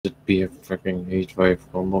be a freaking heat wave.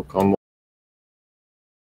 Come on.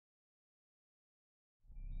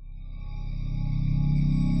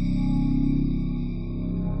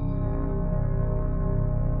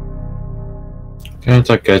 Can't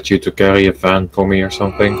I get you to carry a van for me or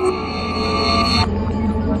something?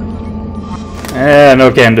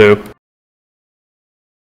 No can do.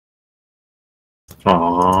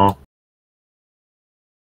 Aww.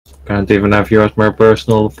 Can't even have you as my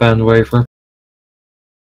personal fan waiver.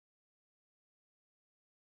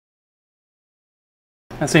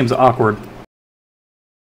 That seems awkward.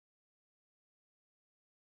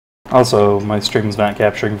 Also, my stream's not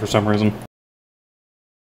capturing for some reason.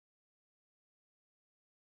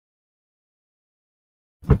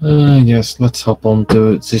 Yes, let's hop on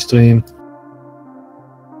to the stream.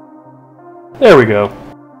 There we go.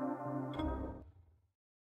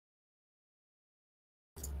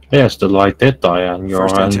 Yes, the light did die on your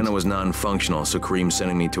First end. antenna was non-functional, so Kareem's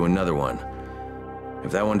sending me to another one.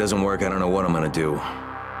 If that one doesn't work, I don't know what I'm gonna do.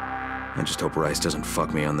 I just hope Rice doesn't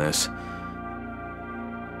fuck me on this.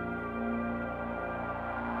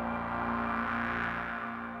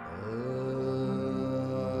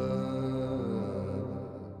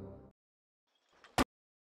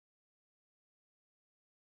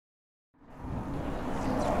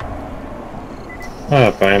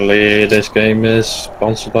 Apparently this game is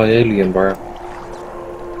sponsored by Alienware.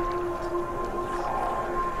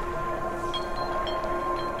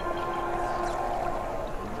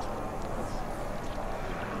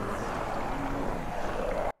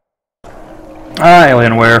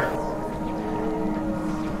 Alienware.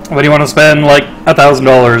 What do you want to spend like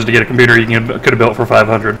 $1,000 to get a computer you could have built for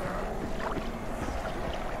 $500?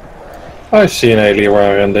 I've seen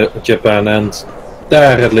Alienware in Japan and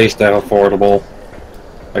at least they're affordable.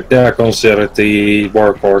 Like they're considered the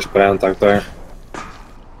workhorse brand out there.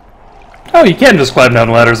 Oh, you can just climb down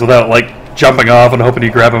ladders without like jumping off and hoping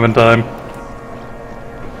you grab them in time.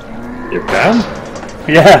 You can?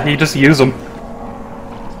 Yeah, you just use them.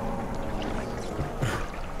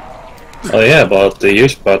 Oh yeah, but the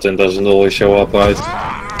use button doesn't always show up right.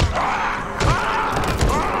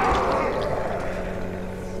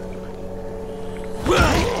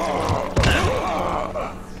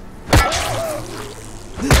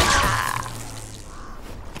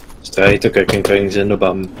 Straight to kicking things in the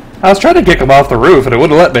bum. I was trying to kick him off the roof and it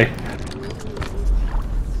wouldn't let me.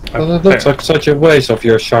 Well, it looks like such a waste of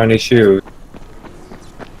your shiny shoe.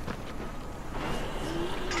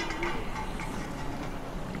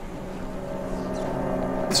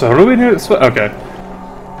 So what do we do? Okay.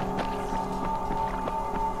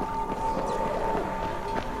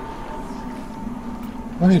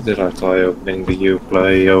 Why did I try opening the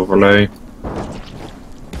Uplay overlay?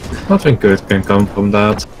 Nothing good can come from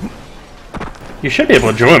that. You should be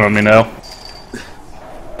able to join on me now.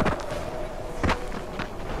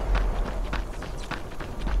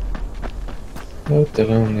 Note that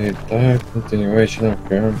only direct continuation of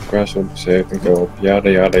current progress will be saved and go up,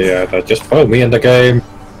 yada yada yada. Just throw me in the game!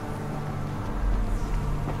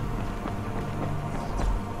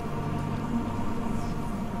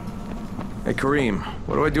 Hey Kareem,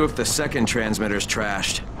 what do I do if the second transmitter's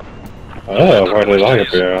trashed? Oh, where did I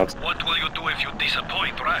appear at? What will you do if you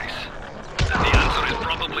disappoint Rice? And the answer is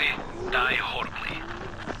probably die horribly.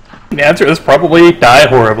 The answer is probably die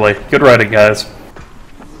horribly. Good writing, guys.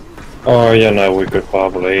 Or, you know, we could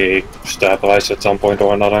probably stab Rice at some point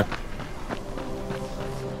or another.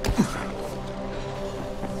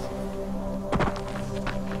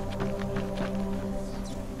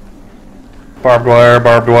 Barbed wire,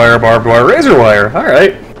 barbed wire, barbed wire, razor wire.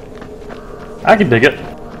 Alright. I can dig it.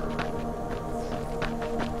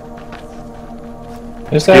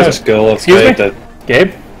 Is there a skill upgrade that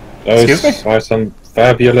Gabe? Excuse me? those are some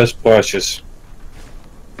fabulous brushes?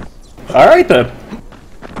 Alright then.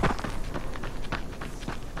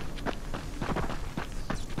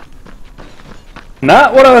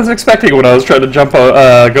 Not what I was expecting when I was trying to jump,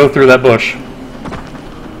 go through that bush.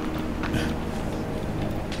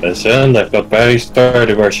 Listen, they've got very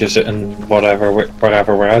sturdy brushes in wherever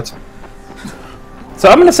we're at. So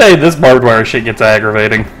I'm gonna say this barbed wire shit gets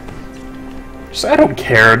aggravating. Just, I don't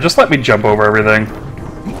care, just let me jump over everything.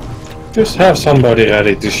 Just have somebody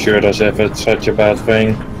ready to shoot us if it's such a bad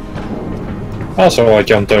thing. Also, I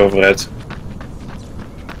jumped over it.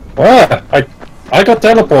 Ah, I got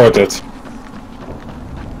teleported.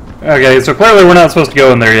 Okay, so clearly we're not supposed to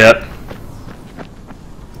go in there yet.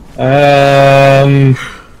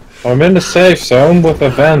 I'm in the safe zone with a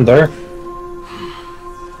vendor.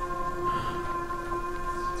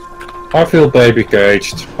 I feel baby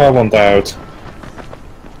caged. I want out.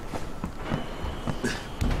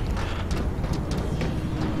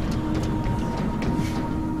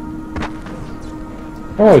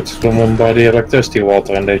 Oh, it's someone by the electricity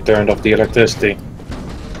water and they turned off the electricity.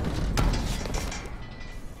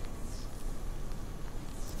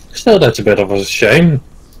 Still, that's a bit of a shame.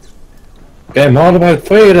 Game all about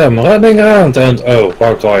freedom, running around and... Oh,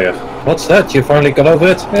 barbed wire. What's that? You finally got over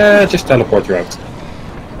it? Yeah, just teleport you out.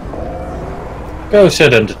 Go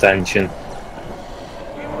sit in detention.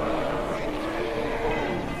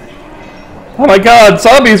 Oh my god,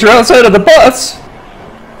 zombies are outside of the bus!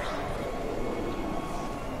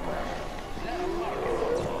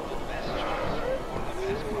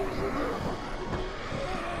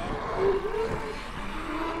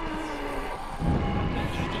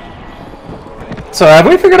 So have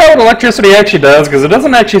we figured out what electricity actually does? Because it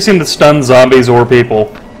doesn't actually seem to stun zombies or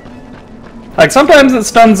people. Like, sometimes it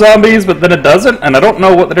stuns zombies, but then it doesn't, and I don't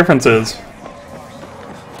know what the difference is.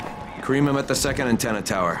 Cream him at the second antenna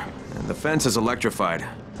tower. The fence is electrified.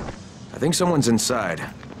 I think someone's inside.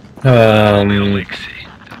 Probably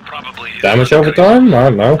Damage over time? I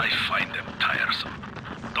don't know. I find them tiresome.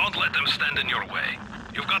 Don't let them stand in your way.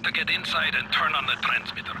 You've got to get inside and turn on the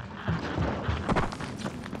transmitter.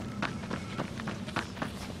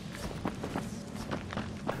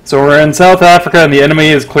 So we're in South Africa, and the enemy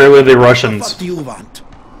is clearly the Russians. What do you want?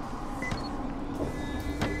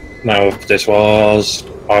 Now, if this was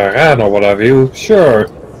Iran or whatever you, sure.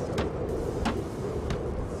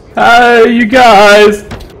 Hi, you guys!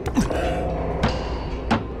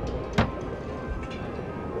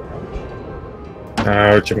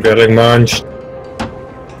 Ouch, I'm getting munched.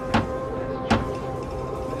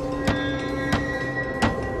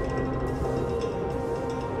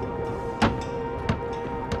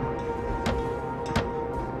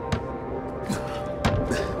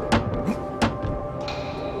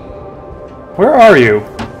 Where are you?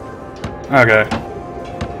 Okay.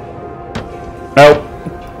 Nope.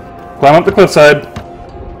 Climb up the cliffside.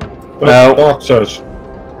 No. Boxers.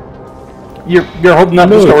 You're holding up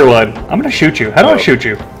the storyline. I'm gonna shoot you. How do I shoot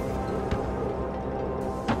you?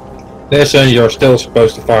 Listen, you're still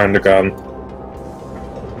supposed to find the gun.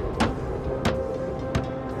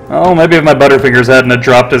 Oh, maybe if my Butterfingers hadn't have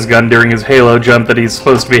dropped his gun during his Halo jump that he's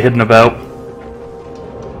supposed to be hidden about.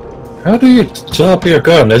 How do you drop your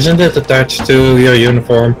gun? Isn't it attached to your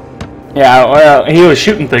uniform? Yeah, well, he was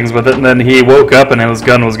shooting things with it, and then he woke up and his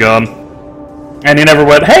gun was gone. And he never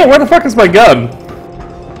went, hey, where the fuck is my gun?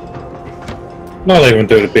 Not even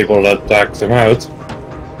to the people that attacked him out.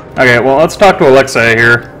 Okay, well, let's talk to Alexei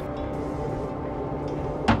here.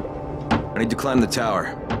 I need to climb the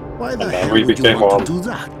tower. Why the And hell we would you became want to one. do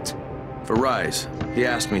that? For Rise. He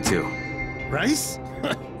asked me to. Rice?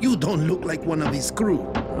 You don't look like one of his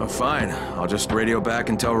crew. Oh, fine. I'll just radio back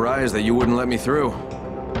and tell Rise that you wouldn't let me through.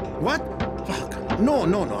 What? Fuck. No,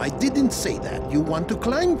 I didn't say that. You want to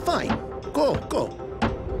climb? Fine. Go.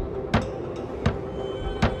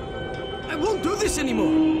 I won't do this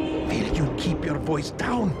anymore. Will you keep your voice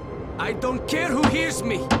down? I don't care who hears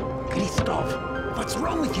me. Christoph, what's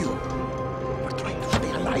wrong with you? We're trying to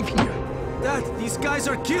stay alive here. Dad, these guys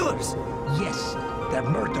are killers. Yes, they're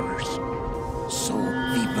murderers. So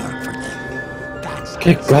we work for them. That's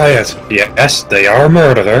Keep quiet. Yes, they are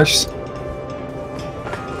murderers.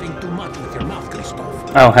 think too much with your mouth,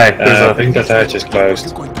 Christoph. Oh, hey, I think that hatch is You're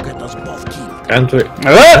closed. going to get us both killed. Can't we?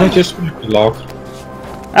 Ah! Can we just lock?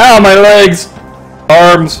 Ow, my legs!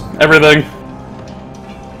 Arms, everything.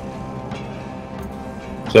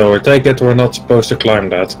 So I take it we're not supposed to climb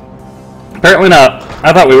that. Apparently not.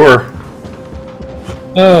 I thought we were.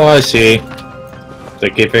 Oh, I see. They're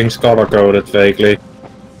keeping color-coded vaguely.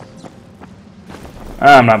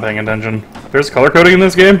 I'm not paying attention. There's color coding in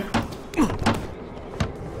this game?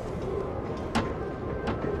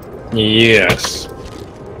 Yes.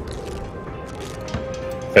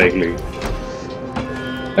 Vaguely.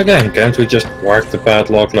 Again, can't we just work the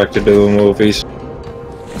padlock like they do in movies?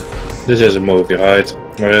 This is a movie, right?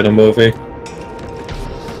 We're in a movie.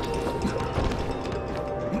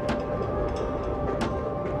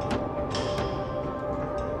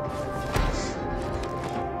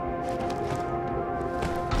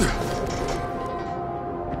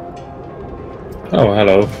 Oh,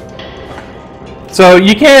 hello. So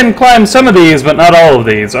you can climb some of these, but not all of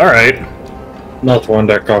these. Alright. Not one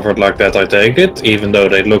that covered like that, I take it, even though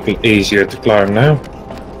they look easier to climb now.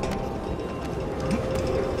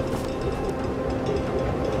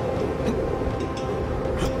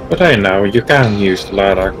 But hey, now you can use the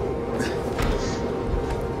ladder.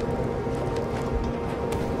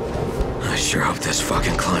 I sure hope this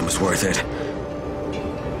fucking climb was worth it.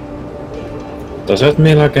 Does that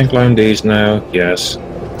mean I can climb these now? Yes.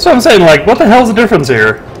 So I'm saying, like, what the hell's the difference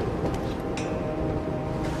here?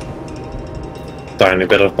 Tiny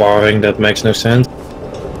bit of barring that makes no sense.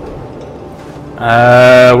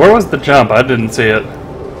 Where was the jump? I didn't see it.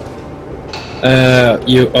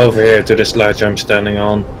 You over here to this ledge I'm standing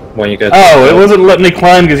on when you get. Oh, it wasn't letting me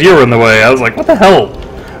climb because you were in the way. I was like, what the hell?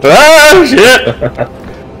 Ah, shit!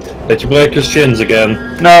 Did you break your shins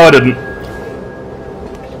again? No, I didn't.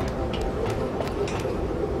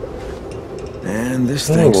 And this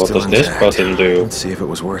Oh, thing's what still does this intact. button do? Let's see if it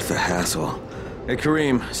was worth the hassle. Hey,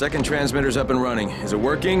 Kareem, second transmitter's up and running. Is it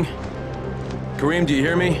working? Kareem, do you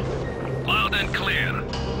hear me? Loud and clear.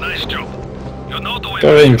 Nice job. You know the way.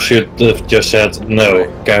 Kareem should have just said, no,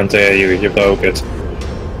 can't hear you, you broke it.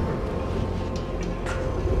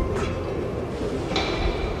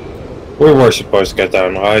 We were supposed to get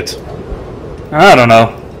down, right? I don't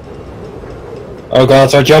know. Oh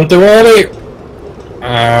god, I jumped too early!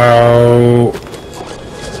 Ow.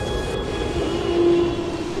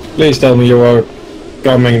 Please tell me you are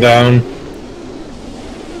coming down.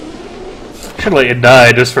 Should let you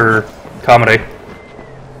die just for comedy.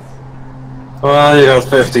 Well, you got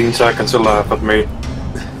 15 seconds to laugh at me.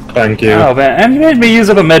 Thank you. Oh man, and you made me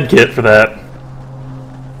use up a med kit for that.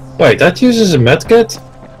 Wait, that uses a medkit?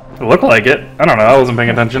 It looked like it. I don't know, I wasn't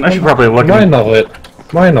paying attention. I should probably look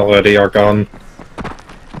at Mine already are gone.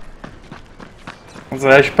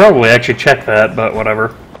 I should probably actually check that, but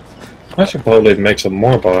whatever. I should probably make some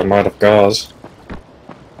more, but I'm out of gas.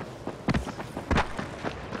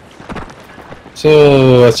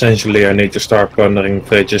 So, essentially I need to start plundering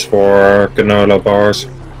fridges for granola bars.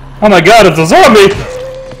 Oh my god, it's a zombie!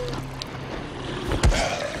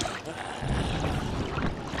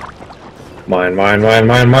 Mine.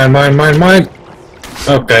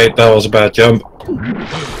 Okay, that was a bad jump.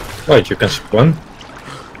 Wait, you can swim?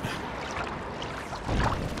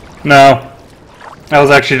 No. I was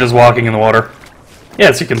actually just walking in the water.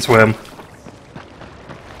 Yes, you can swim.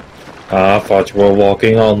 Ah, I thought you were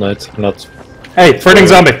walking on it, not... Hey, farting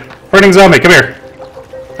zombie! Farting zombie, come here!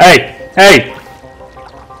 Hey! Hey!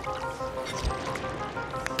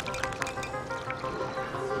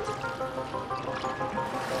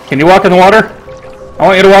 Can you walk in the water? I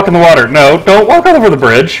want you to walk in the water. No, don't walk all over the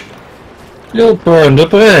bridge. You'll burn the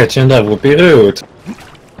bridge, and that would be rude.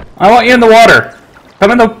 I want you in the water.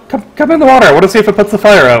 Come in the water. I want to see if it puts the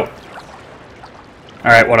fire out.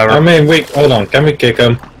 Alright, whatever. I mean, hold on, can we kick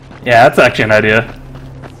him? Yeah, that's actually an idea.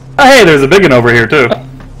 Oh, hey, there's a big one over here, too.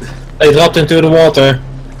 They dropped into the water.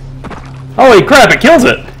 Holy crap, it kills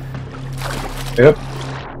it! Yep.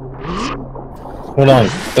 Hold on,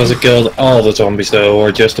 does it kill all the zombies though,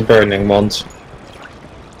 or just the burning ones?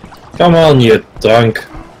 Come on, you drunk.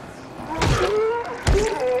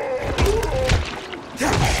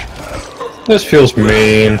 This feels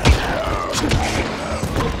mean.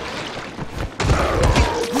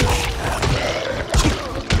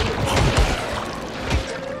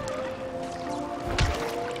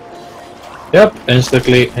 Yep,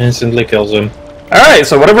 instantly kills him. Alright,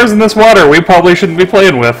 so whatever's in this water, we probably shouldn't be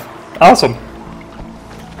playing with. Awesome.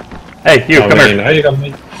 Hey, you, come here. How you got me?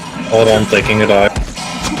 Hold on, taking it out.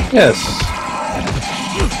 Yes.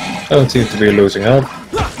 I don't seem to be losing health.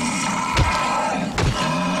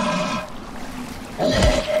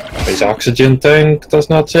 His oxygen tank does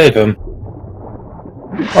not save him.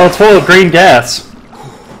 Oh, it's full of green gas.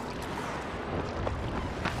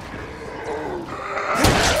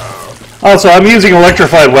 Also, I'm using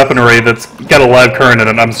electrified weaponry that's got a live current in it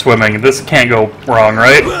and I'm swimming. This can't go wrong,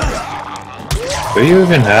 right? Do you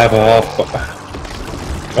even have a off...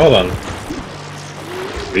 Hold on.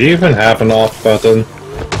 Do you even have an off button?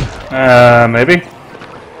 Maybe?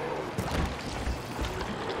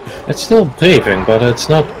 It's still breathing, but it's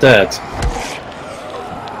not dead.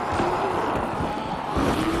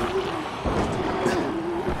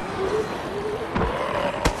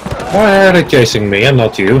 Why are they chasing me and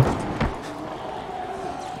not you?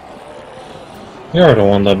 You're the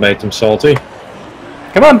one that made them salty.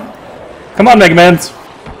 Come on! Come on, Megamans!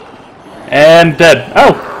 And dead.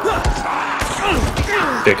 Oh!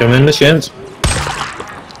 Kick him in the shins.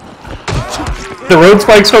 The road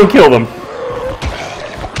spikes don't kill them.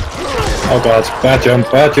 Oh god, bad jump,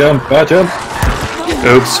 bad jump, bad jump.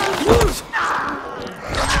 Oops.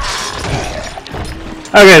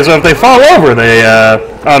 Okay, so if they fall over, they,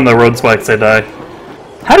 on the road spikes, they die.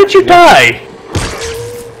 How did you die?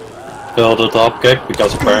 Build a top kick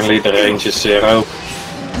because apparently the range is 0.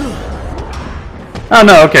 Oh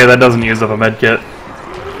no, okay, that doesn't use up a med kit.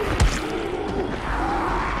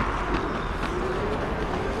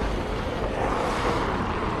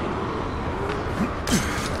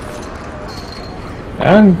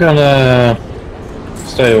 I'm gonna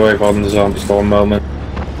stay away from the zombies for a moment.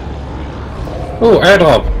 Oh,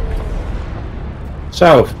 airdrop!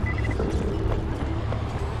 South.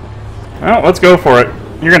 Well, let's go for it.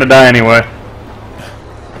 You're gonna die anyway.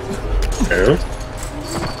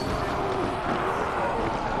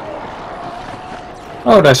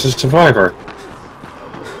 Oh, that's a survivor.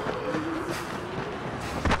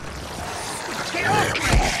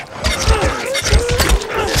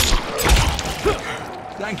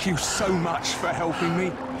 Thank you so much for helping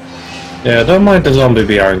me. Yeah, don't mind the zombie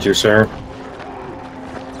behind you, sir.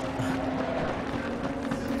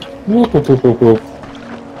 Whoop, whoop, whoop, whoop, whoop.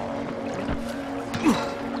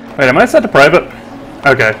 Wait, am I set to private?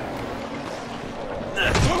 Okay.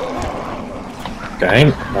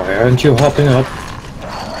 Game, why aren't you hopping up?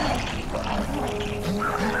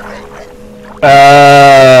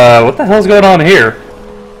 What the hell's going on here?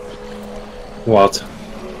 What?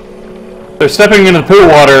 They're stepping into the pool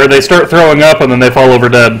water, they start throwing up, and then they fall over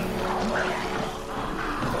dead.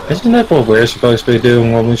 Isn't that what we're supposed to be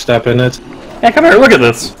doing when we step in it? Hey, come here, look at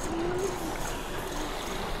this.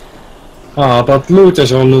 Ah, but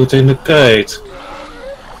looters are looting the crate.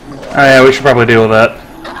 Oh yeah, we should probably deal with that.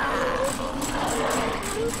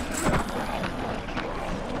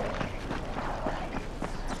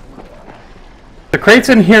 The crate's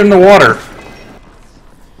in here in the water.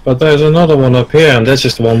 But there's another one up here, and this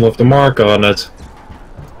is the one with the marker on it.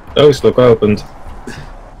 Those look opened.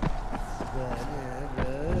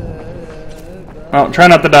 Oh, try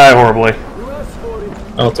not to die horribly.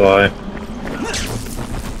 I'll try.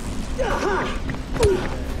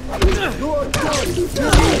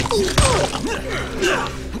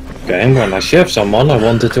 Okay, when I shift someone, I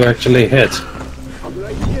wanted to actually hit.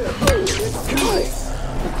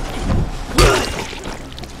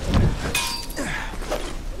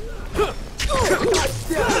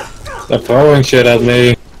 They're throwing shit at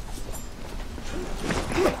me.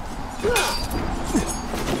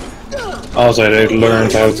 Also, they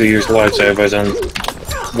learned how to use lightsabers and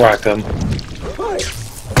whack them.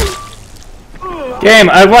 Game,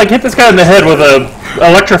 I like hit this guy in the head with a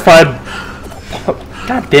electrified.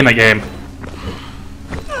 God damn it, game.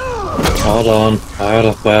 Hold on, I had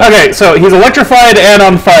a thought. Okay, so he's electrified and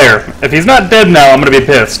on fire. If he's not dead now, I'm gonna be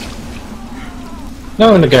pissed.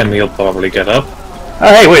 No, in the game he'll probably get up. Oh,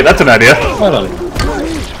 hey, wait, that's an idea. Hold on.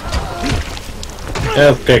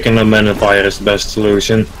 Yeah, kicking them in the fire is the best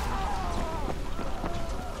solution.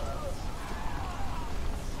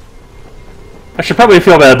 I should probably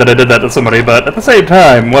feel bad that I did that to somebody, but at the same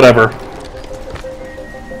time, whatever.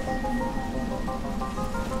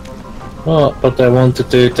 Well, but they wanted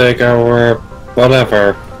to take our,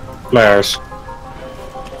 whatever, flares.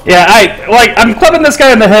 Yeah, I'm clubbing this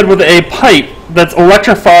guy in the head with a pipe that's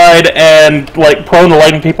electrified and, like, prone to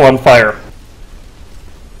lighting people on fire.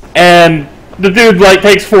 And the dude, like,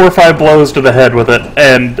 takes 4 or 5 blows to the head with it,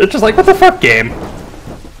 and it's just like, what the fuck, game?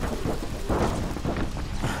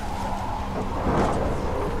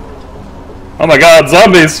 Oh my god,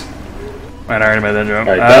 zombies! Man, I already made that joke.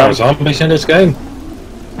 Right, there are zombies in this game.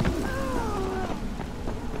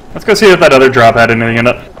 Let's go see if that other drop had anything in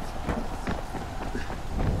it.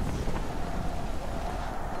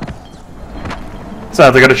 So,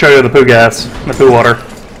 I gotta show you the poo gas, the poo water.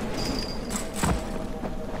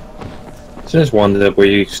 Since one that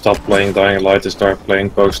we stopped playing Dying Light and start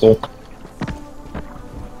playing Postal.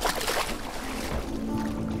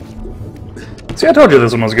 See, I told you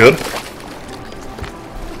this one was good.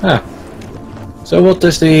 Ah. So what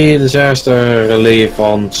is the disaster relief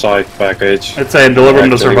on site package? It's saying deliver them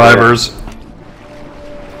to survivors.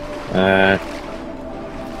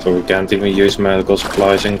 So we can't even use medical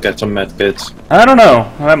supplies and get some medkits. I don't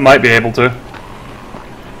know. I might be able to.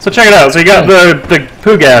 So check it out. So you got the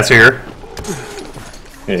poo gas here.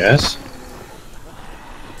 Yes.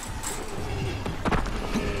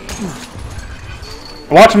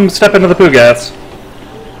 Watch him step into the poo gas.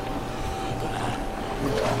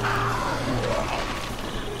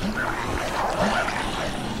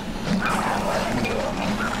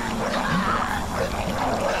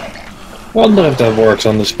 Wonder if that works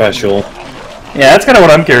on the special. Yeah, that's kind of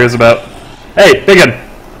what I'm curious about. Hey, Biggin!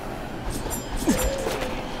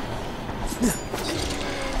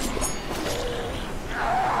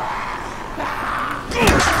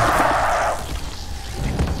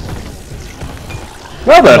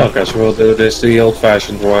 Well then. I guess we'll do this the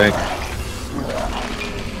old-fashioned way.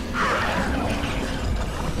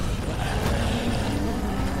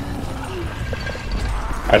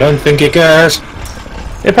 I don't think he cares.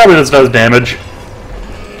 It probably just does damage.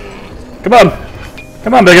 Come on!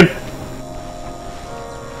 Come on, Biggin!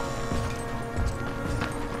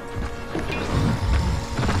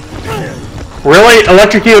 Really?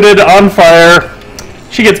 Electrocuted, on fire.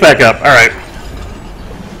 She gets back up. Alright.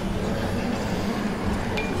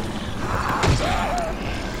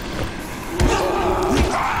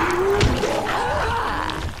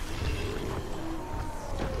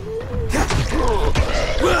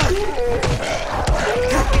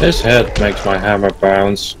 This head makes my hammer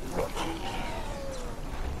bounce.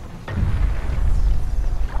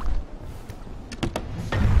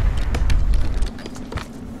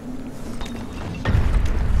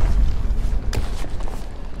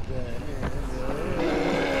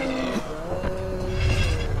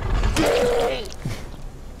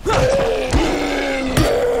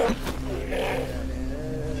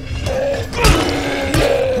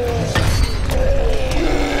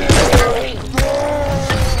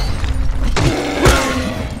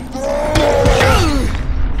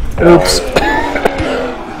 Oops.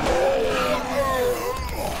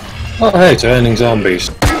 Oh hey, turning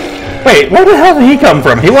zombies. Wait, where the hell did he come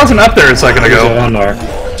from? He wasn't up there a second He's ago. on there.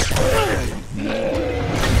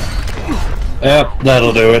 Yep,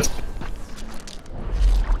 that'll do it.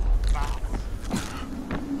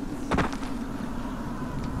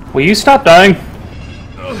 Will you stop dying?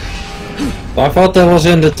 I thought that was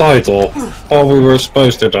in the title. Thought we were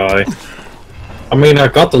supposed to die. I mean, I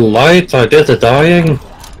got the light, I did the dying.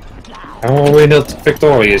 How are we not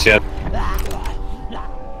victorious yet?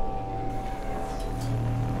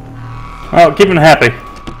 Oh, keep him happy.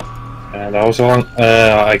 And I was on.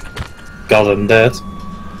 I got him dead.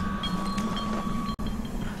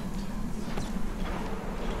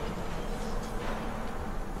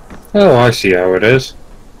 Oh, I see how it is.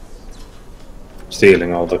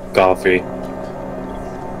 Stealing all the coffee.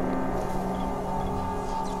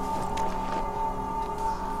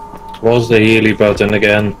 What's the Healy button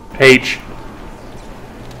again? H.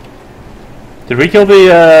 Did we kill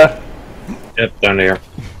the, Yep, down here.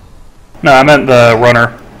 No, I meant the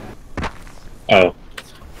runner. Oh.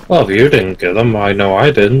 Well, if you didn't kill him, I know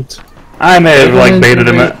I didn't. I may have, like, baited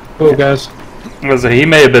him at... Oh, guys. He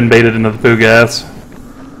may have been baited into the poo gas.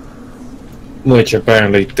 Which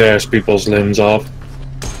apparently tears people's limbs off.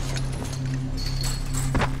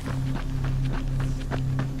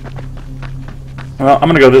 Well, I'm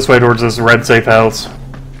gonna go this way towards this red safe house.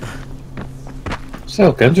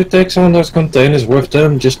 So, can't you take some of those containers with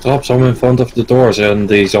them? Just drop some in front of the doors and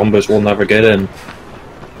the zombies will never get in.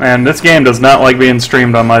 Man, this game does not like being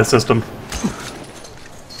streamed on my system.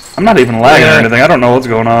 I'm not even lagging or anything, I don't know what's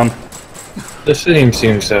going on. The stream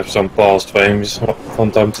seems to have some paused frames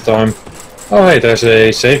from time to time. Oh hey, there's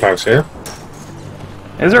a safe house here.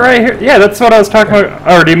 Is it right here? Yeah, that's what I was talking about.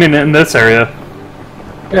 Or do you mean in this area?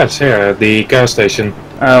 Yeah, it's here at the gas station.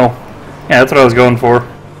 Oh. Yeah, that's what I was going for.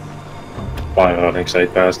 By running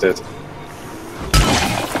straight past it.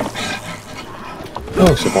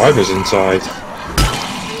 Oh, survivors inside.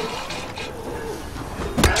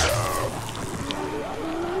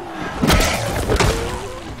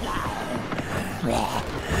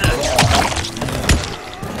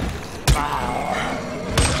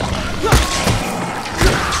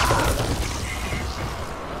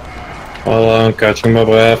 Well, I'm catching my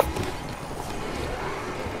breath.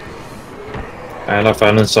 And I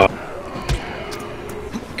found inside.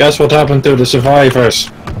 Guess what happened to the survivors?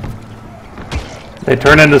 They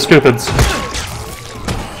turn into stupids.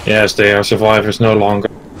 Yes, they are survivors no longer.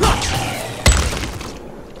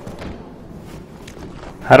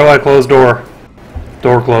 How do I close door?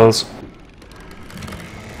 Door close.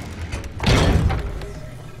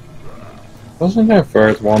 Wasn't there a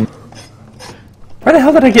third one? Where the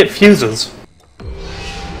hell did I get fuses?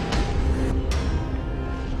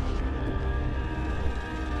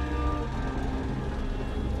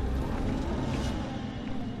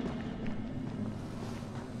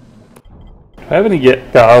 Do I have any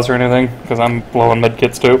gauze or anything? Because I'm low on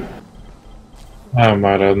medkits too. I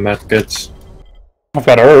might have medkits. I've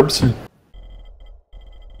got herbs.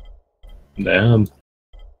 Damn.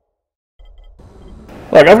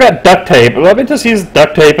 Look, I've got duct tape. Let me just use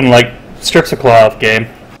duct tape and like strips of cloth, game.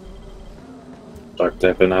 Duct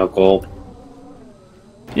tape and alcohol.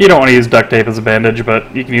 You don't want to use duct tape as a bandage,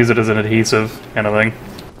 but you can use it as an adhesive kind of thing.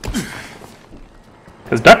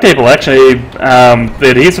 Because duct tape will actually,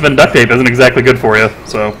 the adhesive in duct tape isn't exactly good for you,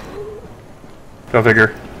 so go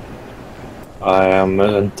figure. I am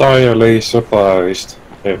entirely surprised,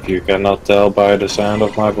 if you cannot tell by the sound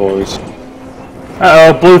of my voice.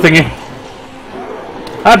 Uh-oh, blue thingy.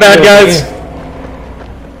 Hi, bad guys!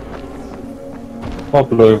 What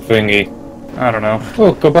blue thingy? I don't know.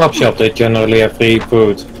 Oh, kebab shop, they generally have free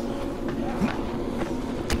food.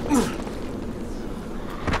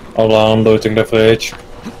 Hold on, I'm looting the fridge.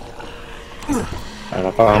 And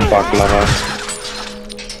I found baklava.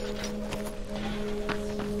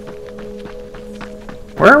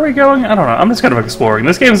 Where are we going? I don't know. I'm just kind of exploring.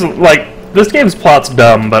 This game's plot's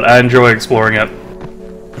dumb, but I enjoy exploring it.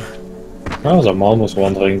 I'm almost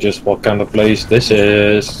wondering just what kind of place this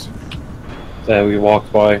is. There we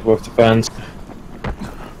walked by with the fence.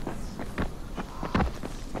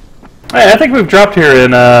 Hey, I think we've dropped here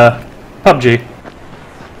in PUBG.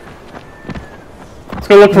 Let's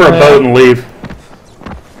go look for a boat and leave.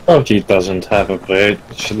 PUBG doesn't have a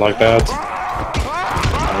bridge like that.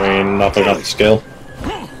 I mean, nothing of the skill.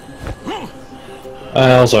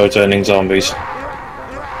 Also turning zombies.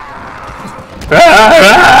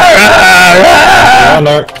 Oh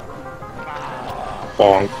no.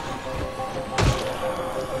 Bonk.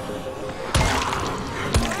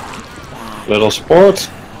 Little sport.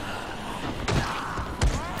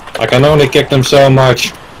 I can only kick them so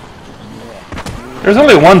much. There's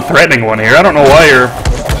only one threatening one here. I don't know why you're...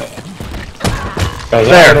 Because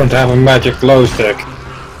I don't have a magic glow stick.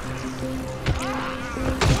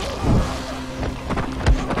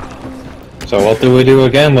 So what do we do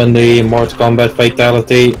again when the Mortal Kombat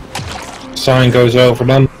fatality sign goes over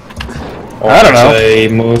them? Or I don't know. They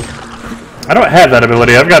move. I don't have that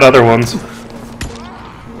ability. I've got other ones.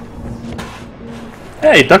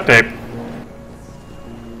 Hey, duct tape.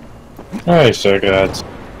 Oh, so good.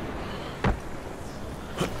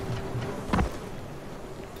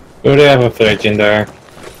 Do they have a fridge in there?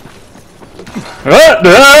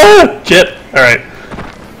 Shit. Alright.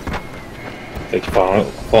 Did you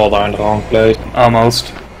fall down the wrong place?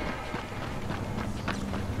 Almost.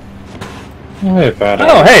 Oh, better.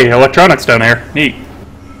 Oh, hey, electronics down here. Neat.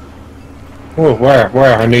 Oh, where?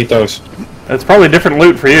 I need those. That's probably different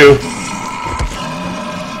loot for you.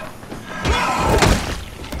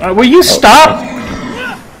 Will you stop?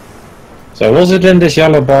 So was it in this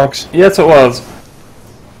yellow box? Yes, it was.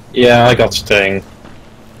 Yeah, I got Sting.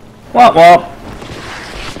 Womp womp.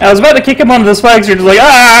 I was about to kick him onto the spikes, you're just like,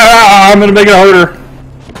 I'm gonna make it harder.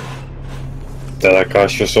 Did I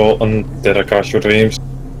cost your soul and did I cost your dreams?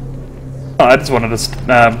 Oh, I just wanted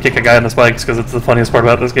to kick a guy in the spikes because it's the funniest part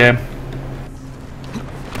about this game.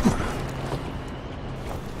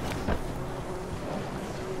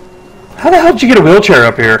 How the hell did you get a wheelchair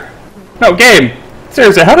up here? No, game!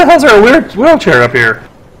 Seriously, how the hell is there a wheelchair up here?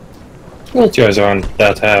 Wheelchairs aren't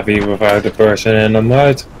that heavy without a person in them,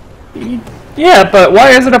 right? Yeah, but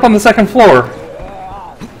why is it up on the second floor?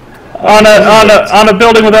 On a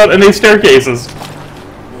building without any staircases.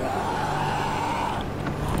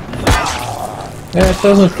 Yeah, it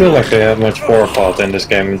doesn't feel like they have much forethought in this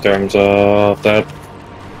game in terms of that.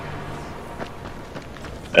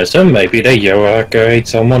 So maybe they evacuate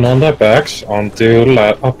someone on their backs up to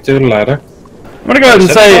the ladder. I'm gonna go ahead and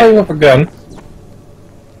say... With a gun.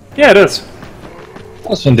 Yeah, it is.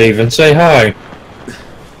 Doesn't even say hi.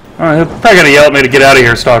 He'll probably gonna yell at me to get out of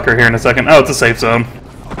here, Stalker, here in a second. Oh, it's a safe zone.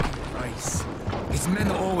 Nice. His men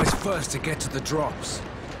are always first to get to the drops.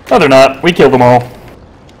 No, they're not. We killed them all.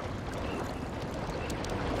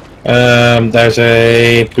 There's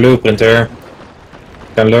a blueprint here.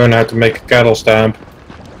 You can learn how to make a cattle stamp.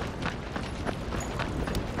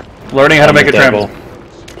 Learning how to make a table.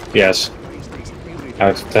 trample. Yes.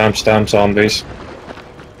 How to timestamp zombies.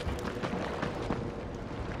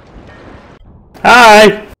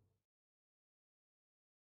 Hi!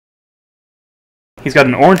 He's got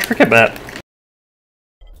an orange cricket bat.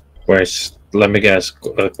 Where's, let me guess,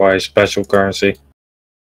 requires special currency.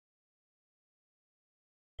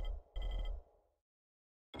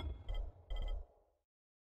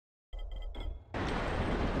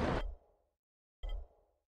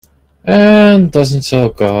 And doesn't sell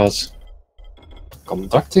gas.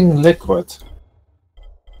 Conducting liquid.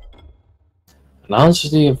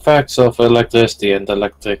 Enhances the effects of electricity and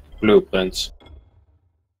electric blueprints.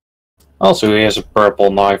 Also, here's a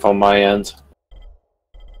purple knife on my end.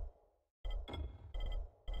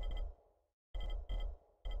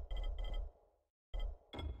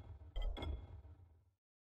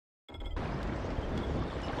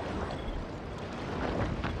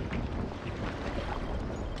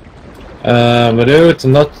 But dude,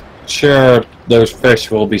 I'm not sure those fish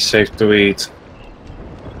will be safe to eat.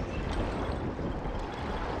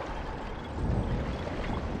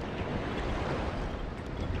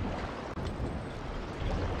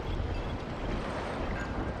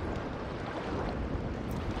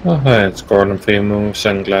 Oh hey, it's Gordon Freeman with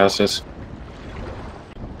sunglasses.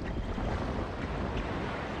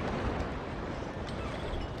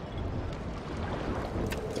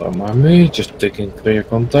 Don't mind me, just digging clear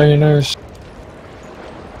containers.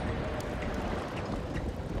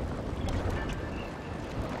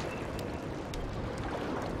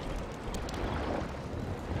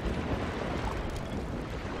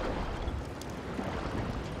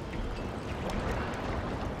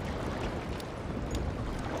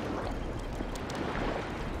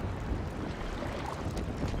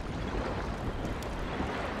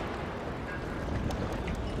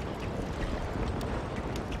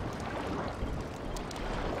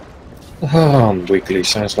 Weekly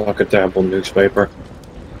sounds like a terrible newspaper.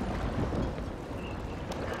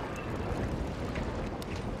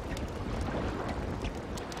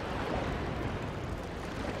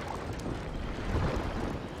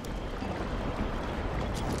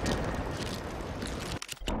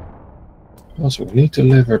 Also, we need to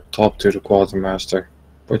deliver top to the quartermaster.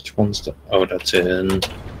 Which one's the... Oh, that's in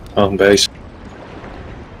home base.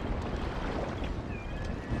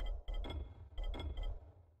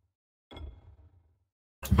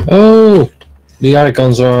 Oh! The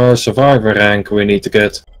icons are survivor rank we need to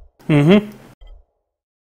get. Mm-hmm.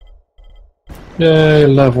 Yay,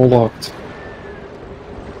 level locked.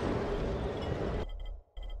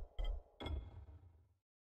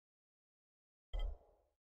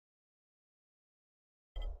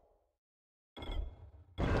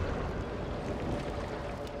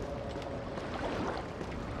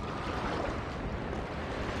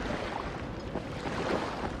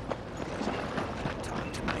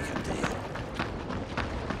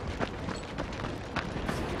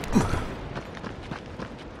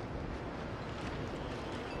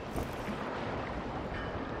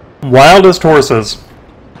 Wildest horses.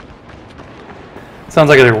 Sounds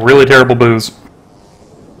like a really terrible booze.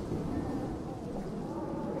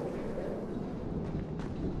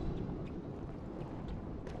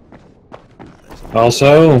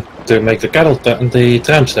 Also, to make the the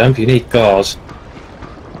tram stamp, you need gas.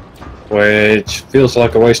 Which feels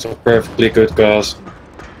like a waste of perfectly good gas.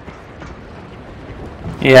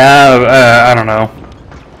 Yeah, I don't know.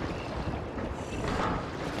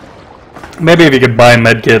 Maybe if you could buy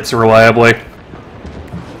medkits reliably.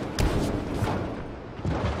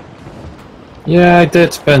 Yeah, I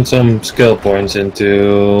did spend some skill points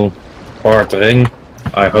into bartering.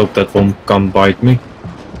 I hope that won't come bite me.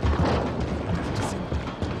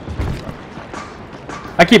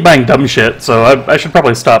 I keep buying dumb shit, so I should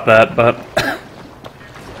probably stop that, but...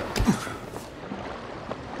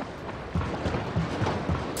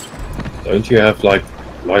 Don't you have, like,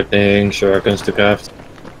 lightning shurikens to craft?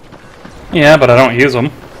 Yeah, but I don't use them.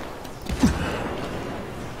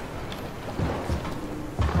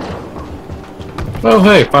 Oh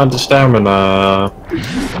hey, found the stamina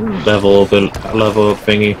level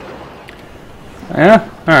thingy. Yeah?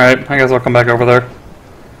 Alright, I guess I'll come back over there.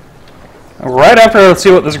 Right after I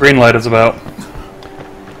see what this green light is about.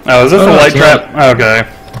 Oh, is this the light trap? Okay.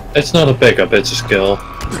 It's not a pickup, it's a skill.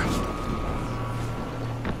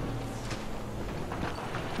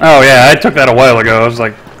 Oh yeah, I took that a while ago. I was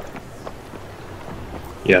like...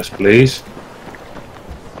 Yes, please.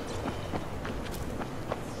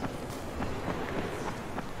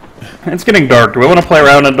 It's getting dark. Do we want to play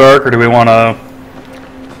around in dark, or do we want to...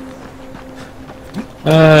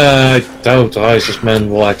 I doubt Isis men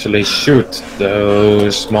will actually shoot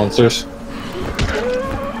those monsters.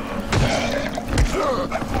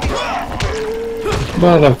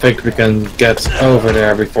 But I think we can get over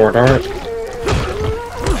there before dark.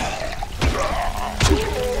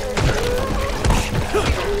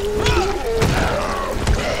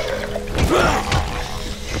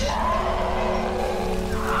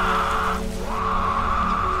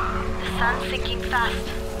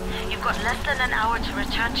 Less than an hour to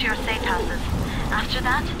return to your safe houses. After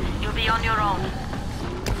that, you'll be on your own.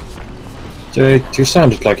 Jade, you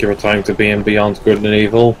sounded like you were trying to be in Beyond Good and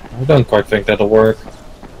Evil. I don't quite think that'll work.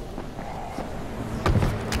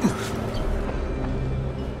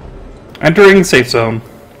 Entering safe zone.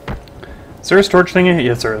 Is there a storage thingy?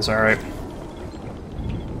 Yes, there is. Alright.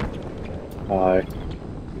 Hi.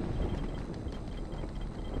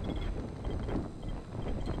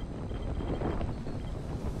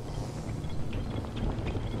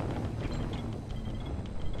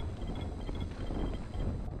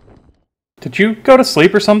 Did you go to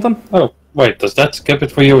sleep or something? Oh, wait, does that skip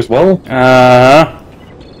it for you as well? I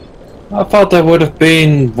thought that would have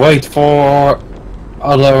been wait for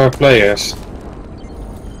other players.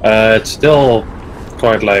 It's still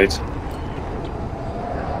quite late.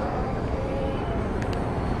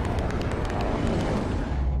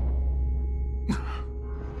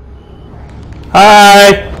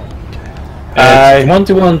 Hi! Hi.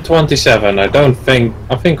 21:27.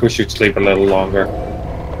 I think we should sleep a little longer.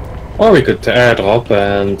 Or we could airdrop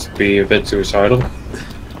and be a bit suicidal.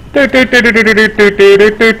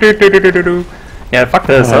 Yeah, fuck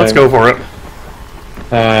this. Let's go for it.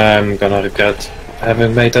 I'm gonna regret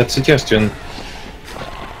having made that suggestion.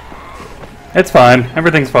 It's fine.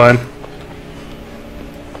 Everything's fine.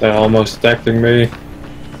 They're almost detecting me.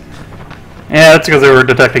 Yeah, that's because they were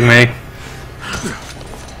detecting me.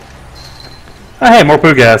 Oh, hey, more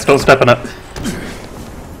poo gas. Don't step in it.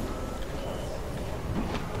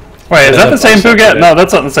 Wait, is that the same poo gas? No,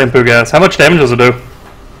 that's not the same poo gas. How much damage does it do?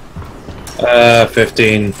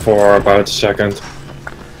 15 for about a second.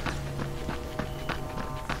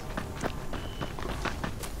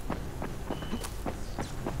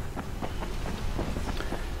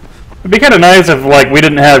 It'd be kind of nice if, like, we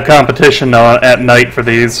didn't have competition at night for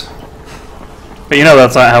these. But you know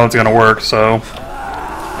that's not how it's gonna work, so...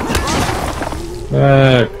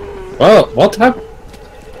 Well, what happened?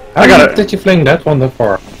 How did you fling that one that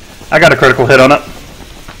far? I got a critical hit on it.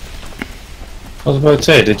 I was about to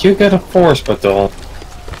say, did you get a force battle?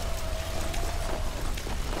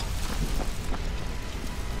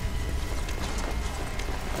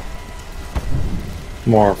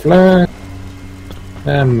 More flare.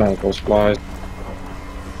 And medical supplies.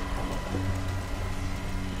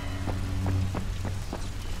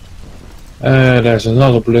 There's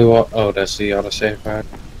another blue. Oh, that's the other safe part.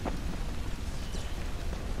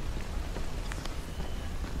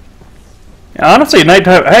 Yeah, honestly,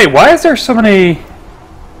 nighttime. Hey, why is there so many.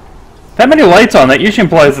 That many lights on? That usually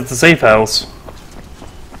implies it's a safe house.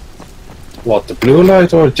 What, the blue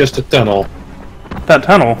light or just the tunnel? That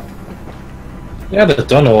tunnel. Yeah, the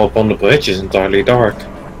tunnel up on the bridge is entirely dark.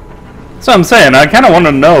 That's what I'm saying. I kind of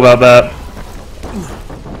wanted to know about that.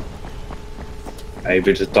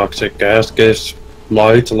 Maybe the toxic gas gives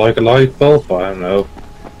light like a light bulb, I don't know.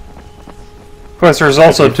 Of course, there's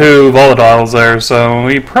also 2 volatiles there, so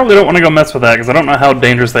we probably don't want to go mess with that, because I don't know how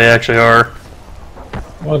dangerous they actually are.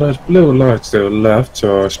 Well, there's blue lights to the left,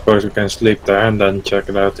 so I suppose we can sleep there and then check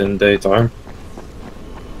it out in daytime.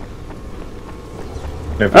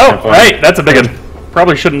 Oh, right, that's a big one.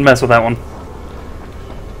 Probably shouldn't mess with that one.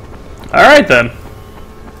 Alright then.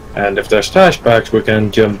 And if there's stash bags, we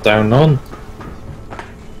can jump down on.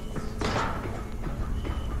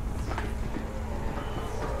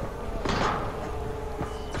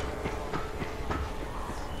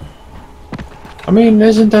 I mean,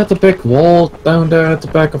 isn't that the big wall down there at the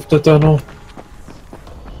back of the tunnel?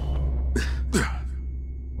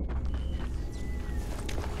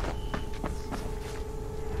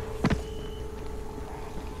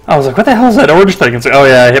 I was like, what the hell is that orange thing? It's like, oh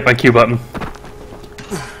yeah, I hit my Q button.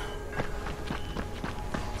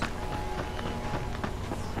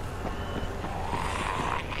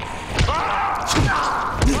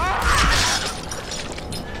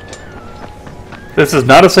 This is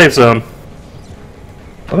not a safe zone.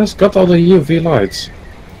 Well, it's got all the UV lights.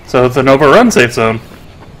 So it's an overrun safe zone.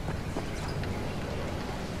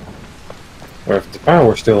 With the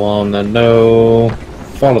power still on and no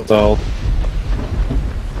volatile.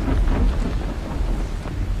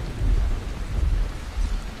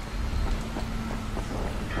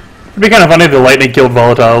 It'd be kind of funny if the lightning killed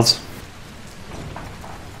volatiles.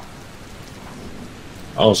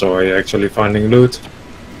 Also, are you actually finding loot?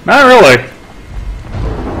 Not really.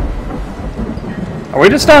 Are we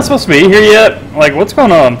just not supposed to be here yet? Like, what's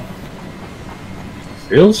going on?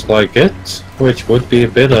 Feels like it, which would be a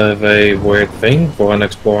bit of a weird thing for an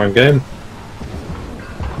exploring game.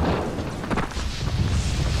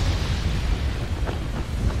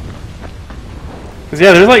 Cause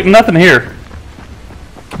yeah, there's like nothing here.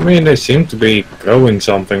 I mean, they seem to be growing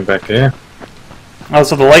something back here.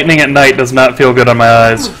 Also, the lightning at night does not feel good on my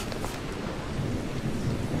eyes.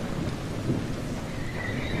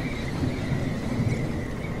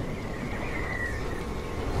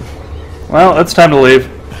 Well, it's time to leave.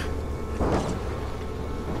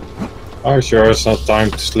 Oh, sure, it's not time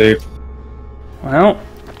to sleep. Well,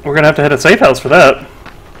 we're gonna have to hit a safe house for that.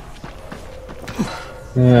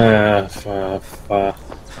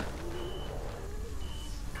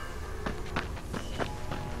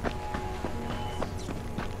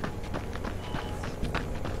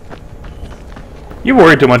 You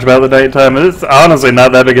worry too much about the nighttime. It's honestly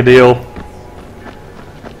not that big a deal.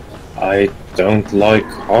 I don't like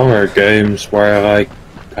horror games where I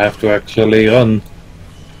have to actually run.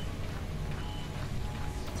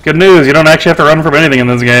 Good news, you don't actually have to run from anything in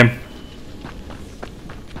this game.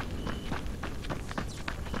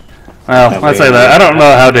 Well, I say that. I don't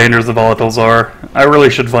know how dangerous the volatiles are. I really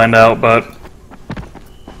should find out, but...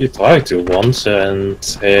 You tried to once and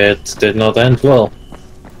it did not end well.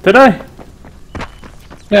 Did I?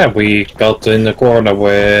 Yeah, we got in the corner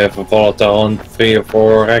with a volatile and 3 or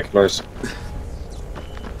 4 regulars.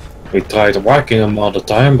 We tried whacking them all the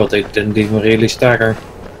time, but they didn't even really stagger.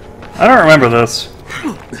 I don't remember this.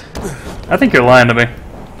 I think you're lying to me.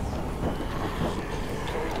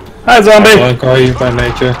 Hi, zombie! I won't call you by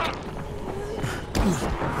nature.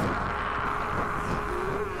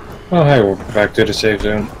 Oh hey, we're back to the safe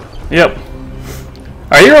zone. Yep.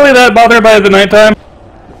 Are you really that bothered by the nighttime?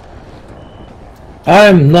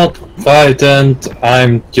 I'm not frightened,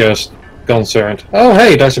 I'm just concerned. Oh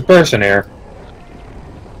hey, there's a person here.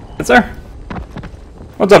 Is there?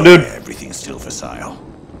 What's up, dude? Everything's still for sale.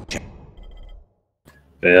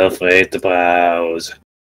 Feel free to browse.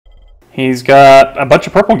 He's got a bunch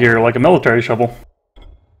of purple gear, like a military shovel.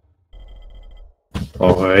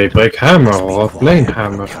 Or a big hammer, or a plain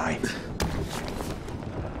hammer.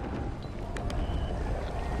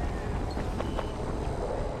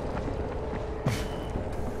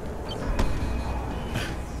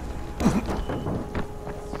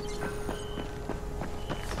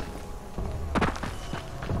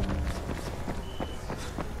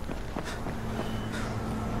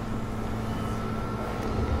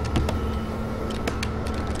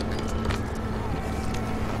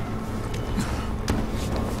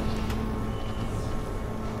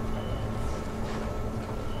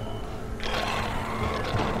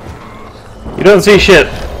 You don't see shit.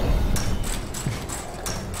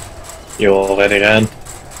 You already ran?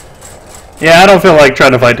 Yeah, I don't feel like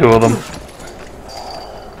trying to fight two of them.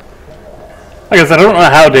 Like I said, I don't know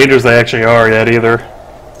how dangerous they actually are yet either.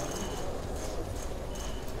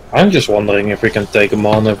 I'm just wondering if we can take them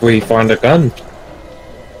on if we find a gun.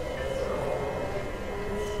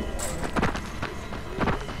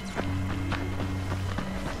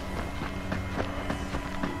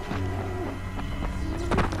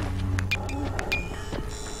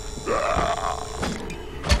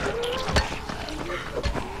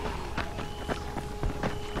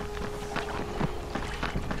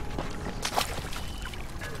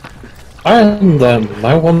 And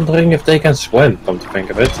now wondering if they can swim, come to think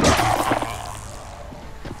of it.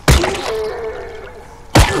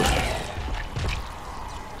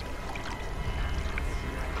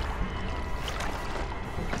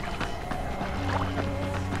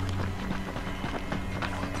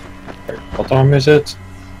 What time is it?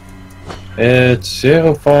 It's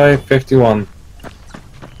 05:51.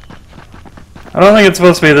 I don't think it's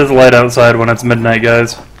supposed to be this light outside when it's midnight,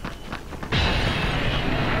 guys.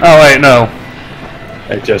 Oh wait, no.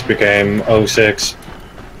 It just became 06.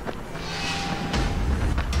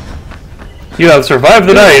 You have survived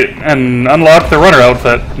the night and unlocked the runner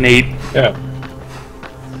outfit. Neat. Yeah.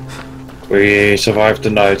 We survived the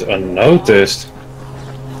night unnoticed.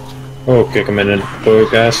 Oh, kick him in the blue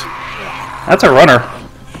gas. That's a runner.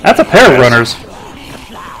 That's a pair of runners.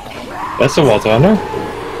 That's a water runner.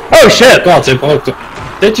 Oh shit! God, they broke the...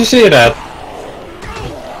 Did you see that?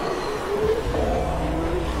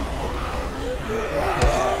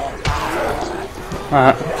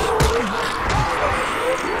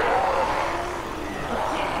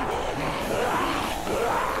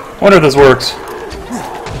 Wonder if this works.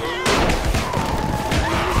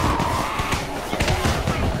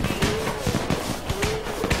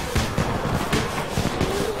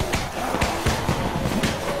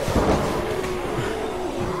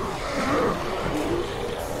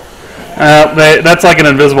 That's like an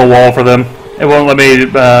invisible wall for them. It won't let me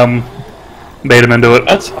bait them into it.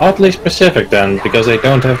 That's oddly specific then, because they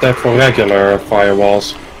don't have that for regular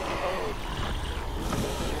firewalls.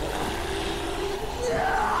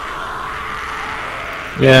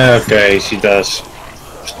 Yeah, okay, she does.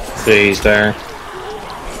 Freeze there.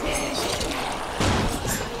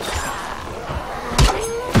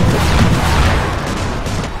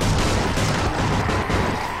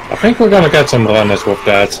 I think we're gonna get some runners with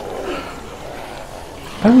that.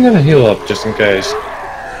 I'm gonna heal up just in case.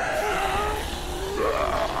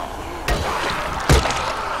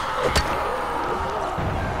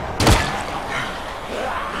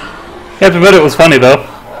 You have to admit it was funny though.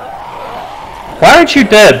 Why aren't you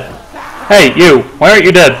dead? Hey, you! Why aren't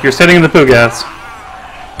you dead? You're sitting in the poo gas.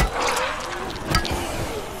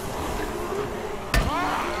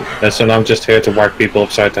 Listen, I'm just here to whack people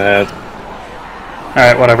upside the head.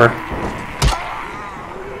 Alright, whatever.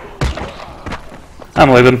 I'm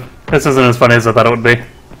leaving. This isn't as funny as I thought it would be.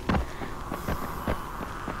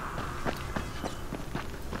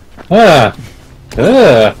 Ah!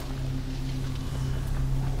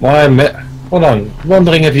 Hold on.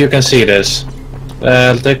 Wondering if you can see this.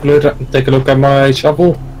 Take a look at my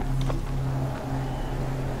shovel.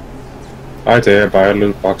 Right there, by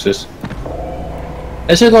loot boxes.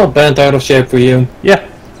 Is it all bent out of shape for you? Yeah.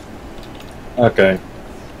 Okay.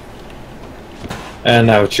 And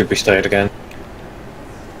now it should be straight again.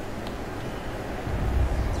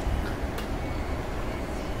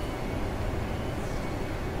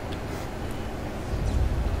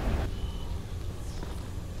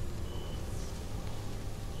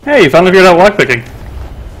 Hey, you finally figured out lockpicking.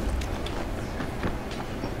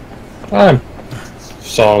 I'm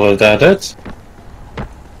solid at it.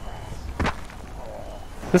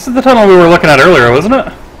 This is the tunnel we were looking at earlier, wasn't it?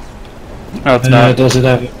 No, it's not. Does it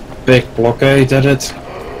have a big blockade at it?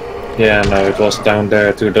 Yeah, no, it was down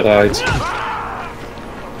there to the right.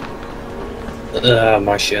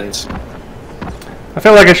 My shins. I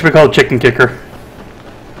feel like I should be called Chicken Kicker.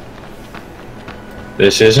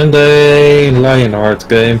 This isn't a Lionheart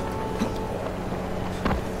game.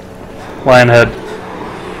 Lionhead.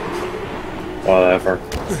 Whatever.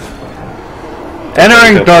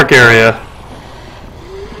 Entering dark area.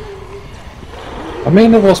 I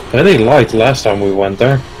mean, it was pretty light last time we went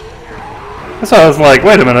there. So I was like,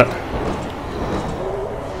 wait a minute.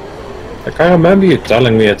 Like, I remember you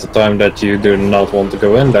telling me at the time that you do not want to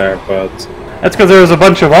go in there, but... That's because there was a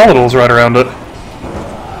bunch of volatiles right around it.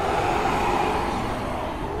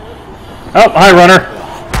 Oh, hi, runner.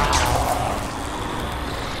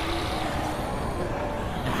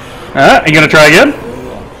 You gonna try again?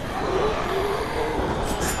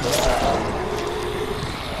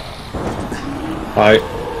 Hi.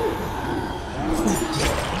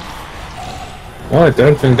 Well, I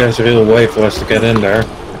don't think there's a real way for us to get in there.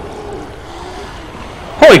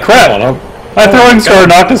 Holy crap! My throwing star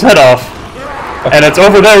knocked his head off. And it's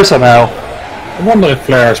over there somehow. I wonder if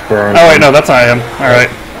flares burn. Oh wait, no, that's not him. Alright.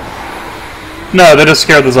 No, they just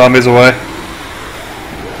scared the zombies away.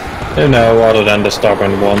 You know, other than the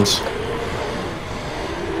stubborn ones.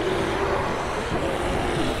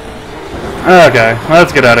 Okay,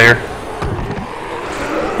 let's get out of here.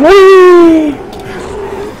 Whee!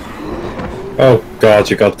 Oh god,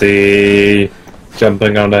 you got the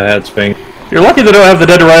jumping on the head thing. You're lucky they don't have the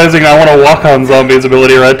Dead Rising I want to walk on zombies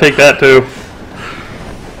ability, or I'd take that too.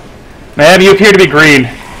 Man, you appear to be green.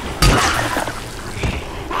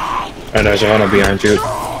 And there's a runner behind you.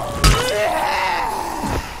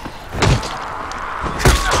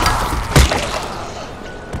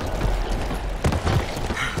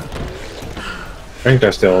 I think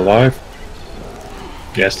they're still alive.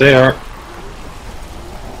 Yes, they are.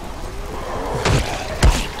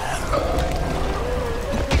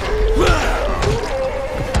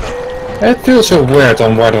 It feels so weird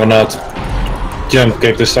on whether or not jump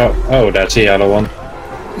kick the start. Oh, that's the other one.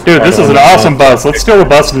 Dude, this is an awesome bus. Let's steal the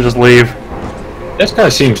bus and just leave. This guy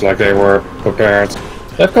seems like they were prepared.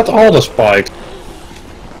 They've got all the spikes.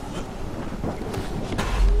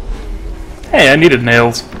 Hey, I needed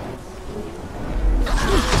nails.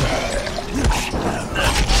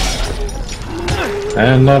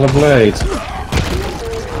 And not a blade.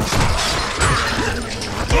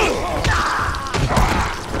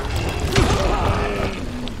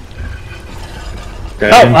 Okay,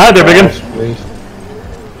 oh, hi there, Biggin.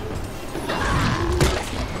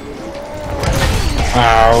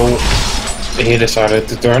 Ow. He decided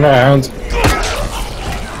to turn around.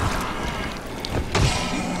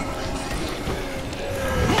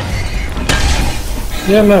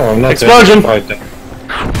 Yeah, no, I'm not. Explosion! Right there.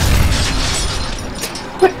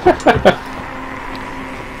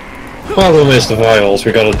 Problem is the vials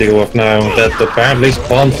we gotta deal with now that apparently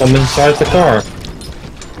spawned from inside the car.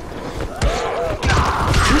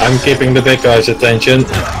 I'm keeping the big guy's attention.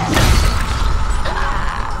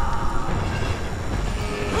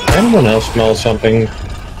 Anyone else smell something?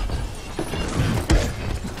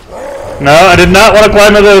 No, I did not want to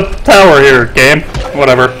climb to the tower here, game.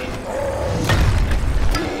 Whatever.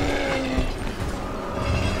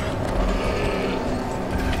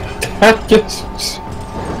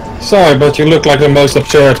 Sorry, but you look like the most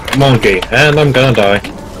absurd monkey, and I'm gonna die.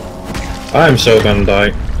 I'm so gonna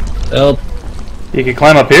die. Help. You can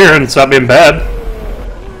climb up here and stop being bad.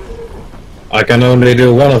 I can only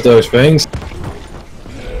do one of those things.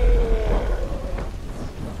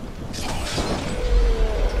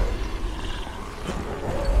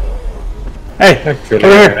 Hey, Actually, over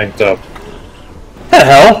here. ranked up. The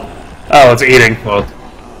hell? Oh, it's eating. What?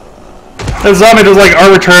 The zombie just like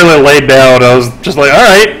arbitrarily laid down. I was just like,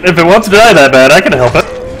 alright, if it wants to die that bad, I can help it.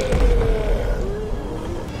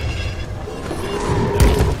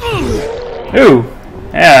 Ooh.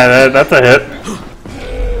 Yeah, that's a hit.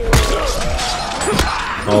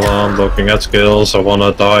 Hold on, looking at skills, I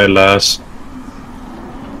wanna die less.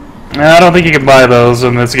 I don't think you can buy those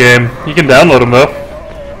in this game. You can download them though.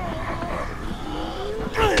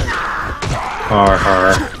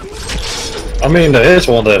 Har. I mean, there is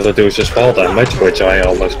one that reduces fall damage, which I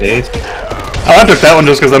almost need. Oh, I took that one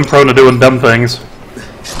just because I'm prone to doing dumb things.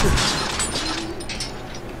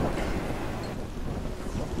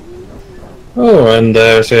 Oh, and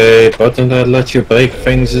there's a button that lets you break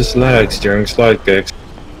things' legs during slide kicks.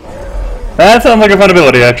 That sounds like a fun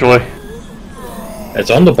ability, actually.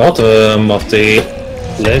 It's on the bottom of the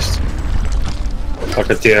list. Like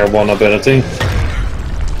a tier 1 ability.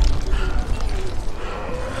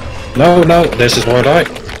 No, no, this is what I...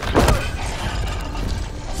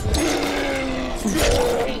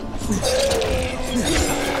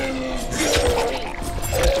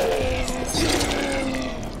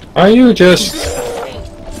 Are you just...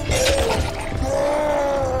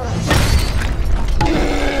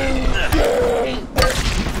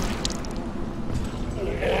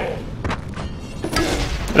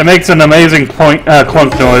 It makes an amazing clunk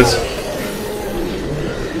noise.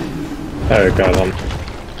 There you go then.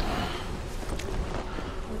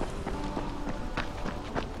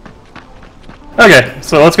 Okay,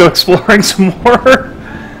 so let's go exploring some more.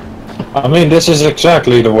 I mean, this is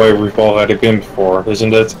exactly the way we've already been before,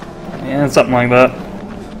 isn't it? Yeah, something like that.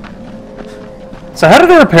 So how do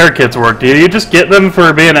the repair kits work? Do you just get them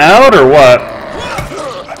for being out, or what?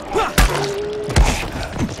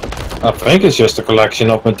 I think it's just a collection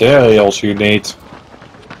of materials you need.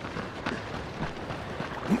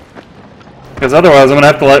 Because otherwise I'm gonna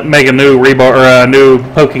have to make a new rebar or a new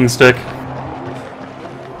poking stick.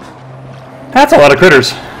 That's a lot of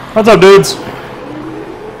critters. What's up, dudes?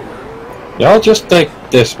 Yeah, I'll just take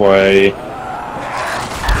this way.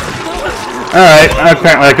 Alright,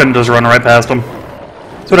 apparently I couldn't just run right past them.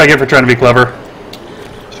 That's what I get for trying to be clever.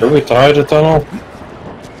 Should we try the tunnel?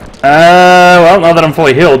 Well, now that I'm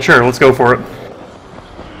fully healed, sure, let's go for it.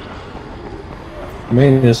 I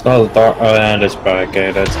mean, it's not a dark... and it's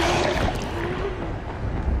barricaded.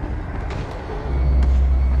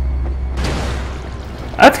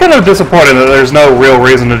 That's kind of disappointing that there's no real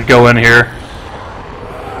reason to go in here.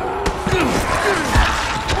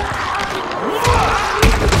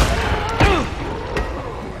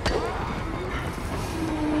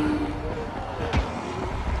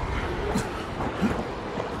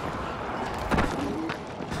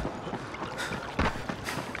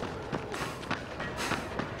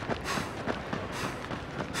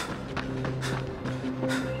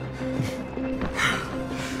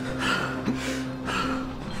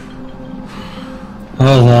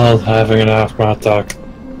 Oh, having an asthma attack.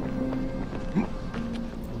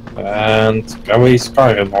 And can we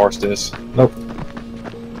Skyrim horse this? Nope.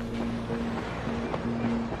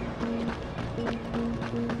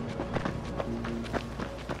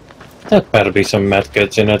 There better be some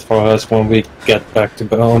medkits in it for us when we get back to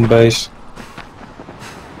home base.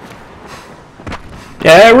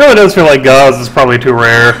 Yeah, it really does feel like gauze is probably too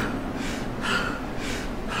rare.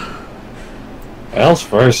 Else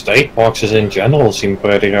first aid boxes in general seem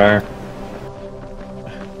pretty rare.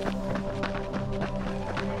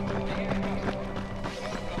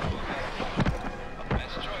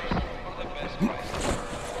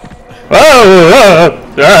 Whoa!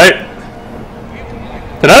 Alright.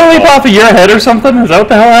 Did I leap off of your head or something? Is that what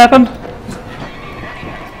the hell happened?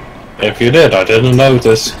 If you did, I didn't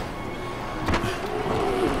notice.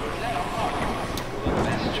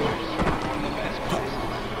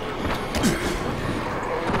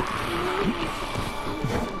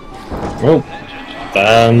 Oh,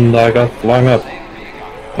 and I got flung up.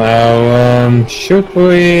 Now, should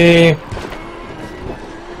we...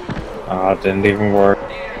 Ah, it didn't even work.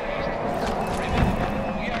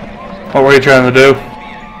 What were you trying to do?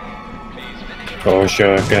 Go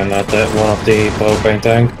shuriken at that one of the propane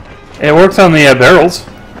tank. It works on the barrels.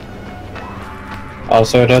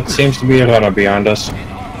 Also, that seems to be a runner behind us.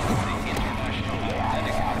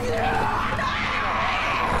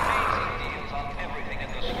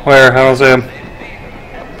 Where? How's him?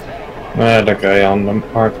 The guy on the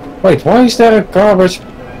park. Wait, why is there a garbage?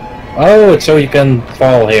 Oh, it's so you can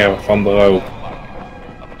fall here from below.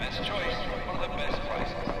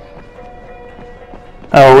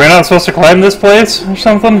 Oh, we're not supposed to climb this place or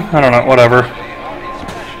something? I don't know, whatever.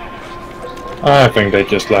 I think they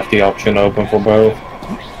just left the option open for both.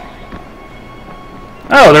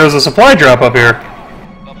 Oh, there's a supply drop up here.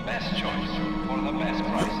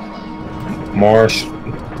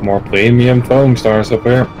 More premium foam stars up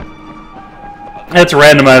here. It's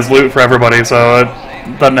randomized loot for everybody, so it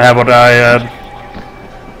doesn't have what I had.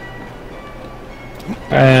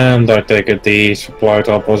 And I take it the supply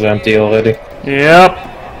drop was empty already. Yep.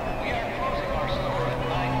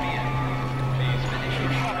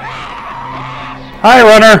 Hi,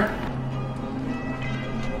 runner.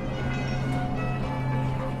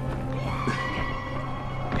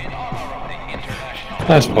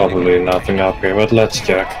 There's probably nothing up here, but let's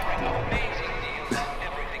check.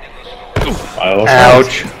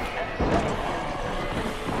 Ouch.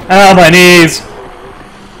 Ow, my knees.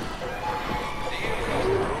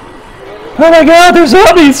 Oh my god, there's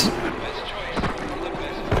zombies!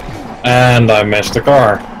 And I missed the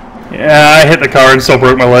car. Yeah, I hit the car and still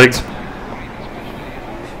broke my legs.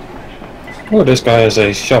 Oh, this guy has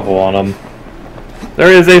a shovel on him.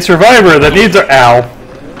 There is a survivor that needs our ow.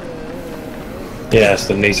 Yes,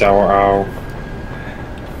 that needs our owl.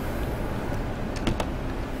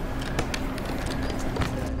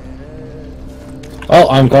 Well,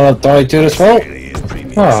 I'm gonna die to this wall.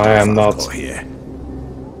 Oh, I am not.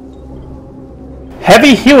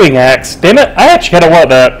 Heavy healing axe. Damn it! I actually kind of want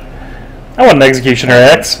that. I want an executioner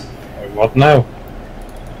axe. What now?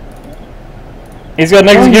 He's got an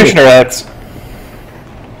executioner axe.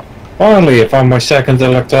 Finally, I found my second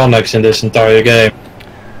electronics in this entire game.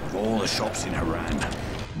 Of all the shops in Iran,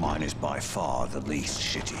 mine is by far the least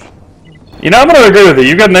shitty. You know, I'm gonna agree with you.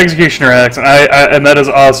 You've got an executioner axe, and and that is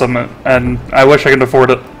awesome. And I wish I could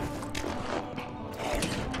afford it.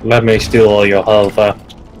 Let me steal all your halva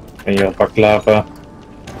and your baklava.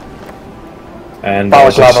 And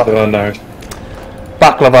Baklava.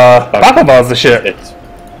 Baklava. Baklava is the shit.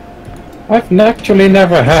 I've actually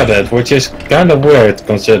never had it, which is kind of weird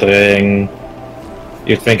considering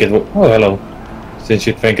you'd think it would. Oh, hello. Since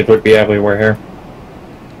you'd think it would be everywhere here.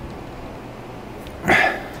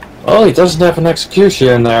 Well, he doesn't have an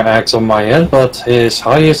executioner axe on my end, but his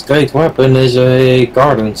highest grade weapon is a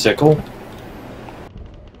garden sickle.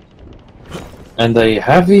 And a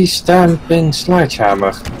heavy stamping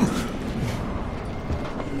sledgehammer.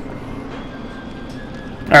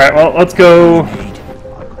 Alright, well, let's go.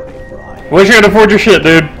 Wish you could afford your shit,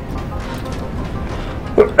 dude.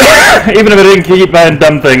 Even if I didn't keep buying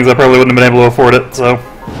dumb things, I probably wouldn't have been able to afford it, so.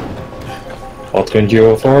 What couldn't you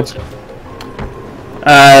afford?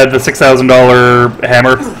 The $6,000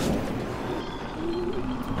 hammer.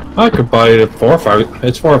 I could buy it at 4,000.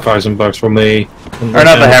 It's 4,000 bucks for me. Or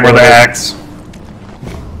not the hammer, the axe.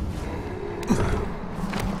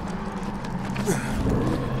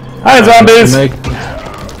 Hi, zombies! Make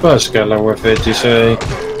Buskella with it, you say?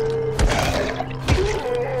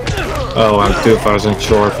 Oh, I'm 2,000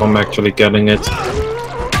 short from actually getting it.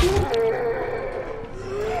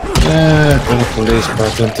 The police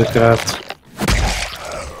button to craft.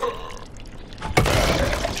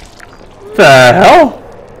 The hell?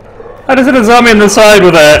 How does it a zombie in the side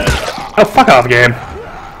with that? Oh, fuck off, game.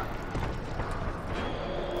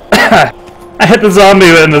 I hit the zombie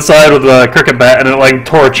in the side with a cricket bat and it like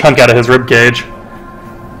tore a chunk out of his rib cage.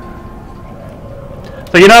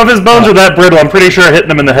 So you know, if his bones are that brittle, I'm pretty sure hitting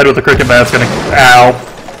him in the head with a cricket bat's gonna... Ow.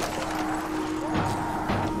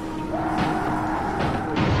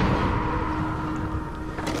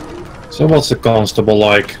 So what's the constable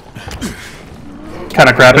like?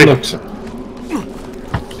 Kinda crappy. It looks...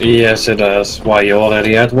 Yes, it does. Why, you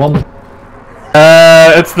already had one?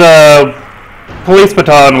 It's the police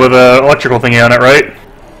baton with a electrical thingy on it, right?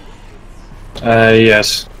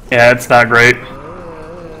 Yes. Yeah, it's not great.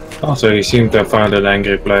 Also, you seem to have found an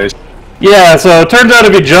angry place. Yeah, so it turns out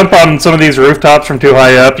if you jump on some of these rooftops from too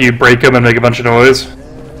high up, you break them and make a bunch of noise.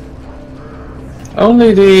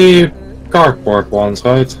 Only the cardboard ones,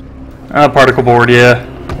 right? Particle board, yeah.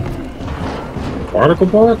 Particle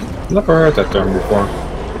board? Never heard that term before.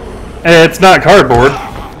 It's not cardboard.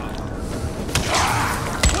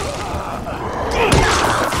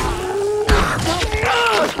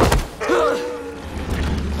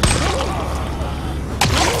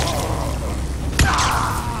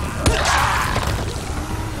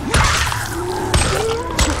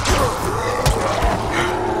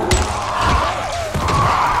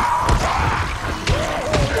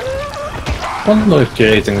 I wonder if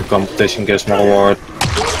creating a competition gives more reward.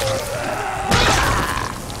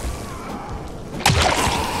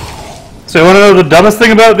 So you want to know the dumbest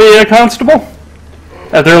thing about the constable?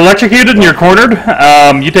 If they're electrocuted and you're cornered,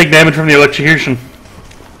 you take damage from the electrocution.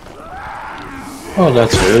 Oh,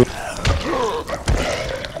 that's true.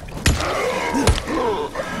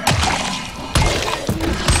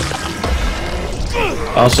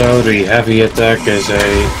 Also, the heavy attack is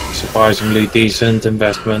a surprisingly decent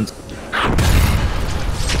investment.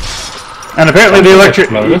 And apparently the electric...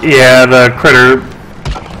 Yeah, the critter...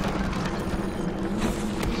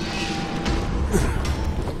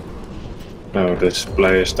 No,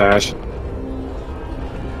 display a stash.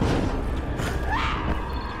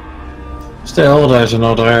 Still, there's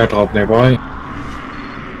another airdrop nearby.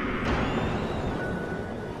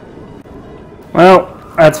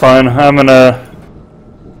 Well, that's fine. I'm gonna...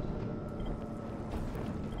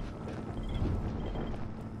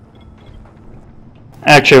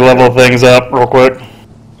 actually level things up real quick.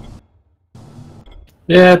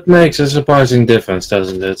 Yeah, it makes a surprising difference,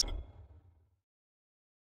 doesn't it?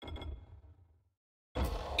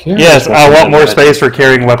 Yes, I want more space for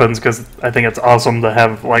carrying weapons because I think it's awesome to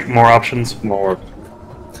have like more options. To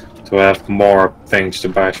have more things to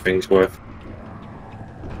bash things with.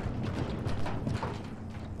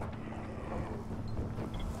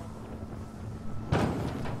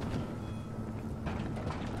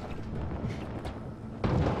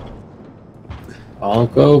 I'll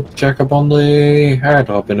go check up on the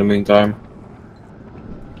airdrop in the meantime.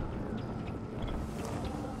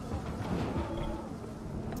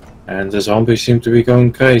 And the zombies seem to be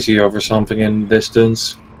going crazy over something in the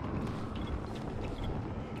distance.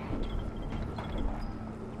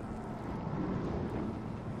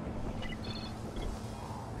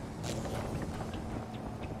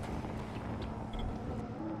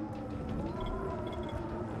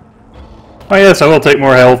 Oh yes, I will take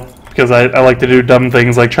more health, because I like to do dumb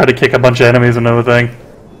things like try to kick a bunch of enemies and everything.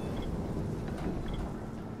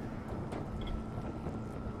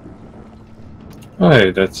 Oh,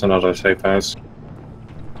 hey, that's another safe house.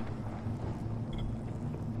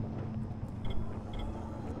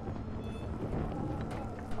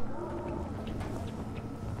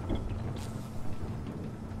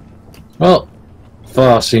 Well,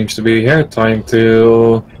 Voss seems to be here trying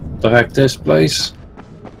to direct this place.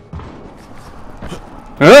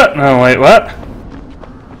 No, wait, what?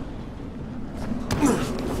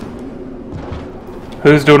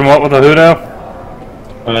 Who's doing what with the who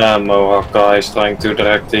now? Mohawk guy is trying to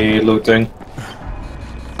direct the looting.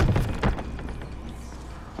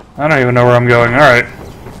 I don't even know where I'm going, alright.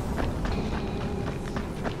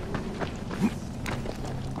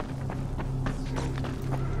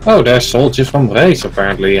 Oh, there's soldiers from Race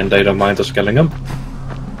apparently, and they don't mind us killing them.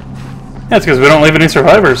 That's because we don't leave any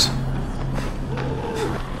survivors.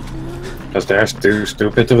 Because they're too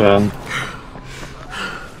stupid to run.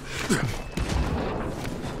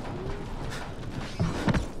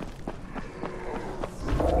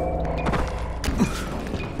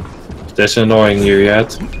 Is this annoying you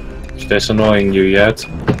yet? Is this annoying you yet?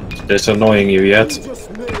 Is this annoying you yet?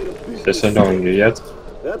 Is this annoying you yet?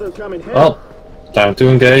 Oh, time to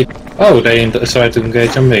engage. Oh, they decided to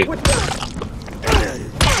engage on me.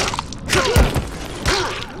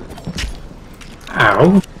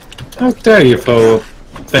 Ow! How dare you throw a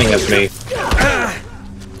thing at me?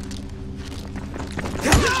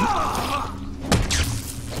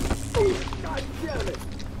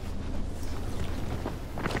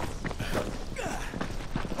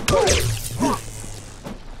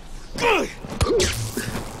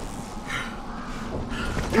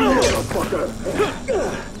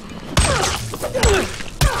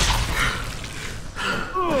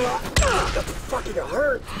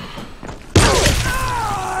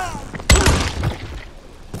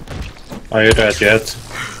 Are you dead yet?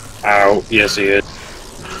 Ow, yes he is.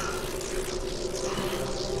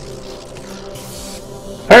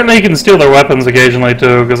 Apparently you can steal their weapons occasionally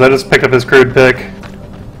too, because I just picked up his crude pick.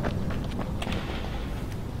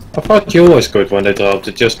 I thought you always could when they dropped,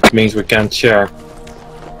 it just means we can't share.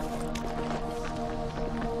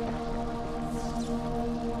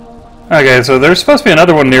 Okay, so there's supposed to be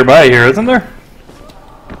another one nearby here, isn't there?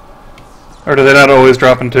 Or do they not always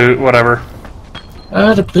drop into whatever?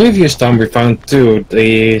 The previous time we found two,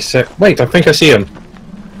 wait, I think I see him.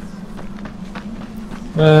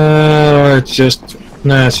 It's just...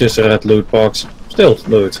 Nah, it's just a red loot box. Still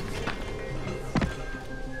loot.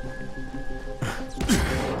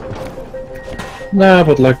 Nah,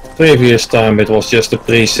 but like the previous time it was just a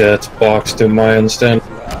preset box to my understanding.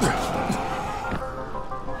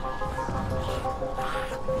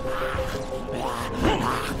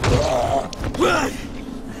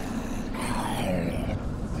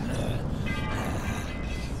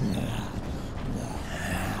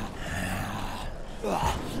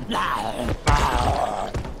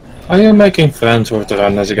 Are you making friends with the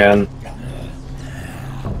runners again?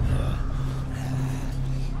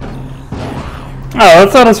 Oh,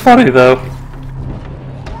 that's not as funny though.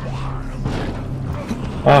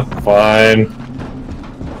 Ah, fine.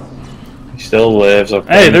 He still lives up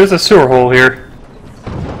there. Hey, there's a sewer hole here.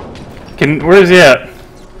 Where's he at?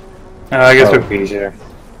 I guess he's here.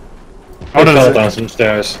 Oh, He fell down some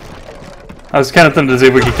stairs. I was kind of tempted to see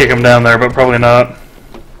if we could kick him down there, but probably not.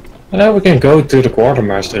 And now we can go to the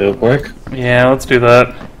quartermaster real quick. Yeah, let's do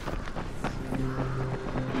that.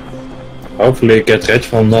 Hopefully get rich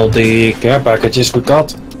from all the care packages we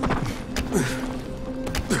got.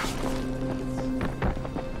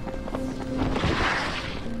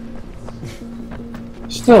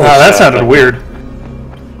 Still Oh, that sounded weird.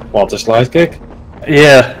 What, a slide kick?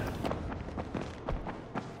 Yeah.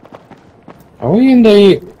 Are we in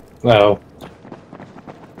the... No.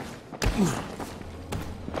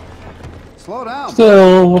 Slow down.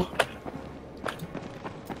 Still...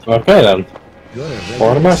 Okay then.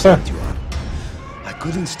 Quartermaster? I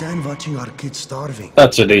couldn't stand watching our kids starving.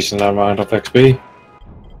 That's a decent amount of XP.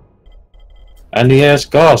 And he has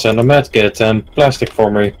gas and a medkit and plastic for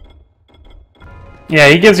me. Yeah,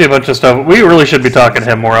 he gives you a bunch of stuff. We really should be talking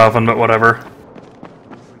to him more often, but whatever.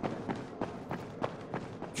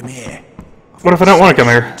 What if I don't want to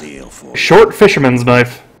come here? Deal for Short fisherman's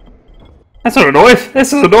knife. That's not a knife.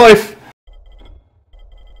 This is a knife.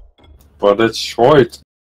 But it's short.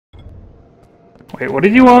 Wait, what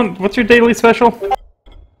did you want? What's your daily special?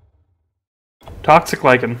 Toxic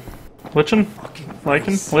lichen. Lichen?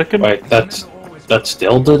 Lichen? Lichen? Wait, that's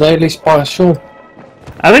still the daily special?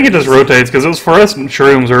 I think it just rotates because it was fluorescent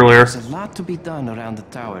shrooms earlier. There's a lot to be done around the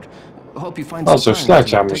tower. Hope you find Also, some time to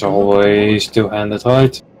sledgehammers take a are look. always two-handed,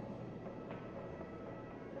 right?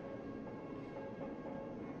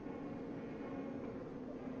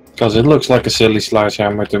 Because it looks like a silly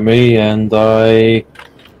sledgehammer to me, and I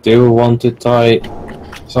do want to tie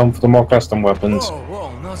some of the more custom weapons. Whoa,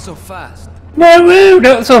 whoa, not so fast. No, woo,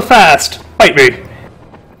 not so fast. Fight me.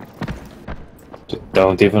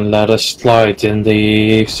 Don't even let us slide in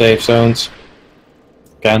the safe zones.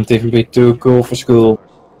 Can't even be too cool for school.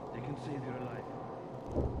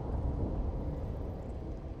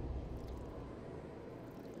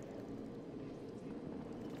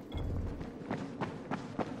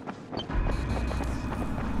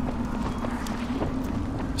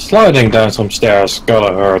 Sliding down some stairs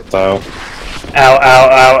gotta hurt though. Ow, ow,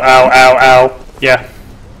 ow, ow, ow, ow. Yeah.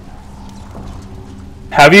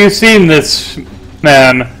 Have you seen this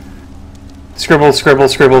man? Scribble, scribble,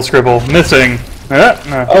 scribble, scribble. Missing. No.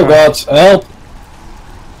 Oh god, help!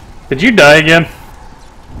 Did you die again?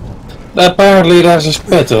 Apparently there's a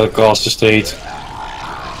spitter across the street.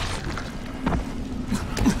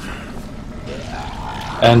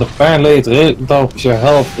 And apparently it doubles your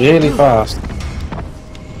health really fast.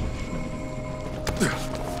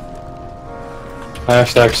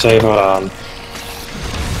 Hashtag save her on.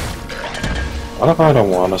 What if I don't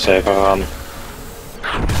want to save her on?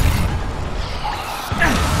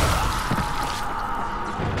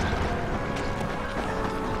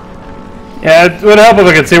 Yeah, it would help if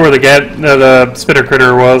I could see where the spitter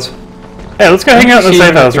critter was. Hey, let's go hang out in the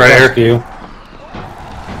safe house right here.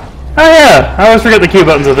 Oh yeah, I always forget the Q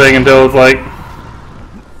button's a thing until it's like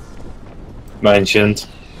mentioned.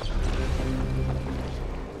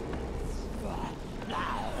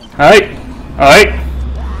 Alright. Alright.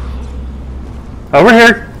 Over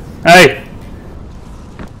here. Hey.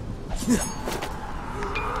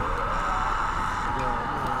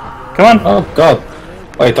 Come on. Oh god.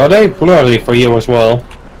 Wait, are they blurry for you as well?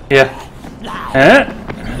 Yeah. Eh?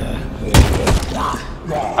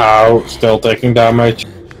 Ow, still taking damage.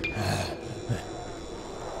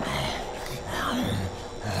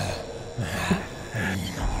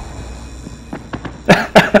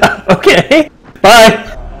 Okay. Bye.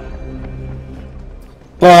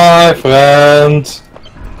 Bye, friend.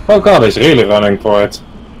 Oh god, he's really running for it.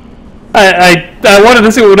 I wanted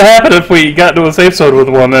to see what would happen if we got to a safe zone with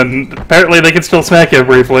one, and apparently they can still smack you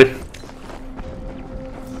briefly.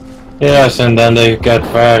 Yes, and then they get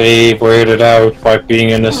very weirded out by being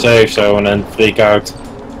in a safe zone and freak out.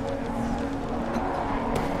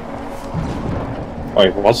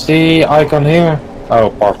 Wait, what's the icon here?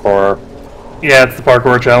 Oh, parkour. Yeah, it's the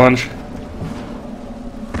parkour challenge.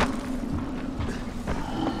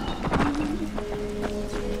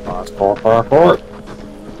 Hardcore parkour.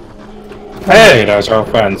 Hey, there's our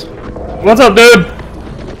friend. What's up, dude?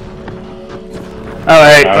 Oh,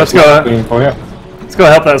 hey, let's go. For you. Let's go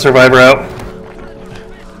help that survivor out.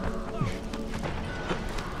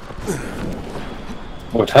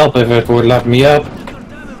 Would help if it would let me up.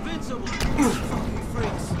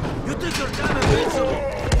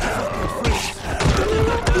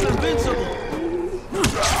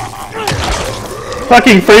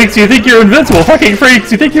 Fucking freaks, you think you're invincible! Fucking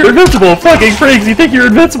freaks, you think you're invincible! Fucking freaks, you think you're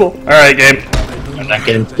invincible! Alright, game. And that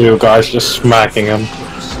game two guys just smacking him.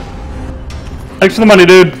 Thanks for the money,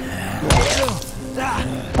 dude.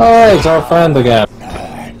 Oh, it's our friend again.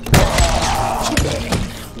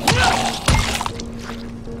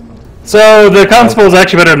 So, the constable is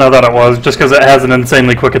actually better than I thought it was, just because it has an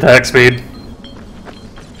insanely quick attack speed.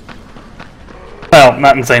 Well,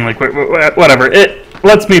 not insanely quick, but whatever. It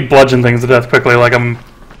lets me bludgeon things to death quickly, like I'm...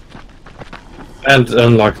 And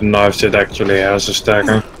unlike the knives, it actually has a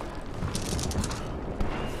stagger.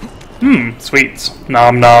 Sweets.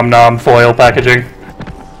 Nom nom nom foil packaging.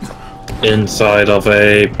 Inside of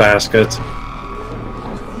a basket.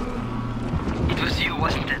 It was you,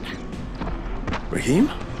 wasn't it? Raheem?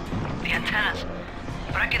 The antennas.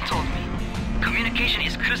 Bracken told me. Communication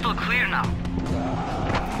is crystal clear now.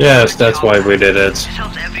 Yes, that's why we did it. This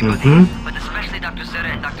helps everybody, but especially Dr. Zeta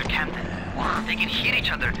and Dr. Camden. They can hear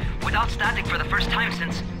each other without static for the first time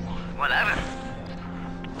since... well, ever.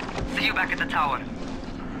 See you back at the tower.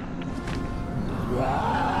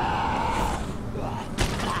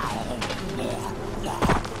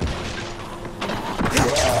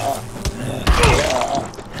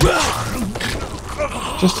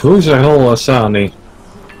 Just who's the whole Asani?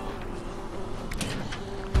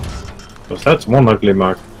 Because that's one ugly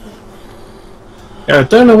mug. Yeah, I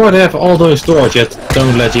don't know why they have all those doors yet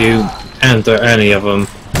don't let you enter any of them.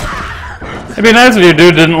 It'd be nice if your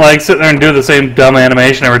dude didn't like sit there and do the same dumb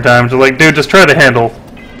animation every time. So like, dude, just try to handle.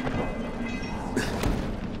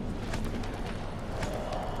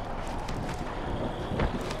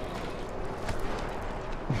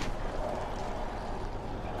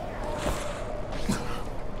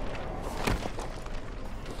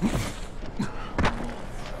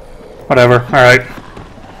 Whatever, alright.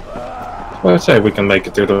 Well, I'd say we can make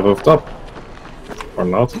it to the rooftop. Or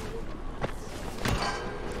not.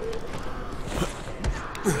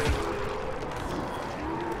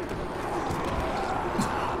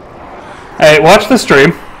 Hey, watch the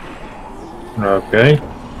stream. Okay.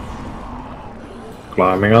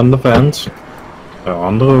 Climbing on the fence.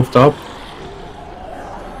 On the rooftop.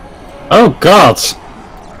 Oh god!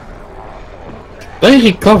 They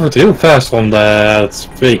recovered real fast from that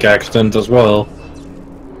freak accident as well.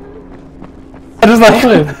 I just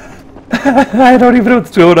like... I don't even know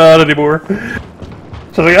what's going on anymore.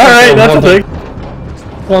 So like, alright, that's a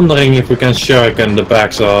thing. Wondering if we can shuriken the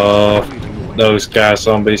backs of those gas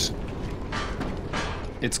zombies.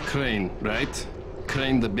 It's Crane, right?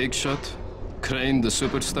 Crane the big shot? Crane the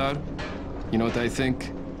superstar? You know what I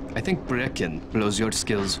think? I think Brecken blows your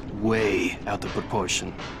skills way out of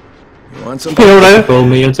proportion. You want some? You know what I pull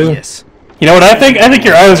me into? Yes. You know what I think? I think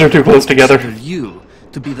your eyes are too close together. For you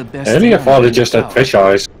to be the best. Maybe I thought it just had fish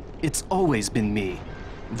eyes. It's always been me.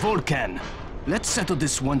 Volcan. Let's settle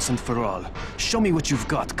this once and for all. Show me what you've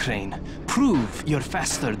got, Crane. Prove you're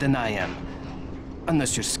faster than I am.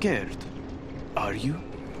 Unless you're scared. Are you?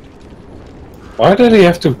 Why did he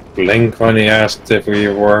have to blink when he asked if we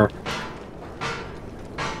were?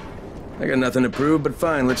 I got nothing to prove, but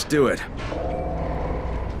fine, let's do it.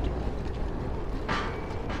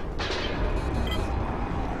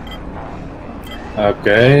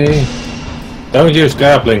 Okay. Don't use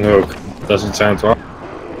grappling hook. Doesn't sound right.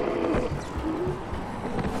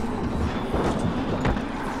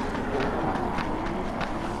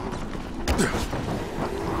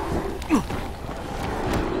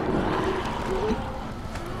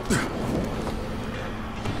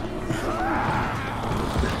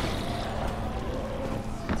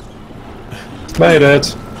 Made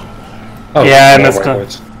it. Oh, Yeah, I missed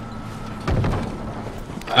it.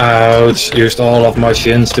 Ouch, used all of my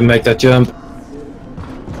shins to make that jump.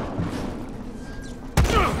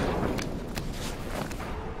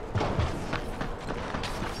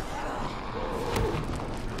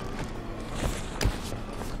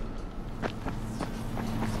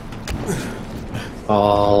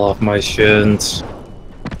 All of my shins.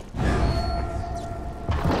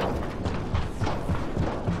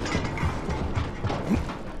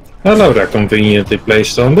 Hello there, conveniently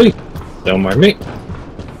placed zombie. Don't mind me.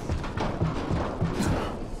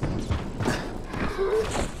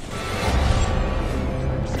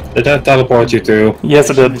 Did that teleport you to? Yes,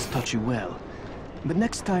 it did. Taught you well, but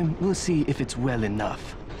next time we'll see if it's well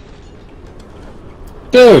enough.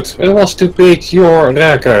 Dude, it was to beat your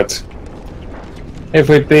record. If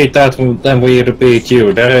we beat that, then we beat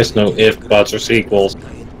you. There is no if, buts, or sequels.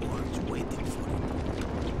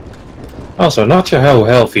 Also, not sure how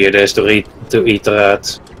healthy it is to eat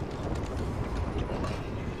rats.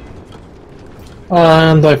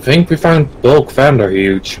 And I think we found bulk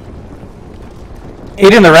Vanderhuge.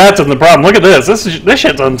 Eating the rats isn't the problem. Look at this. This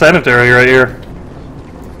shit's unsanitary right here.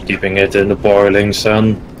 Keeping it in the boiling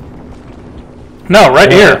sun. No,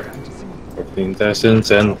 right here. The intestines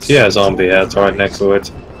and yeah, zombie heads right next to it.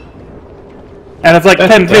 And it's like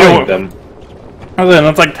That's 10 feet away. them.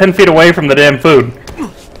 It's like 10 feet away from the damn food.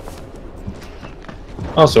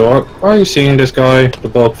 Also, are you seeing this guy? The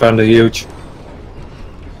bulk Vanderhuge?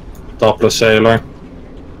 Topless sailor.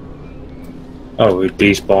 Oh, we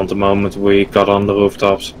despawned the moment we got on the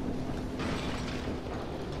rooftops.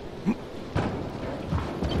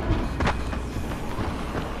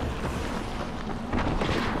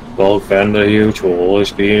 Bulk Vanderhuge will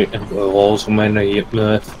always be, will also mean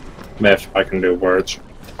meth. I can do words.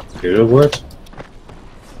 Do you do words?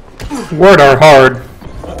 Word are hard.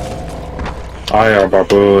 I are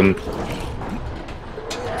baboon.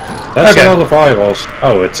 That's Okay. all the virals.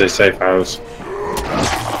 Oh, it's a safe house.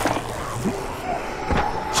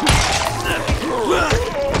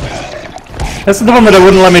 This is the one that it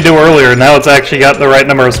wouldn't let me do earlier. Now it's actually got the right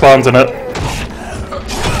number of spawns in it.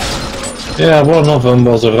 Yeah, one of them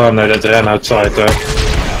was a runner that ran outside there.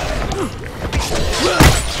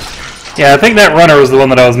 Yeah, I think that runner was the one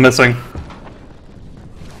that I was missing.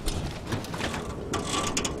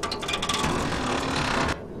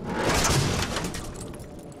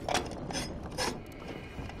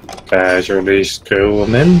 casually screw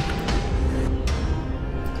them in.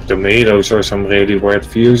 To me, those are some really weird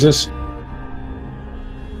fuses.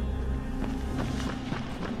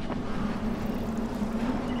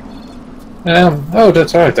 Oh,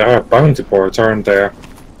 that's right, there are bounty boards, aren't there?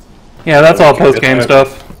 Yeah, that's all post-game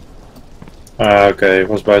stuff. Okay, I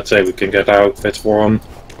was about to say we can get outfits for them.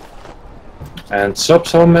 And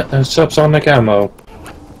subsonic ammo.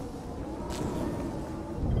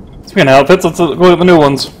 Speaking of outfits, let's go with the new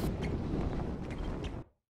ones.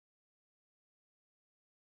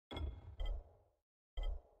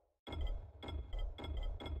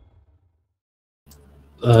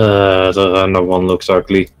 The other one looks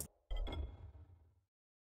ugly.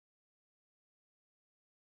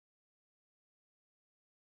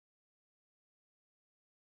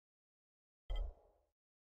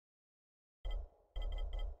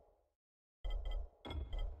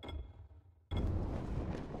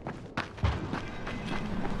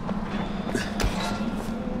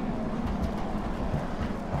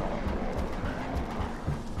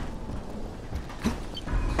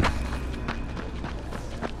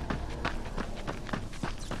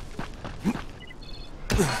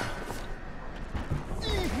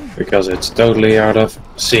 Because it's totally out of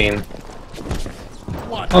scene.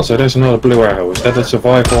 Also, there's another blue arrow. Is that a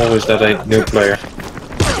survival or is that a new player?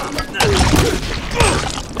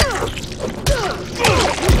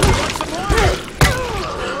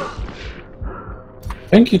 I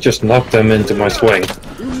think you just knocked them into my swing.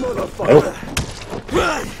 Oh.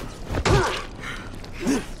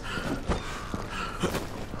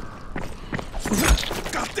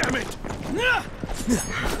 God damn it!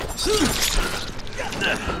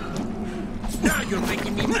 Now you're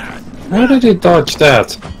making me mad. How did he dodge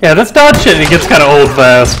that? Yeah, this dodge shit, it gets kind of old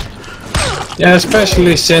fast. Yeah,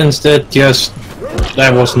 especially since there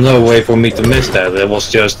was no way for me to miss that. It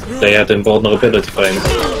was just they had invulnerability frames.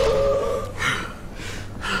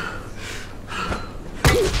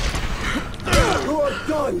 You are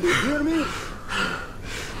done, you hear me?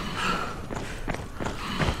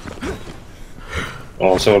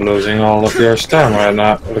 Also losing all of your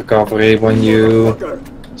stamina recovery when you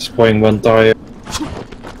swing one tire.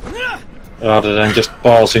 Rather than just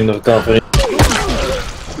pausing the recovery.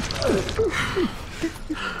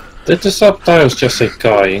 Did the subtitles just say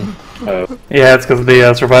dying? Oh. Yeah, it's because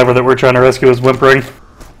the survivor that we're trying to rescue is whimpering.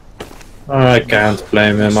 I can't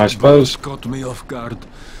blame him, I suppose. Caught me off guard.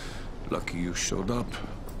 Lucky you showed up.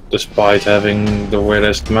 Despite having the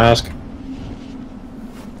weirdest mask.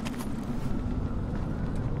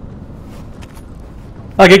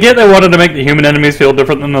 Like, I get they wanted to make the human enemies feel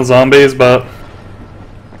different than the zombies, but...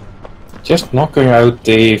 Just knocking out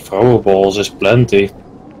the throwables is plenty.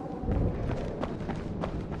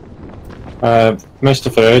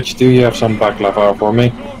 Mr. Verge, do you have some baklava for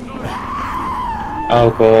me?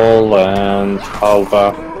 Alcohol and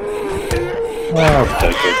halva. I'll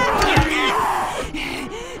take it.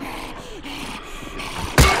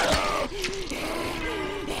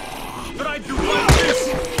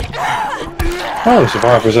 Oh, the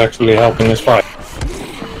survivor's actually helping us fight.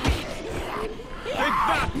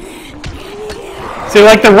 See,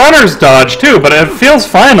 like, the runners dodge, too, but it feels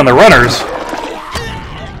fine on the runners.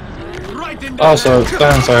 Also,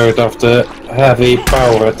 downside of the heavy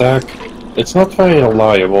power attack, it's not very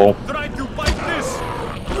reliable.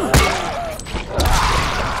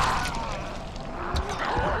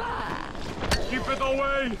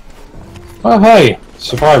 Oh hey,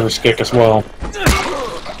 survivor's kick as well.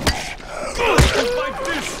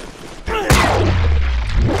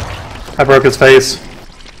 I broke his face.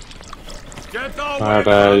 How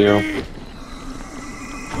dare you.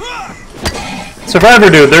 Survivor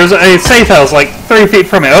dude, there's a safe house like 3 feet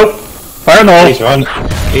from me. Oh! Fire in the hole!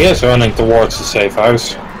 He is running towards the safe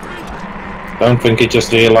house. Don't think he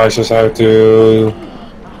just realizes how to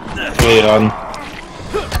run.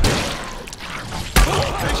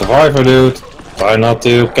 Survivor dude, try not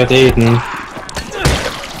to get eaten.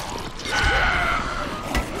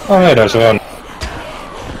 Oh hey, there's a run.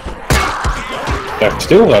 There's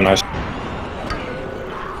 2 runners.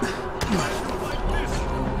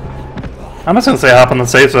 I'm just gonna say hop in the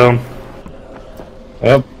safe zone.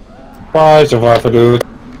 Yep. Bye, survivor dude.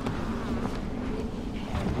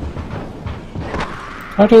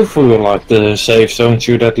 I do feel like the safe zone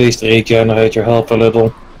should at least regenerate your health a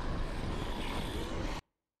little.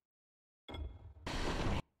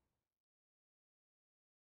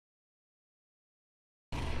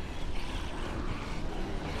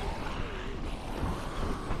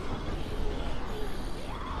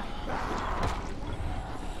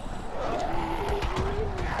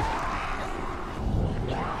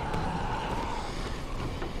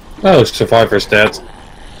 Oh, survivor's dead.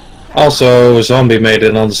 Also, a zombie made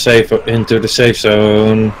it on the safe into the safe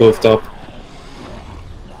zone, moved up.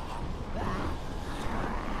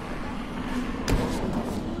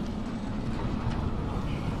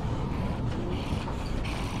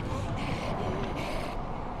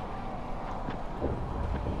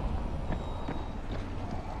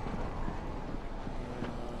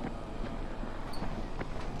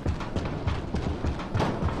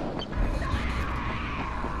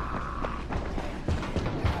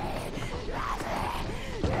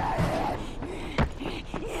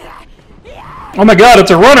 Oh my god, it's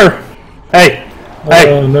a runner! Hey! Hey!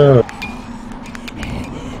 Oh no.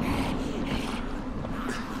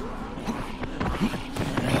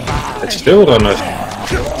 It's still runners.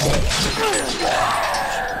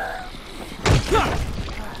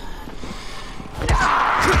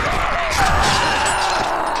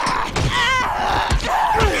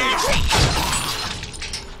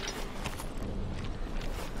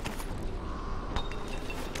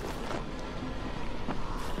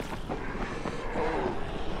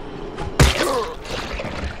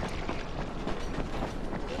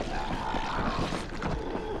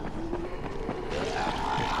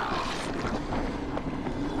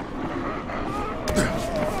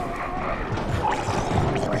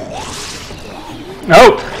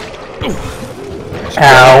 Oh!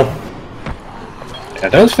 Ow. Yeah,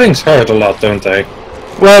 those things hurt a lot, don't they?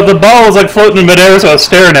 Well, the ball was like floating in midair, so I was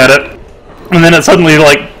staring at it. And then it suddenly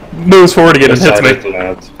like moves forward again and hits me.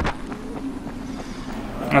 I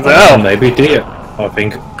was like, oh. Maybe I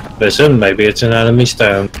think, listen, maybe it's an enemy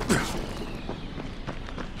stone.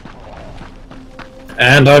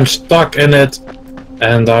 And I'm stuck in it.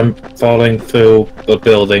 And I'm falling through the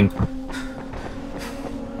building.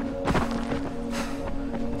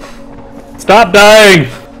 Stop dying!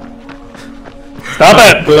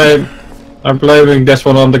 Stop it! I'm blaming this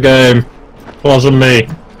one on the game. It wasn't me.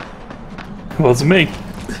 It wasn't me.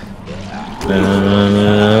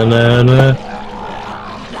 Na, na, na.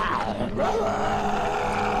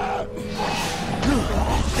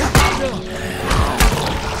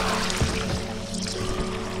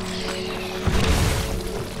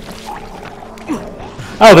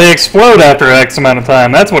 Oh, they explode after X amount of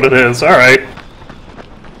time. That's what it is. Alright.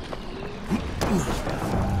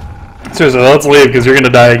 Seriously, let's leave because you're gonna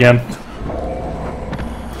die again.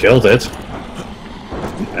 Killed it.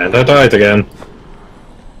 And I died again.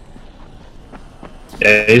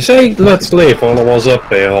 Yeah, you say let's leave while I was up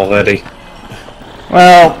here already.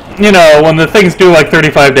 Well, you know, when the things do like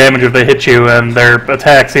 35 damage if they hit you and their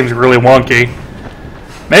attack seems really wonky,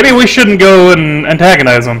 maybe we shouldn't go and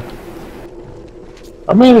antagonize them.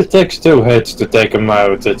 I mean, it takes 2 hits to take him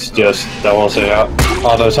out. It's just there was a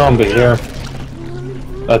other zombie here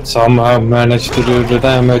that somehow managed to do the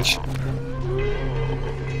damage.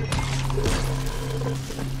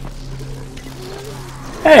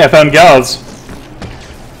 Hey, I found gauze.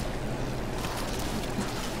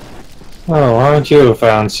 Oh, aren't you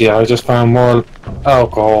fancy? I just found more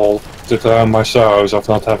alcohol to drown my sorrows of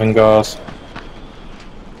not having gas.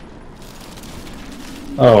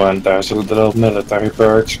 Oh, and there's a little military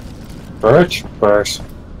perch. Purse.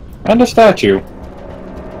 And a statue.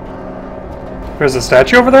 There's a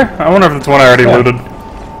statue over there? I wonder if it's one I already looted.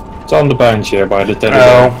 It's on the bench here by the teddy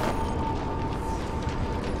bear. bear.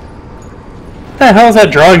 What the hell is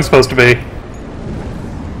that drawing supposed to be?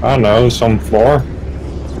 I don't know, some floor.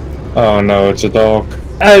 Oh no, it's a dog.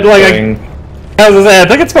 I was gonna say, I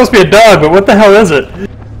think it's supposed to be a dog, but what the hell is it?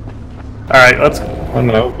 Alright, let's... I don't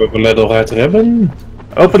know, with a little red ribbon.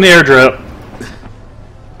 Open the airdrop.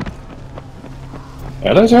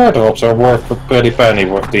 Yeah, those airdrops are worth a pretty penny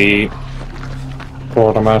with the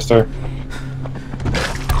quartermaster.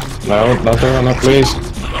 No, not the runner, please.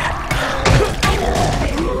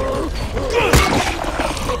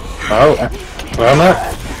 Oh, runner,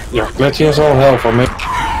 you're glitchy as all hell for me.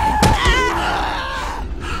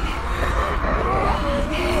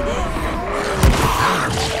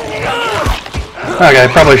 Okay,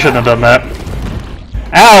 probably shouldn't have done that.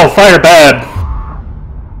 Ow, fire bad!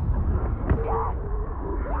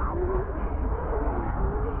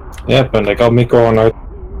 Yep, and they got me cornered.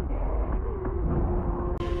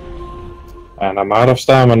 And I'm out of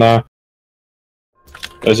stamina.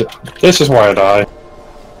 This is why I die.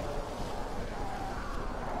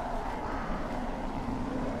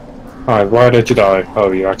 Alright, why did you die?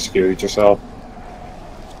 Oh, you executed yourself.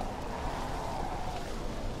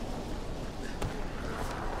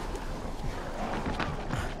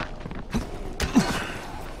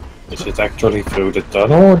 Is it actually through the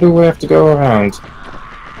tunnel, or do we have to go around?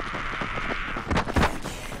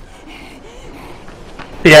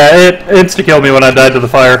 Yeah, it insta-killed me when I died to the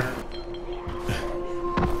fire.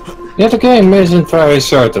 Yeah, the game isn't very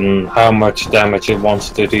certain how much damage it wants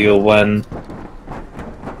to deal when...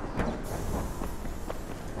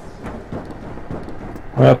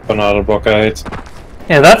 Yep, another blockade.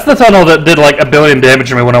 Yeah, that's the tunnel that did like 1 billion damage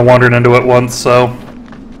to me when I wandered into it once, so...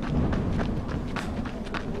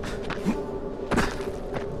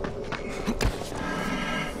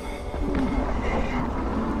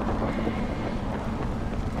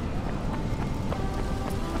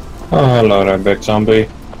 Oh, hello there, big zombie.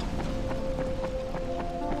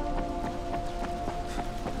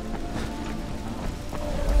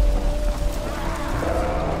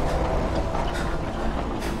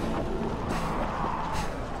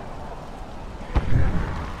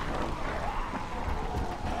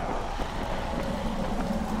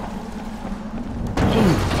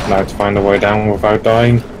 Now to find a way down without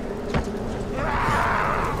dying.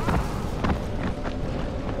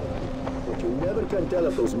 But you never can tell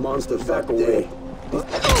if those monsters back away.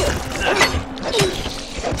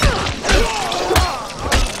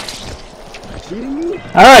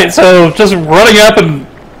 Alright, so just running up and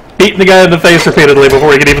beating the guy in the face repeatedly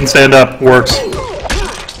before he can even stand up works.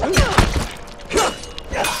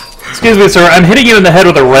 Excuse me, sir, I'm hitting you in the head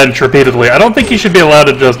with a wrench repeatedly. I don't think you should be allowed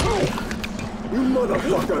to just...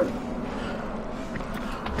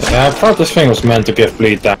 Yeah, I thought this thing was meant to give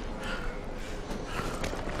bleed down.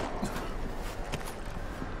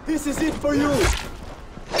 This is it for you.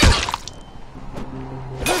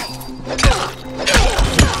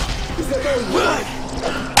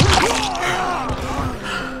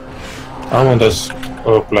 I want this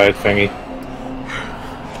oak blade thingy.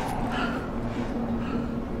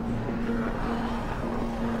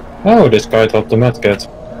 Oh, this guy dropped the medkit.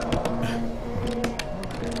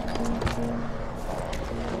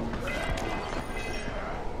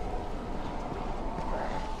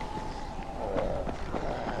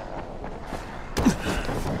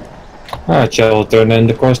 Shall we turn in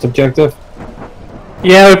the quest objective?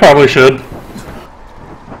 Yeah, we probably should.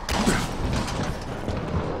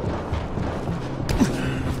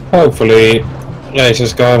 Hopefully,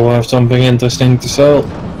 this guy will have something interesting to sell.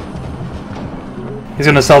 He's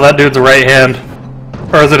gonna sell that dude's right hand.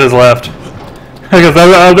 Or is it his left? Because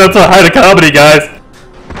that's a height of comedy, guys.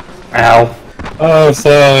 Ow.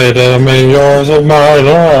 Outside of me, yours of my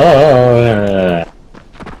life.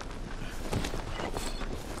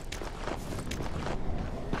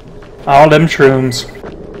 All them shrooms.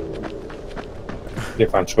 You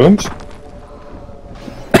found shrooms?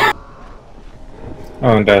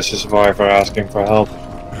 Oh, and there's a survivor asking for help.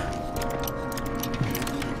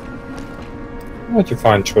 Where'd you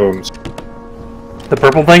find shrooms? The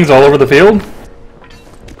purple things all over the field?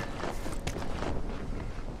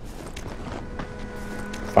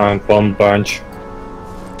 Found one bunch.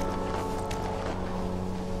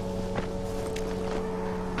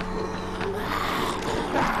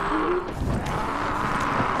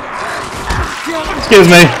 Excuse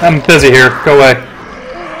me, I'm busy here. Go away.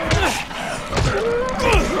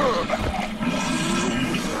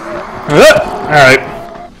 Alright.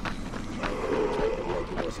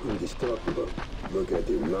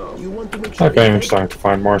 Okay, I'm starting to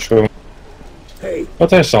find more shrooms. But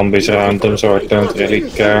there's zombies around them, so I don't really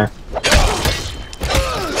care.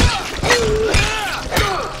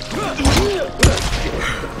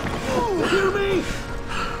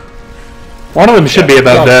 One of them should be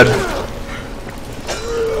about dead.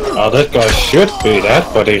 Oh, that guy should be dead,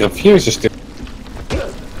 but he refuses to.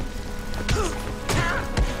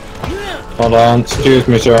 Hold on, excuse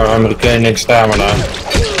me sir, I'm regaining stamina.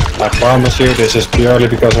 I promise you this is purely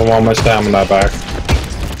because I want my stamina back.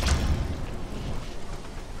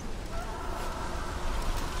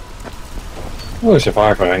 Oh,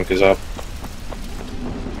 survivor rank is up.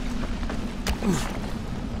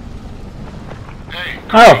 Hey,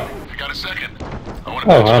 Oh. I got a second. I want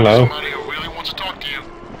to Oh, hello. somebody who really wants to talk to you.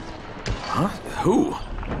 Huh? Who?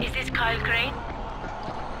 Is this Kyle Crane?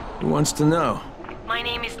 Who wants to know? My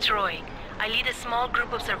name is Troy. I lead a small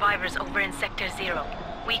group of survivors over in Sector 0.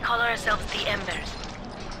 We call ourselves the Embers.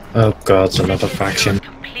 Oh god, it's another Sector 0 faction. is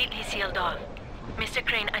completely sealed off. Mr.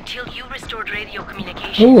 Crane, until you restored radio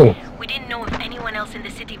communication, Ooh. we didn't know if anyone else in the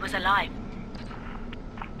city was alive.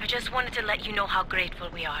 I just wanted to let you know how grateful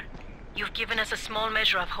we are. You've given us a small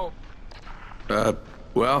measure of hope.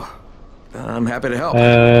 Well, I'm happy to help.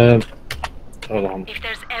 Hold on. If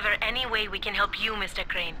there's ever any way we can help you, Mr.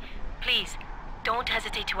 Crane, please, don't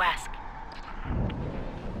hesitate to ask.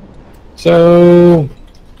 So,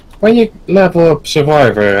 when you level up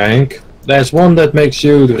survivor rank, there's one that makes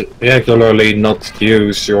you regularly not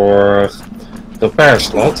use your repair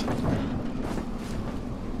slot.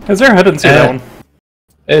 Is there? I didn't see that one.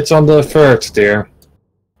 It's on the 3rd tier.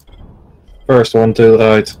 first one to the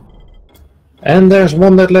right. And there's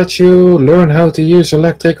one that lets you learn how to use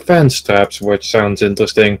electric fence traps, which sounds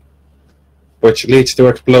interesting. Which leads to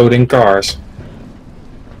exploding cars.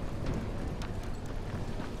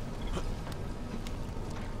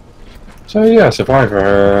 So yeah,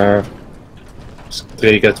 Survivor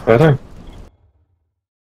 3 gets better.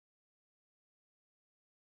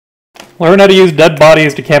 Learn how to use dead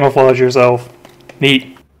bodies to camouflage yourself.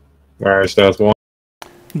 Neat. Where is that one?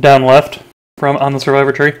 Down left, from on the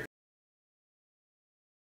Survivor tree.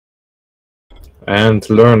 And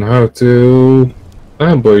learn how to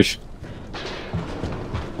ambush.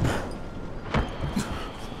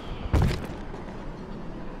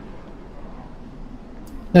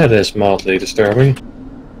 That is mildly disturbing.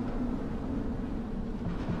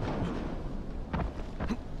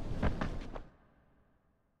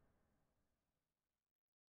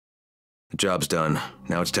 The job's done.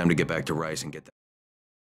 Now it's time to get back to Rice and get that.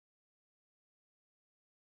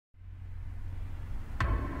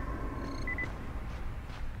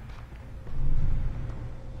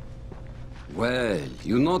 Well,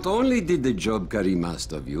 you not only did the job Karim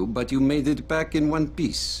asked of you, but you made it back in one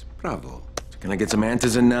piece. Bravo. Can I get some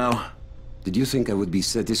antizin now? Did you think I would be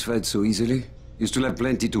satisfied so easily? You still have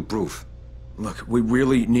plenty to prove. Look, we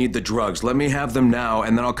really need the drugs. Let me have them now,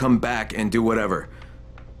 and then I'll come back and do whatever.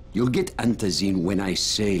 You'll get antizin when I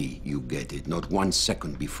say you get it, not 1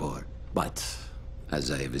 second before. But,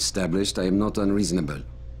 as I have established, I am not unreasonable.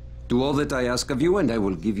 Do all that I ask of you, and I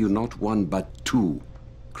will give you not 1 but 2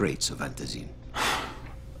 crates of antizin.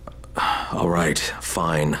 All right,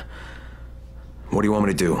 fine. What do you want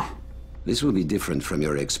me to do? This will be different from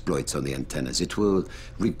your exploits on the antennas. It will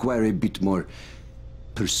require a bit more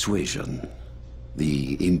persuasion.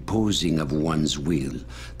 The imposing of one's will,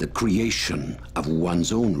 the creation of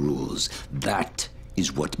one's own rules. That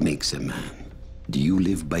is what makes a man. Do you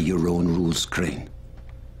live by your own rules, Crane?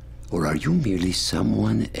 Or are you merely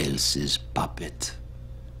someone else's puppet?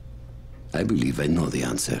 I believe I know the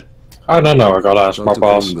answer. I don't know, I gotta ask my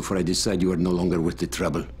boss. Before I decide you are no longer worth the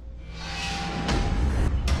trouble.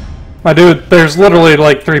 My dude, there's literally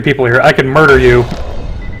like 3 people here. I could murder you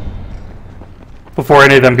before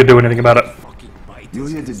any of them could do anything about it.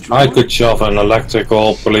 I could shove an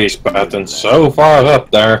electrical police baton so far up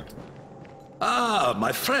there. Ah,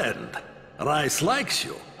 my friend. Rice likes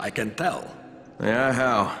you, I can tell. Yeah,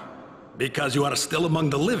 how? Because you are still among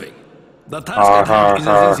the living. The task at hand is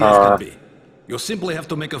as easy as can be. You simply have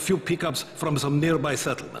to make a few pickups from some nearby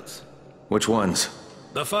settlements. Which ones?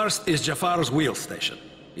 The first is Jafar's wheel station.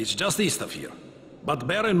 It's just east of here. But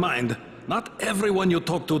bear in mind, not everyone you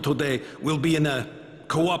talk to today will be in a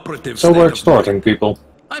cooperative So state we're of extorting mind. people.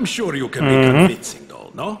 I'm sure you can be convincing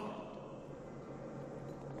though, no?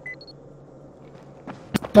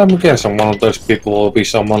 I'm guessing one of those people will be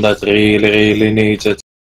someone that really needs it.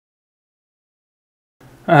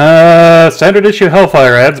 Standard issue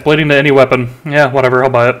Hellfire adds bleeding to any weapon. Yeah, whatever, I'll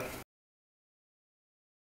buy it.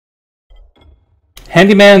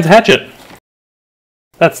 Handyman's hatchet.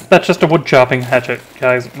 That's just a wood chopping hatchet,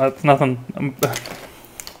 guys. That's nothing.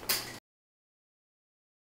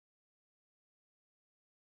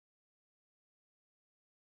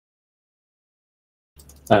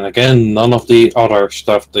 And again, none of the other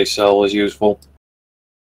stuff they sell is useful.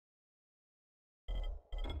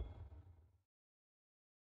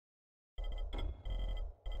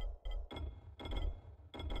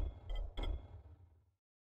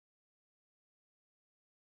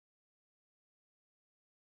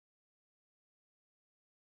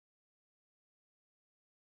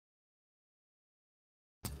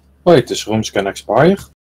 Wait, these rooms can expire?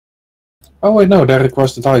 Oh wait, no, they're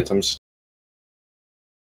requested items.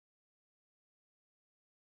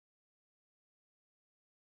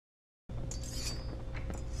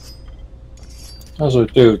 Also,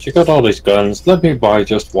 dude, you got all these guns, let me buy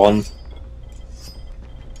just one.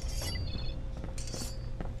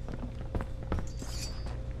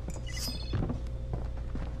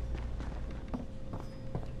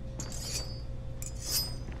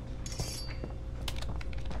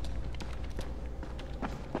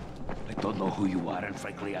 I don't know who you are, and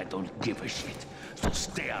frankly, I don't give a shit. So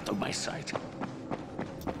stay out of my sight.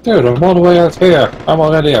 Dude, I'm all the way out here. I'm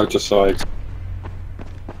already out your sight.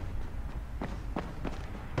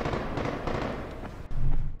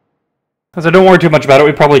 As I don't worry too much about it,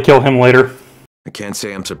 we'd probably kill him later. I can't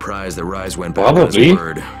say I'm surprised that Rise went back on his Probably.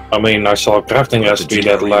 word. I mean, I saw a crafting recipe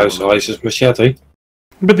that allows Rice's machete.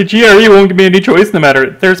 But the GRE won't give me any choice in the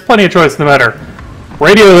matter. There's plenty of choice in the matter.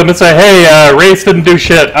 Radio them and say, hey, Race didn't do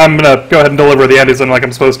shit. I'm gonna go ahead and deliver the antizin like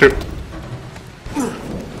I'm supposed to.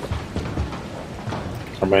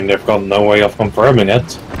 I mean, they've got no way of confirming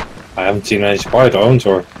it. I haven't seen any spy drones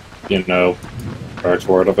or, you know, first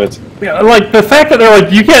word of it. Yeah, like, the fact that they're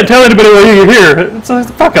like, you can't tell anybody while you're here, it's like,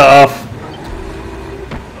 fuck off.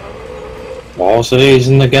 What was the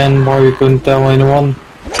reason again why you couldn't tell anyone?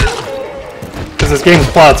 Because this game's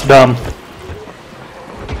plot's dumb.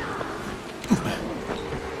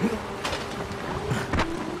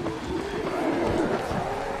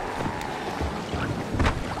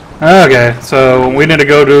 Okay, so we need to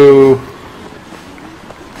go to...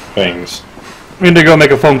 Things. We need to go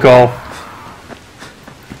make a phone call.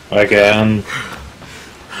 Again.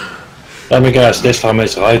 Let me guess, this time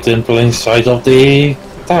it's right in plain sight of the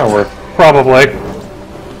tower. Probably.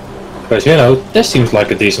 Because, you know, this seems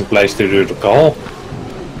like a decent place to do the call.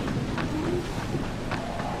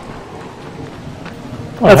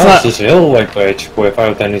 Well, That's not... this hill like bridge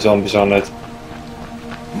without any zombies on it.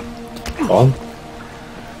 Come on.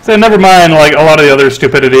 So never mind, like, a lot of the other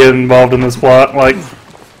stupidity involved in this plot. Like,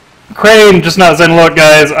 Crane just not saying, look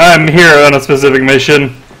guys, I'm here on a specific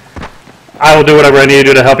mission. I will do whatever I need to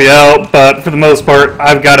do to help you out, but for the most part,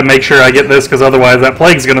 I've got to make sure I get this, because otherwise that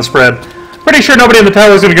plague's going to spread. Pretty sure nobody in the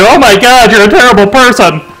tower is going to go, oh my god, you're a terrible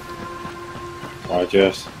person! I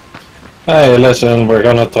just... Hey, listen, we're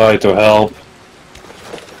gonna try to help.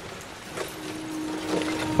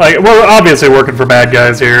 Like, we're obviously working for bad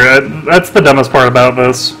guys here. That's the dumbest part about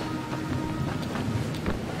this.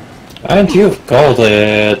 And you've called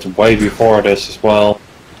it way before this as well.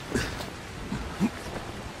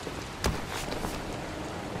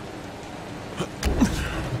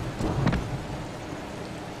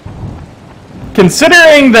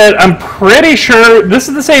 Considering that I'm pretty sure this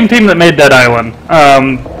is the same team that made Dead Island.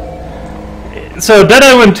 So Dead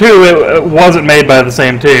Island 2 it wasn't made by the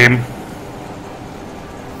same team.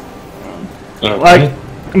 Okay.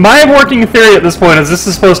 Like, my working theory at this point is this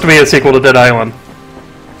is supposed to be a sequel to Dead Island.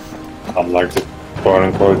 I'd like the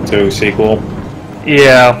quote-unquote 2 sequel.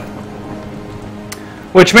 Yeah.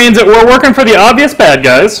 Which means that we're working for the obvious bad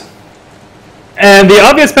guys. And the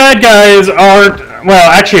obvious bad guys aren't...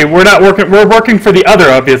 Well, actually, we're not working... We're working for the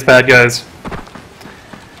other obvious bad guys.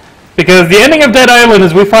 Because the ending of Dead Island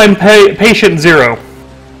is we find Patient Zero.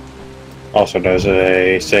 Also, there's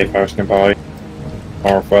a safe house nearby.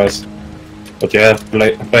 Northwest. But yeah,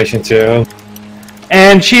 Patient Zero.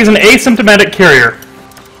 And she's an asymptomatic carrier.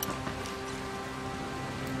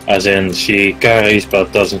 As in, she carries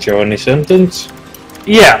but doesn't show any symptoms?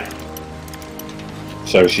 Yeah.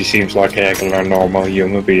 So she seems like a regular, normal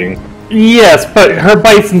human being. Yes, but her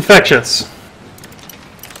bite's infectious.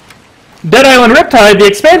 Dead Island Riptide, the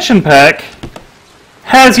expansion pack,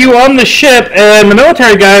 has you on the ship, and the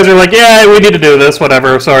military guys are like, yeah, we need to do this,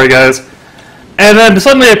 whatever, sorry guys. And then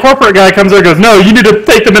suddenly a corporate guy comes there and goes, no, you need to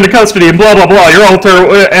take them into custody, and blah, blah, blah, you're all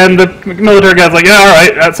terrible. And the military guy's like, yeah,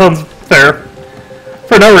 alright, that sounds fair.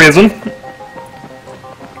 For no reason.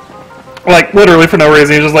 Like, literally for no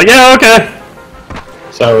reason, he's just like, yeah, okay.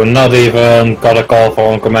 So, not even got a call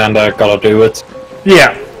from commander, gotta do it.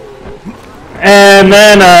 Yeah. And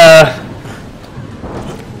then,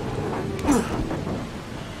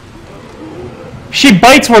 she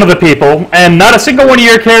bites one of the people, and not a single one of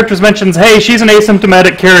your characters mentions, hey, she's an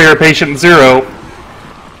asymptomatic carrier, Patient Zero.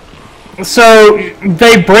 So,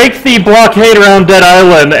 they break the blockade around Dead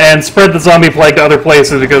Island and spread the zombie plague to other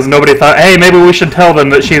places because nobody thought, hey, maybe we should tell them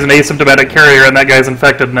that she's an asymptomatic carrier and that guy's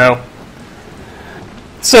infected now.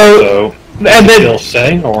 So and they still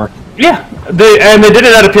saying, or yeah, they did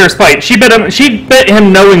it out of pure spite. She bit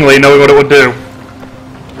him knowingly, knowing what it would do.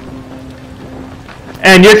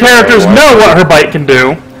 And your characters know what her bite can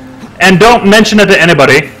do, and don't mention it to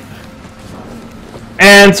anybody.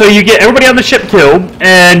 And so you get everybody on the ship killed,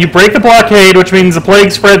 and you break the blockade, which means the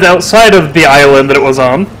plague spreads outside of the island that it was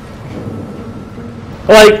on.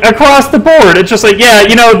 Like, across the board, it's just like, yeah,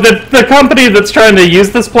 you know, the company that's trying to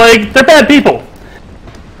use this plague, they're bad people.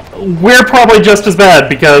 We're probably just as bad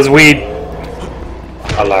because we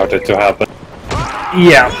allowed it to happen.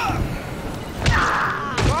 Yeah.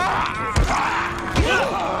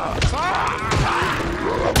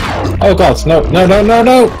 Oh god, no, no, no, no,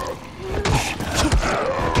 no!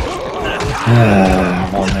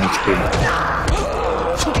 1 HP.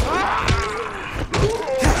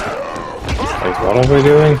 Wait, what are we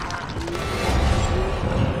doing?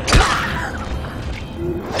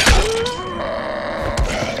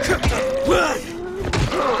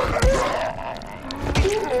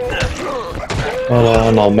 Hold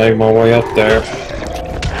on, I'll make my way up there.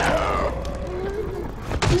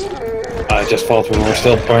 I just thought we were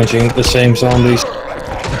still punching the same zombies.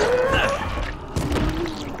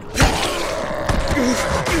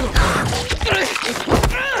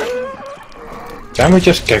 Can we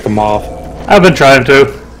just kick them off? I've been trying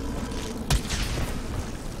to.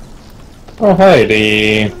 Oh hey,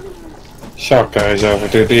 the shock guys over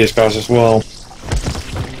to these guys as well.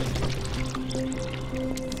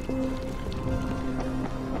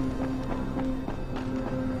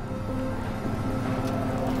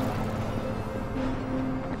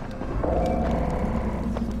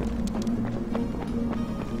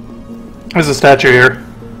 There's a statue here.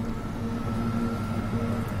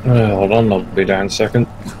 Hold on, I'll be there in a second.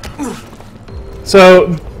 So,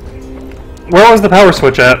 where was the power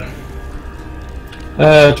switch at?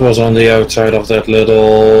 It was on the outside of that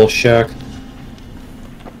little shack.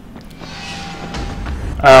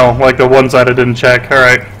 Oh, like the one side I didn't check.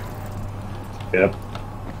 Alright. Yep.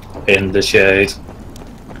 In the shade.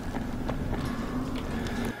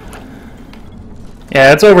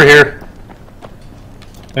 Yeah, it's over here.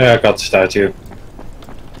 Yeah, I got the statue.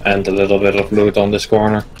 And a little bit of loot on this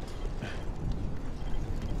corner.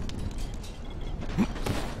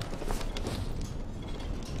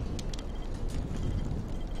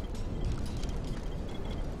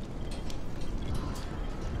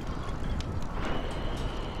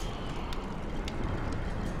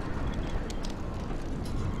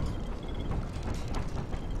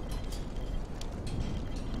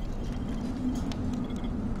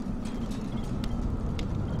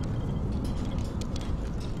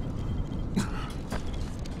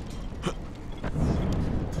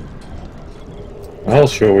 Well,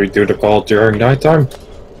 shall we do the call during nighttime?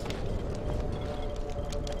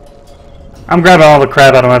 I'm grabbing all the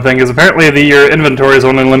crap out of my thing, because apparently your inventory is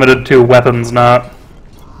only limited to weapons, not...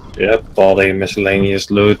 Yep, all the miscellaneous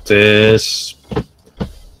loot is...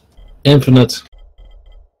 infinite.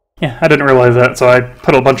 Yeah, I didn't realize that, so I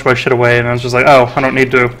put a bunch of my shit away, and I was just like, oh, I don't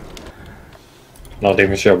need to. Not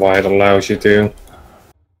even sure why it allows you to.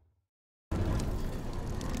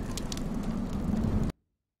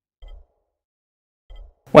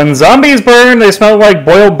 When zombies burn, they smell like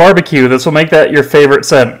boiled barbecue. This will make that your favorite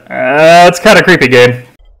scent. It's kind of creepy, game.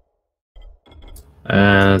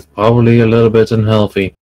 And probably a little bit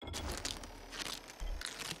unhealthy.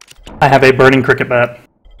 I have a burning cricket bat.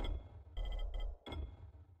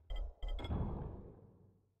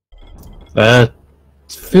 That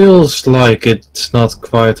feels like it's not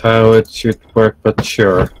quite how it should work, but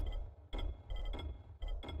sure.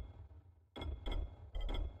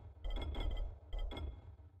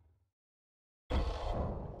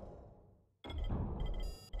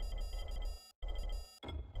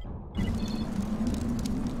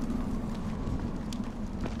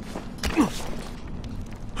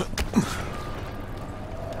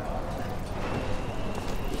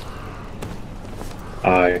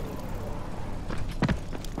 Aye.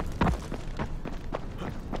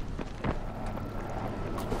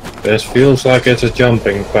 This feels like it's a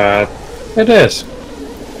jumping pad. It is.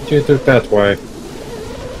 You took that way.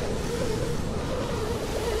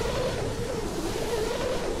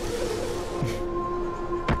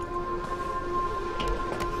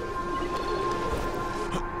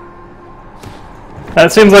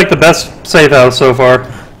 That seems like the best safe house so far.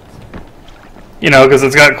 You know, because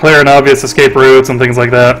it's got clear and obvious escape routes and things like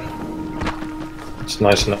that. It's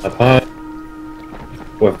nice and up high.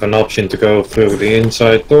 With an option to go through the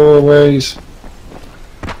inside doorways.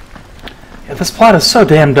 Yeah, this plot is so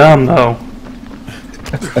damn dumb, though.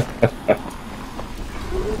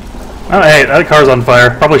 Oh, hey, that car's on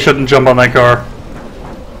fire. Probably shouldn't jump on that car.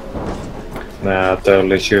 Nah,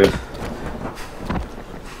 totally should.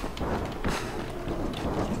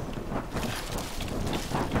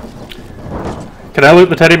 Can I loot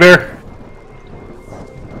the teddy bear?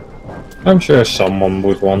 I'm sure someone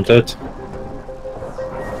would want it.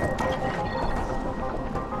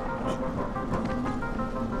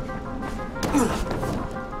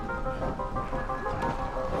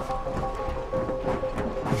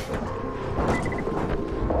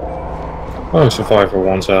 Oh, survivor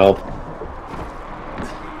wants help.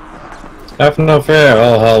 Have no fear,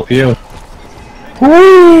 I'll help you.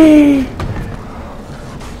 Whee!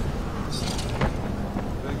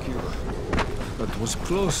 That was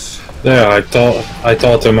close. Yeah, I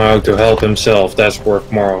taught him how to help himself. That's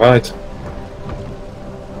worth more, right?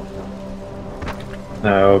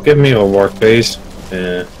 Now, give me a work piece.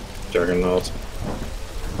 Juggernaut.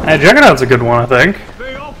 Hey, Juggernaut's a good one, I think.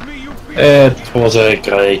 It was a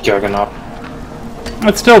great Juggernaut.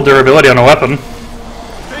 It's still durability on a weapon.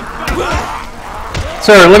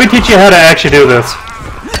 Sir, let me teach you how to actually do this.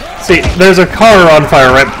 See, there's a car on fire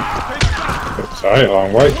right... Sorry,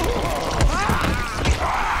 wrong way.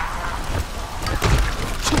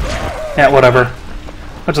 Yeah, whatever.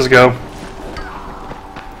 Let's just go.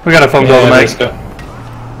 We got a phone call to make.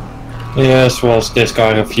 Yes, well, this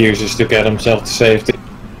guy refuses to get himself to safety.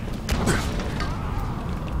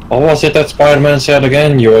 What was it that Spider-Man said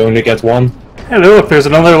again? You only get one? Hey, look, there's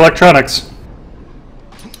another electronics.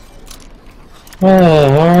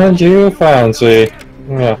 Oh, aren't you fancy?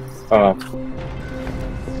 Yeah,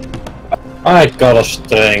 I got a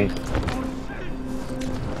string.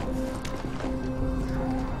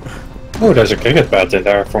 Oh, there's a cricket bat in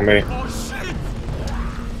there for me.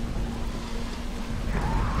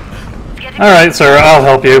 Alright, sir, I'll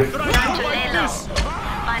help you.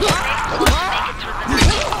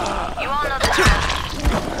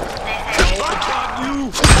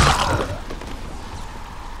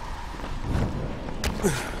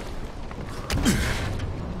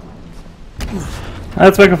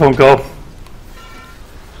 Let's make a phone call.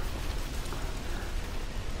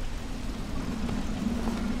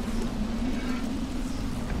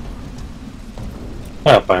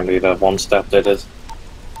 Apparently that one step did it.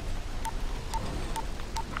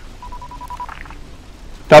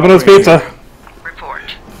 Domino's Pizza. Report.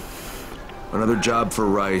 Another job for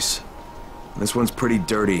Rice. This one's pretty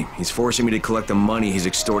dirty. He's forcing me to collect the money he's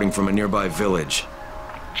extorting from a nearby village.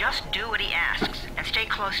 Just do what he asks and stay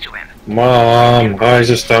close to him. Mom, Rice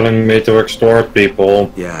is telling me to extort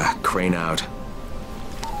people. Yeah, Crane out.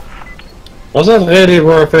 Was that really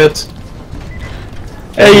worth it?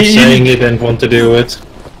 Hey, saying he didn't want to do it.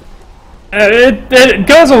 It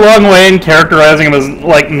goes a long way in characterizing him as,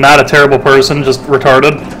 like, not a terrible person, just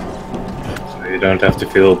retarded. So you don't have to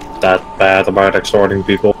feel that bad about extorting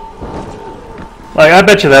people. Like, I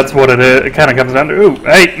bet you that's what it is. It kind of comes down to, ooh,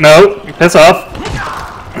 hey, no, piss off.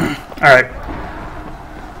 Alright.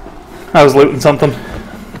 I was looting something.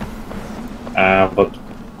 But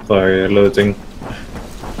sorry, looting.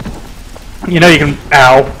 You know you can,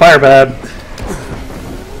 ow, fire bad.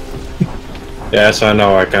 Yes, I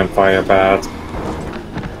know I can fire bad.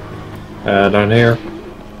 Down here.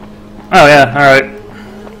 Oh yeah, alright.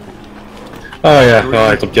 Oh yeah,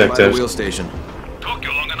 alright, objectives. Wheel station. Took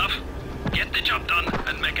you long enough. Get the job done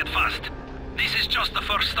and make it fast. This is just the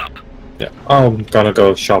first stop. Yeah, I'm gonna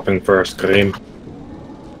go shopping first, Kareem.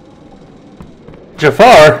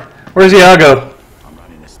 Jafar? Where's Iago? I'm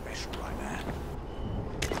running a special right now.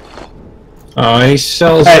 Oh, he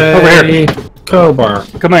sells over here. crowbar.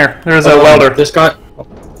 Come here, there's a welder. This guy...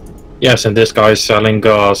 Yes, and this guy's selling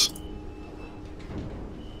gauze.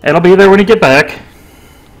 It'll be there when you get back.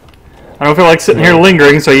 I don't feel like sitting here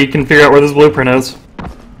lingering so you can figure out where this blueprint is.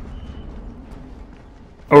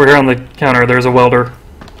 Over here on the counter, there's a welder.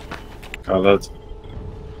 Oh, that's...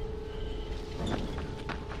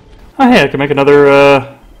 Oh hey, I can make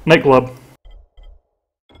another nightclub.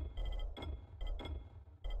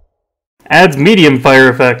 Adds medium fire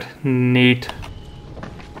effect. Neat.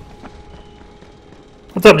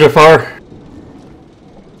 What's up, Jafar?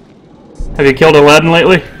 Have you killed Aladdin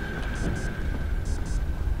lately?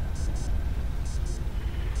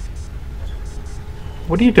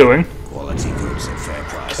 What are you doing? Quality goods at fair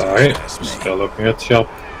prices. Sorry, That's me. still looking at the shop.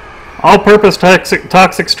 All-purpose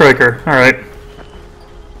toxic striker. Alright.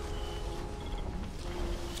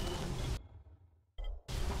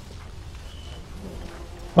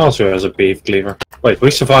 Also has a beef cleaver. Wait, we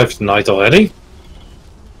survived the night already?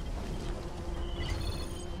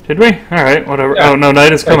 Did we? Alright, whatever. Yeah. Oh no,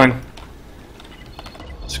 night is coming.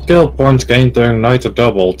 Skill points gained during night are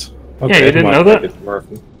doubled. Okay, Yeah, you didn't know that?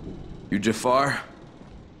 You Jafar?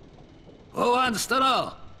 Who wants to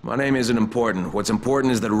know? My name isn't important. What's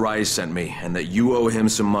important is that Rice sent me, and that you owe him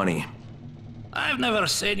some money. I've never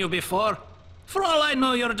seen you before. For all I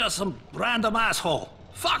know, you're just some random asshole.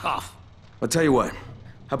 Fuck off. I'll tell you what.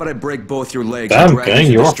 How about I break both your legs Damn, and drag gang,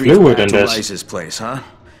 you through you're the streets fluid back in to this. Rice's place, huh?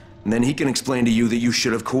 And then he can explain to you that you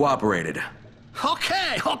should have cooperated.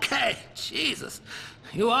 Okay. Jesus.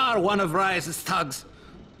 You are one of Rice's thugs.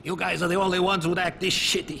 You guys are the only ones who'd act this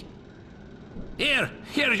shitty.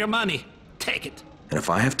 Here's your money. Take it. And if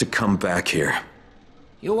I have to come back here...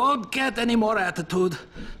 You won't get any more attitude.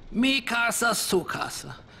 Mi casa, su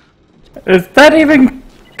casa. Is that even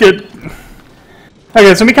good?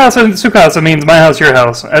 Okay, so mi casa and su casa means my house, your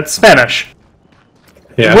house. That's Spanish.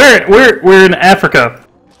 Yeah. We're in Africa.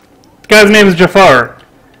 The guy's name is Jafar.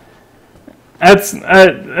 That's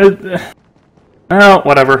well,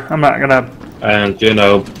 whatever. I'm not gonna. And you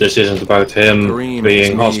know, this isn't about him Kareem,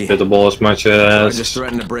 being it's me. hospitable as much I as just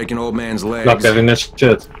threatened to break an old man's legs. not getting this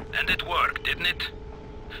shit. And it worked, didn't it?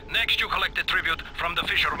 Next you collect the tribute from the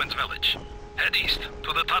fisherman's village. Head east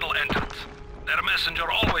to the tunnel entrance. Their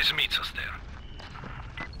messenger always meets us there.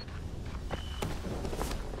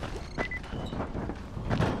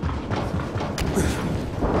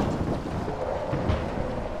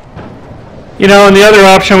 You know, and the other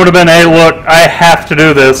option would have been, hey, look, I have to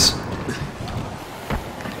do this.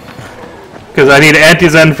 because I need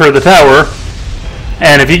anti-zen for the tower.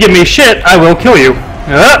 And if you give me shit, I will kill you.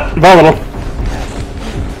 Volatile.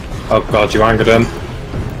 Oh god, you angered him.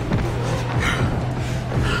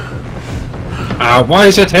 Why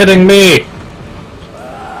is it hitting me?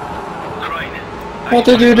 What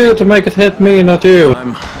did you do to make it hit me, not you?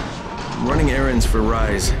 I'm running errands for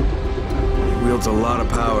Rise. He wields a lot of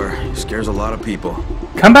power. He scares a lot of people.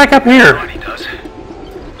 Come back up here.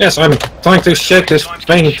 Yes, I'm trying to shake this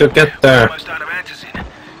thing to get there.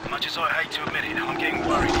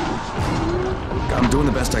 I'm doing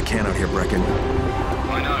the best I can out here, Brecken.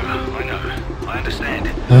 I know. I understand.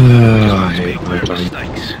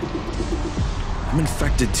 I'm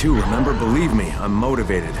infected too, remember? Believe me, I'm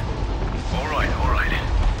motivated. All right.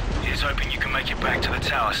 Here's hoping you can make it back to the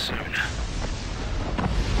tower soon.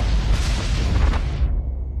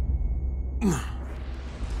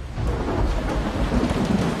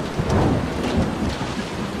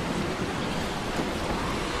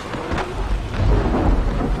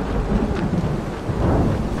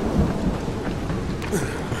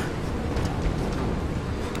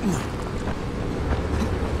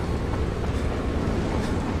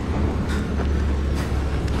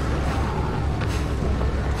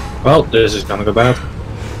 Well, this is gonna go bad.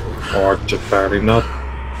 Or just barely not.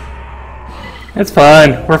 It's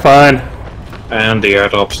fine. We're fine. And the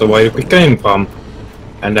airdrop's the way we came from.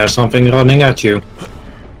 And there's something running at you.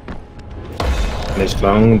 It's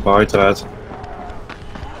clone by threat.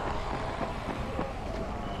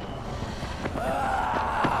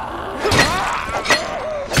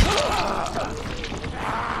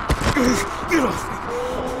 Get off me!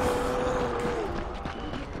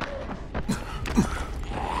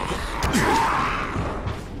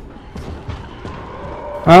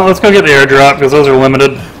 Well, let's go get the airdrop, because those are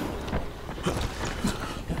limited.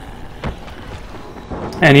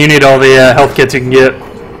 And you need all the health kits you can get.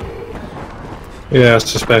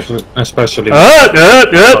 Yes, especially.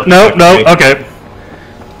 No, okay.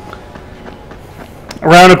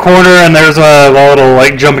 Around a corner, and there's a volatile,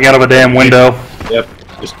 like, jumping out of a damn window. Yep,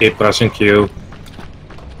 just keep pressing Q.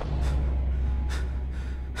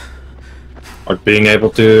 But being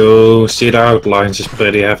able to see the outlines is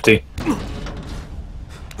pretty hefty.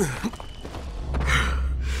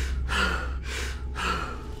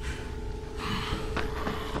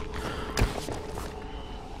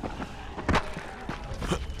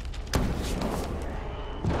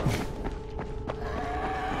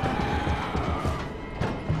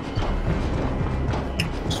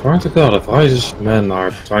 Swear to God, if Rise's men are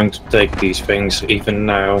trying to take these things even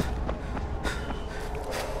now.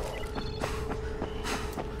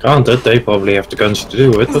 Granted, they probably have the guns to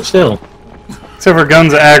do it, but still. Except for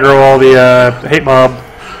guns that aggro all the hate mob.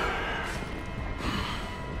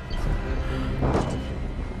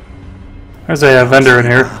 There's a vendor in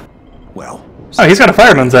here. Well. Oh, he's got a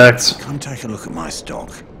fireman's axe. Come take a look at my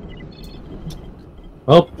stock.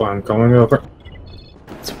 Oh, I'm coming over.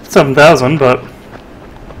 It's 7,000, but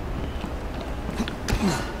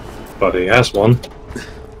he has one.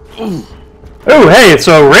 Oh, hey,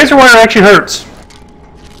 so razor wire actually hurts.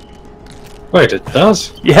 Wait, it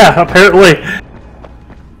does? Yeah, apparently.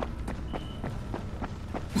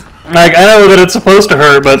 Like, I know that it's supposed to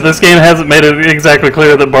hurt, but this game hasn't made it exactly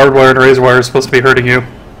clear that barbed wire and razor wire is supposed to be hurting you.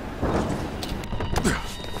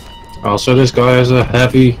 Also, this guy has a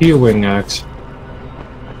heavy hewing axe.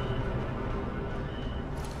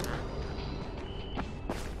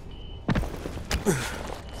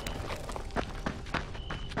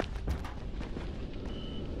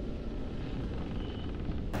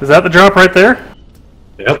 Is that the drop right there?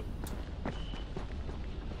 Yep.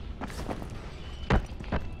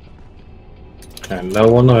 And no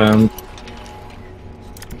one around.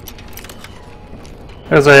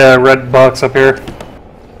 There's a red box up here.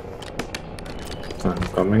 I'm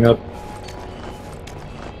coming up.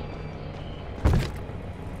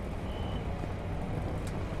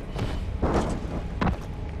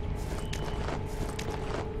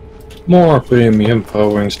 More premium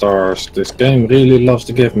throwing stars. This game really loves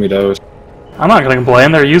to give me those. I'm not gonna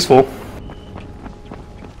complain, they're useful.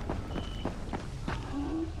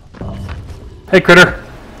 Hey critter,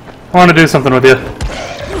 I want to do something with you.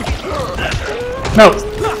 No,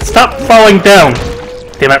 stop falling down!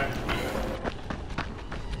 Damn it.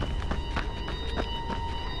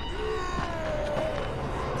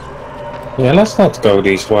 Yeah, let's not go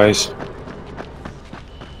these ways.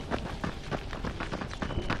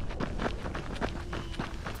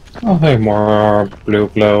 Oh, hey, more blue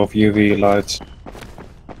glow of UV lights.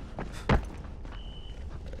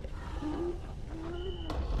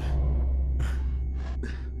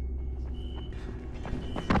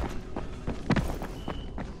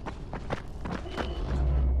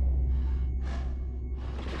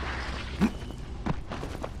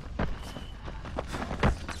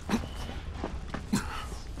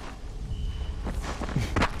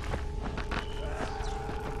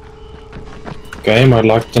 Game, I'd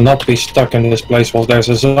like to not be stuck in this place while there's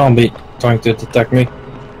a zombie trying to attack me.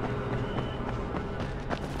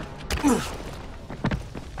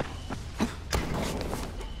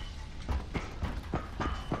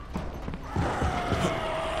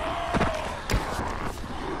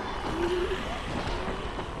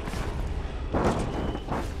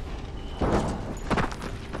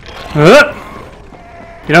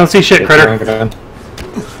 You don't see shit, critter.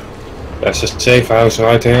 There's a safe house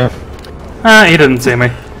right here. Ah, he didn't see me.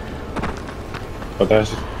 But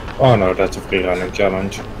there's... Oh no, that's a free running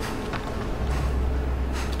challenge.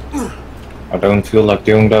 I don't feel like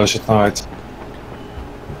doing those at night.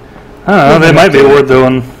 I don't know, they might be worth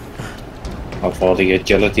doing. Not for the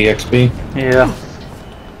agility XP. Yeah.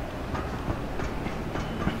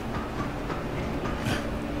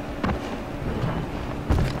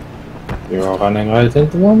 You're running right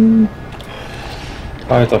into one.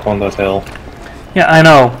 Right up on that hill. Yeah, I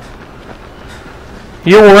know.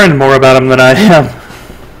 You're worrying more about him than I am.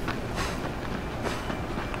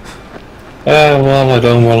 Well, I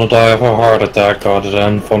don't want to die of a heart attack rather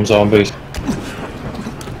than from zombies.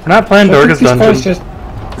 We're not playing Dorcas Dungeon.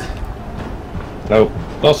 Nope.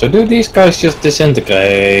 Also, do these guys just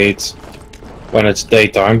disintegrate when it's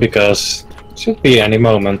daytime? Because it should be any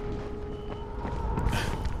moment.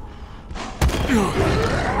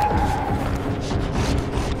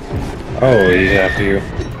 Oh, he's after you.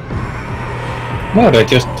 No, they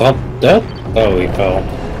just dropped dead? Oh, he fell.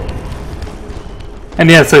 And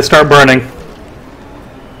yes, they start burning.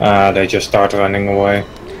 They just start running away.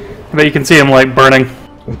 But you can see them like burning.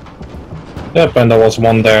 Yep, and there was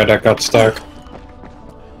one there that got stuck.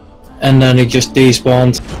 And then he just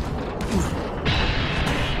despawned.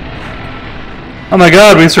 Oh my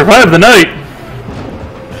god, we survived the night!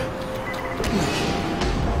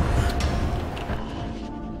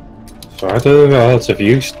 Try to do else if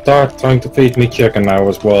you start trying to feed me chicken now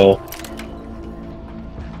as well.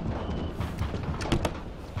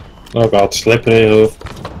 Oh god, slippery roof.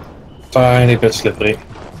 Tiny bit slippery.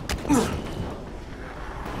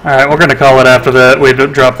 Alright, we're gonna call it after that. We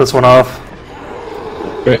drop this one off.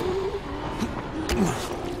 Okay.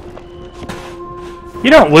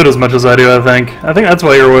 You don't loot as much as I do, I think. I think that's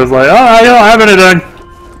why you're always like, oh, I don't have anything.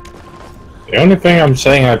 The only thing I'm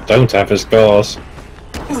saying I don't have is gauze.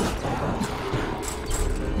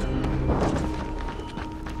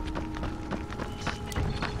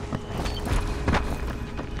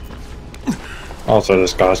 Also,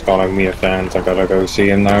 this guy's calling me a fan, so I gotta go see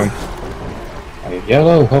him now. A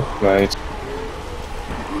yellow upgrade.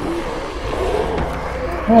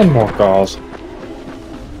 And more cars.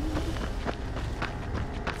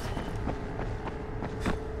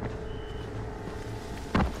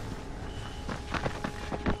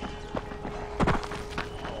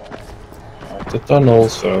 Out the tunnel,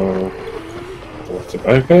 so towards the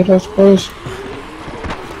barricade, I suppose.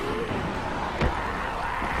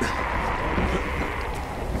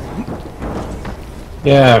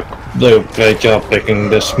 Yeah, do great job picking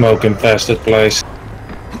the smoke-infested place.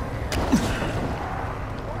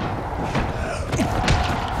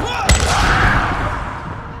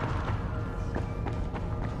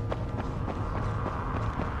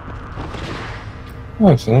 Oh,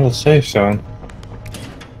 it's another safe zone.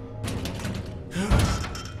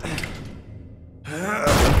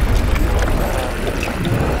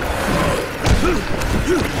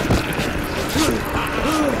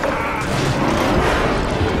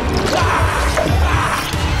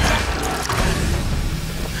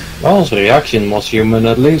 Well, his reaction was human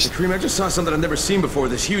at least. Cream, I just saw something I've never seen before.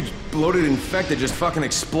 This huge, bloated infected just fucking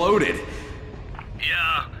exploded.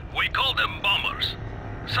 Yeah, we call them bombers.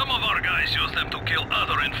 Some of our guys use them to kill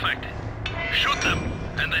other infected. Shoot them,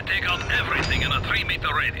 and they take out everything in a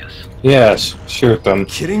 3-meter radius. Yes, shoot them.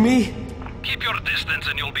 Kidding me? Keep your distance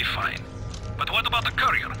and you'll be fine. But what about the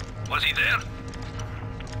courier? Was he there?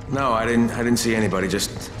 No, I didn't see anybody,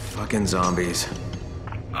 just fucking zombies.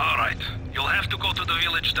 Alright, you'll have to go to the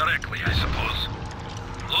village directly, I suppose.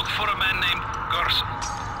 Look for a man named Gerson.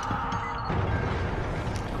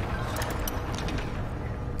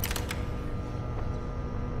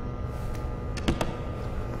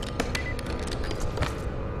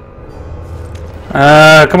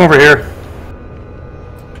 Come over here.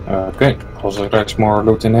 Okay, also there's more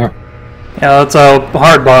loot in there. Yeah, that's a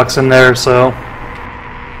hard box in there, so...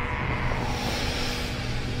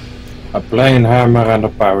 A plain hammer and a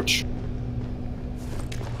pouch.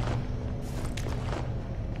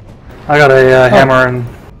 I got a hammer and...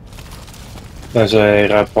 There's a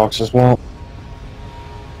red box as well.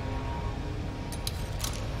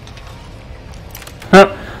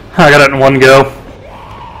 Huh. I got it in one go.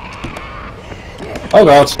 Oh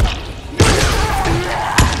god.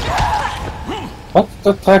 What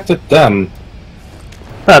detected them?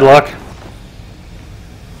 Bad luck.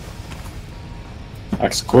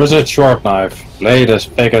 Exquisite short knife. Blade as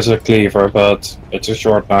big as a cleaver, but it's a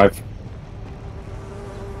short knife.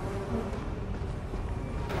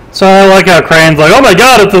 So I like how Crane's like, oh my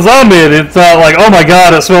god, it's a zombie! And it's not like, oh my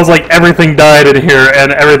god, it smells like everything died in here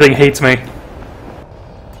and everything hates me.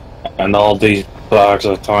 And all these bugs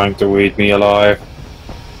are trying to eat me alive.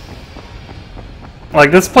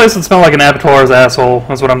 Like, this place would smell like an abattoir's asshole,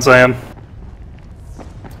 that's what I'm saying.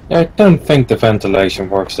 Yeah, I don't think the ventilation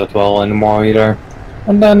works that well anymore either.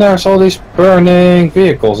 And then there's all these burning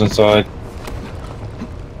vehicles inside.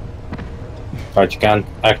 But you can't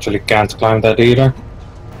climb that either.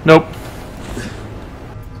 Nope.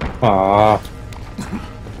 Ah.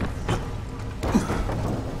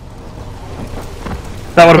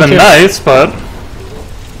 That would have been nice, but...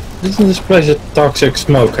 Isn't this place a toxic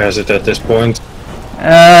smoke hazard at this point?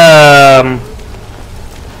 Yeah.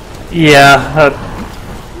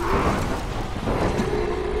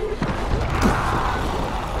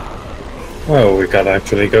 Oh, we gotta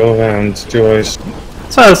actually go around, Joyce.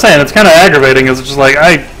 That's what I was saying, it's kind of aggravating, it's just like,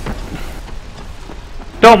 I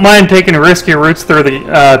don't mind taking risky routes through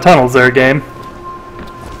the tunnels there, game.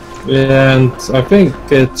 Yeah, and I think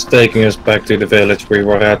it's taking us back to the village we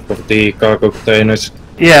were at with the cargo containers.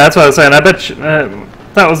 Yeah, that's what I was saying, I bet you,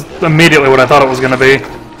 that was immediately what I thought it was going to be.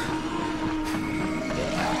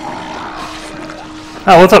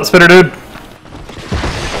 Oh, what's up, Spitter Dude?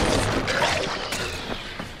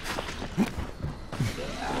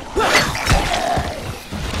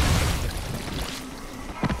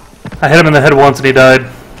 I hit him in the head once and he died.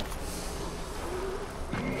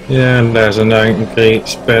 Yeah, and there's an angry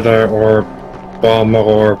spitter or bomber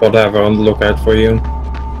or whatever on the lookout for you.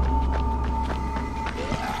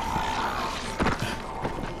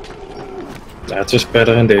 That's a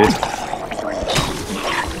spitter indeed.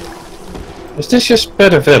 Is this your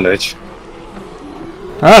spitter village?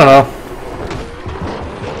 I don't know.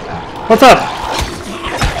 What's up?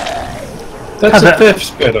 That's a fifth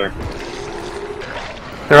spitter.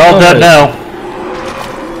 They're all dead now.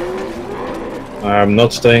 I'm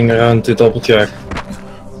not staying around to double check.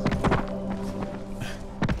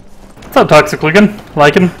 What's up, Toxic Lickin'?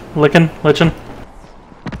 Lickin'?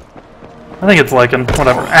 I think it's Lickin'.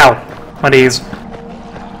 Whatever. Ow. My knees.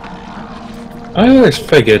 I always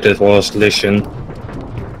figured it was Lichen.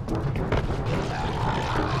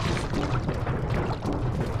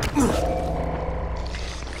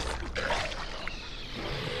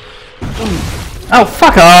 Oh,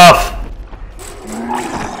 fuck off!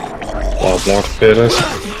 Lot more spitters.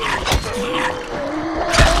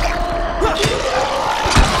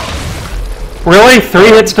 Really? 3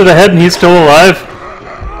 hits to the head and he's still alive?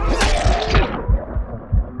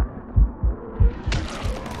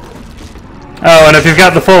 Oh, and if you've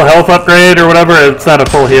got the full health upgrade or whatever, it's not a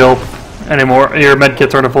full heal anymore. Your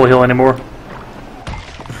medkits aren't a full heal anymore.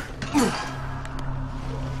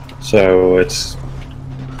 So it's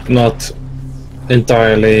not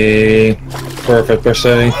entirely perfect per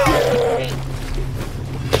se,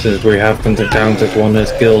 since we haven't encountered one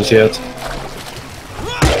that kills yet.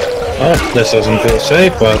 Oh, this doesn't feel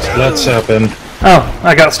safe, but let's zap him. Oh,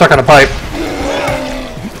 I got stuck on a pipe.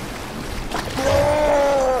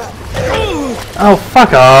 Oh,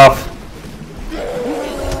 fuck off.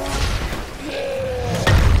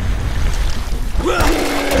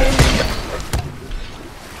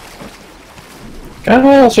 Can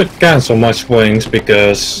I also cancel my swings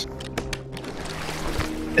because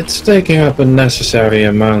it's taking up unnecessary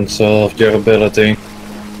amounts of durability.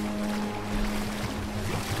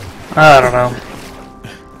 I don't know.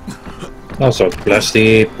 Also, plus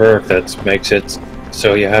the perk that makes it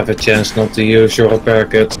so you have a chance not to use your repair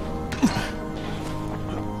kit.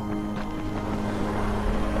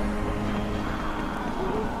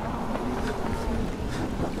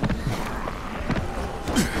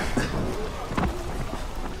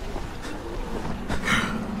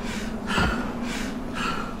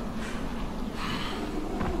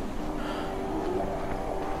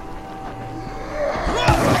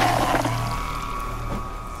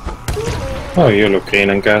 Oh, you look green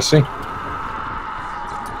and gassy.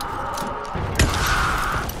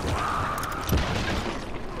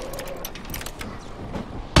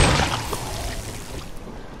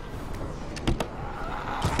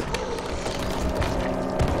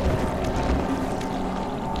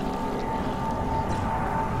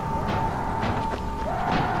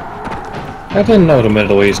 I didn't know the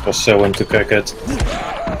Middle East was so into cricket.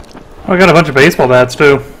 I got a bunch of baseball bats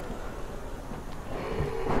too.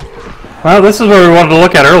 Well, this is what we wanted to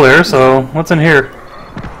look at earlier, so what's in here?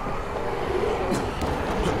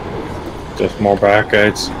 Just more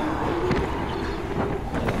barricades.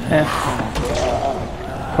 Yeah.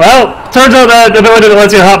 Well, turns out that the ability that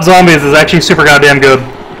lets you hop zombies is actually super goddamn good.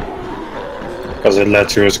 Because it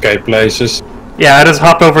lets you escape places. Yeah, I just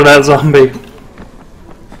hopped over that zombie.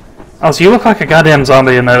 Oh, so you look like a goddamn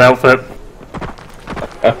zombie in that outfit.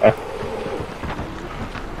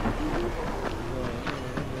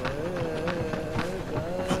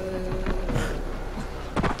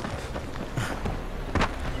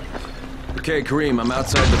 Okay, Kareem, I'm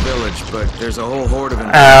outside the village, but there's a whole horde of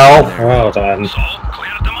Ow. Well done. So, clear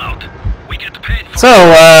them out. We get paid for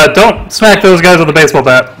So, don't smack those guys with a baseball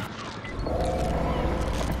bat.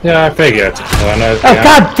 Yeah, I figured. So I know, Oh, yeah.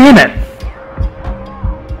 god damn it!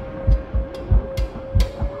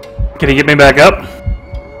 Can you get me back up?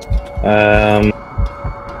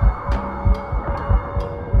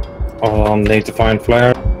 I'll need to find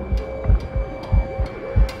flare.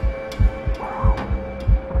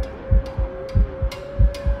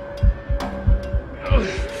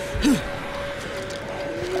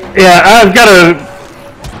 Yeah,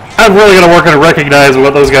 I've really got to work on recognize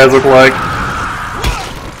what those guys look like.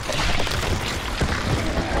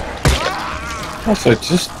 Also,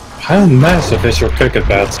 just how massive is your cricket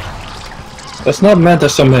bat? That's not meant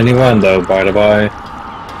as some innuendo, by the by.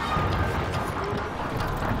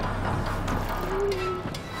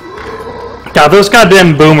 God, those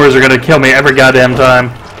goddamn boomers are gonna kill me every goddamn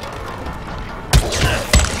time.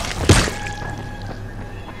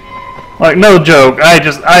 Like, no joke.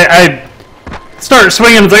 I start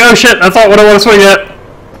swinging, it's like, oh shit, that's not what I want to swing at.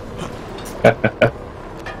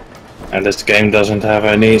 And this game doesn't have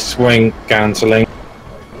any swing cancelling.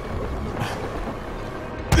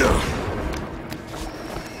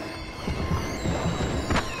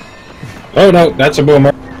 Oh no, that's a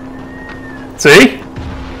boomer. See?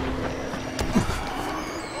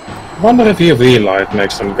 Wonder if UV light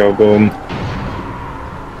makes them go boom.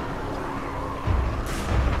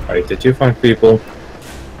 Wait, did you find people?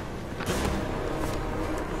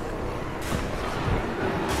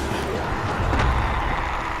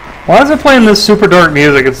 Why is it playing this super dark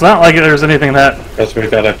music? It's not like there's anything that... Because we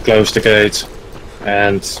gotta close the gates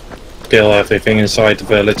and kill everything inside the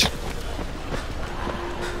village.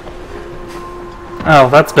 Oh,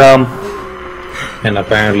 that's dumb. And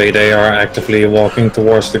apparently they are actively walking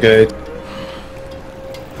towards the gate.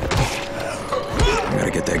 I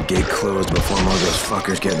gotta get that gate closed before more of those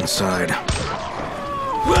fuckers get inside.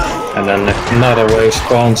 And then another wave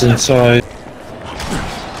spawns inside.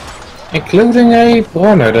 Including a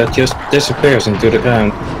runner that just disappears into the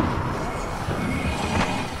ground.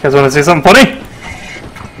 You guys wanna see something funny?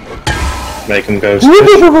 Make him go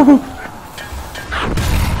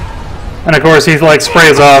And of course he like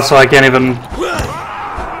sprays off so I can't even...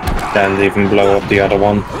 Can't even blow up the other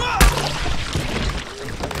one.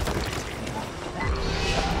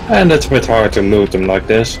 And it's a bit hard to loot them like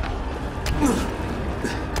this.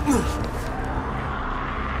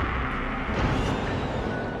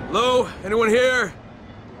 Hello? Anyone here?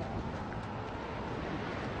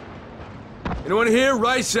 Anyone here?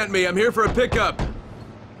 Rice sent me. I'm here for a pickup.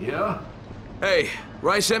 Yeah? Hey,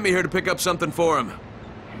 Rice sent me here to pick up something for him.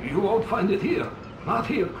 You won't find it here. Not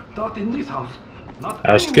here. Not in this house. Not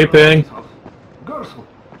Housekeeping. Gersel.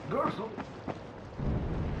 Gersel.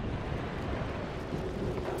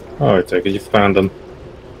 Oh, I take it you found them.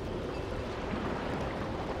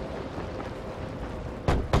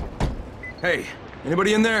 Hey,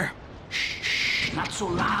 anybody in there? Shh, not so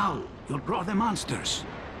loud. You'll draw the monsters.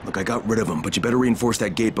 Look, I got rid of them, but you better reinforce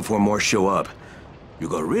that gate before more show up. You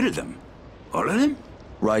got rid of them? All of them?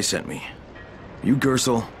 Rice sent me. You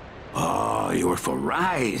Gersel? Oh, you were for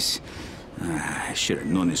Rise. I should have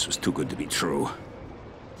known this was too good to be true.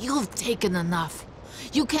 You've taken enough.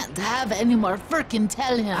 You can't have any more. Frickin'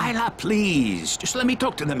 tell him. Isla, please. Just let me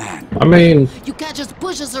talk to the man. I mean, you can't just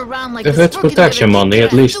push us around like if this. it's protection money,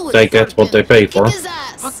 at least they get what they pay for.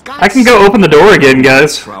 I can go open the door again,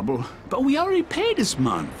 guys. Trouble. But we already paid this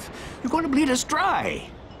month. You're going to bleed us dry.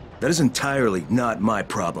 That is entirely not my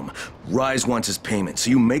problem. Rise wants his payment,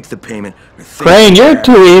 so you make the payment or think Crane, you're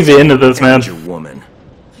too easy into this, man. your woman.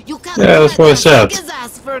 You can't Yeah, that's what I said.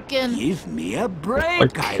 Give me a break.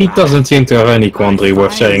 Like, he doesn't seem to have any quandary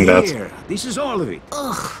worth saying that. This is all of it.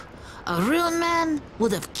 Ugh, a real man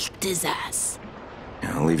would have kicked his ass.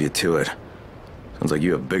 Yeah, I'll leave you to it. Sounds like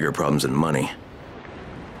you have bigger problems than money.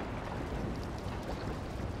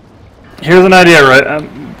 Here's an idea, right,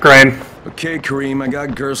 Crane. Okay, Kareem, I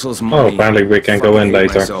got Gersel's money. Oh, apparently we can go in Hate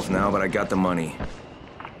later. myself now, but I got the money.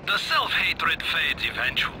 The self-hatred fades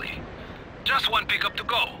eventually. Just one pickup to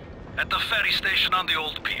go. At the ferry station on the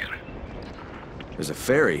old pier. There's a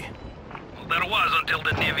ferry. There was until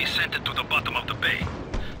the Navy sent it to the bottom of the bay.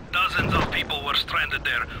 Dozens of people were stranded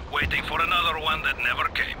there, waiting for another one that never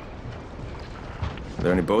came. Are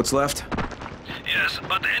there any boats left? Yes,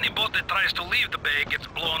 but any boat that tries to leave the bay gets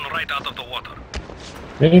blown right out of the water.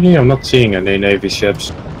 Really? I'm not seeing any Navy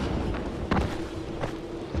ships.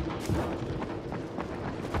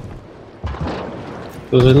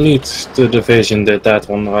 So the lead division did that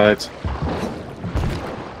one right.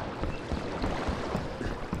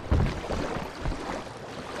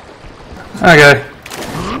 Okay.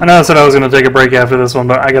 I know I said I was going to take a break after this one,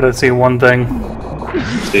 but I gotta see one thing.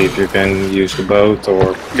 See if you can use the boat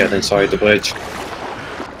or get inside the bridge.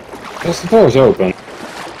 Because the door's open.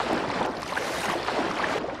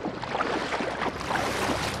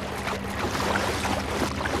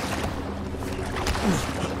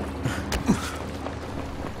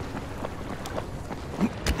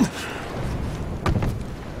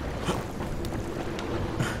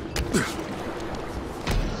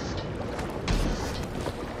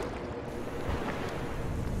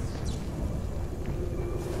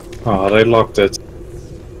 Ah, they locked it.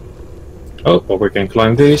 Oh, but we can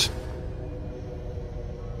climb these.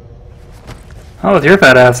 Oh, with your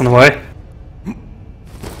fat ass in the way.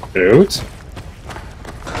 Dude.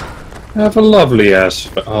 Have a lovely ass,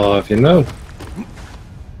 if you know.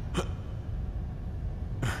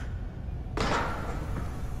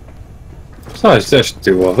 Besides, there's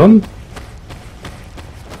two of them.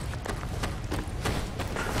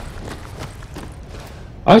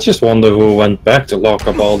 I just wonder who went back to lock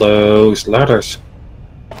up all those ladders.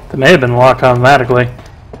 They may have been locked automatically.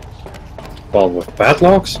 Well, with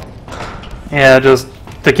padlocks? Yeah, just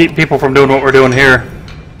to keep people from doing what we're doing here.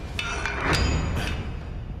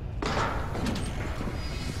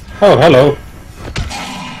 Oh, hello.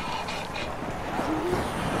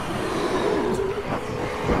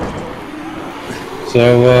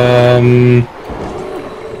 So,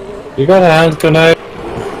 you got a hand grenade?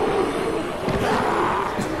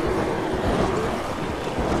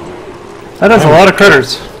 That is a lot of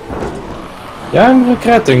critters. Yeah, I'm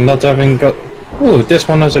regretting not having got... Ooh, this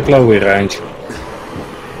one has a glowy range.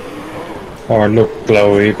 Or look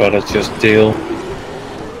glowy, but it's just teal.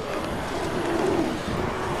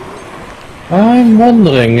 I'm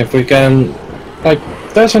wondering if we can... Like,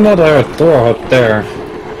 there's another door up there.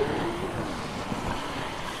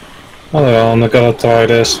 Oh well, I'm gonna try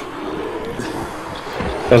this.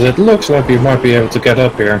 Because it looks like we might be able to get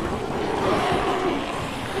up here.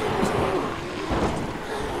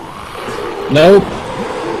 Nope.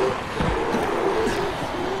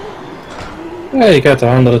 Yeah, you got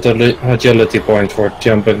 100 agility points for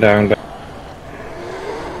jumping down there.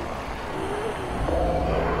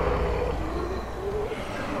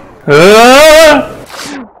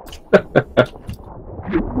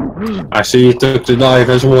 I see you took the dive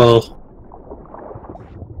as well.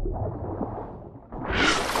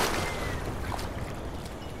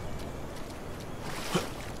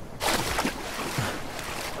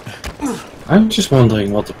 I'm just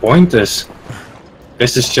wondering what the point is.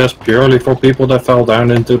 Is this just purely for people that fell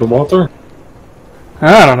down into the water?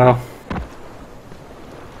 I don't know.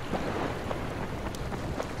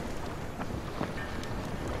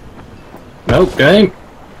 Nope, game.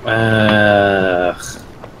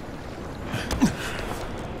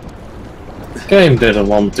 Game didn't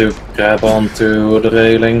want to grab onto the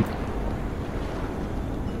railing.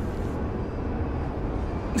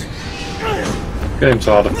 Game's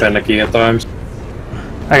rather finicky at times.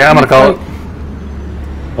 Okay, I'm gonna call it.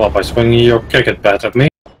 Well, by swinging your cricket bat at me.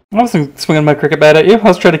 I wasn't swinging my cricket bat at you, I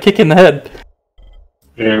was trying to kick you in the head.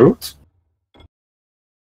 Rude.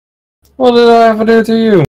 What did I ever do to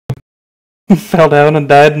you? Fell down and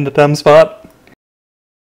died in the dumb spot.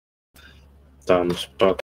 Dumb spot.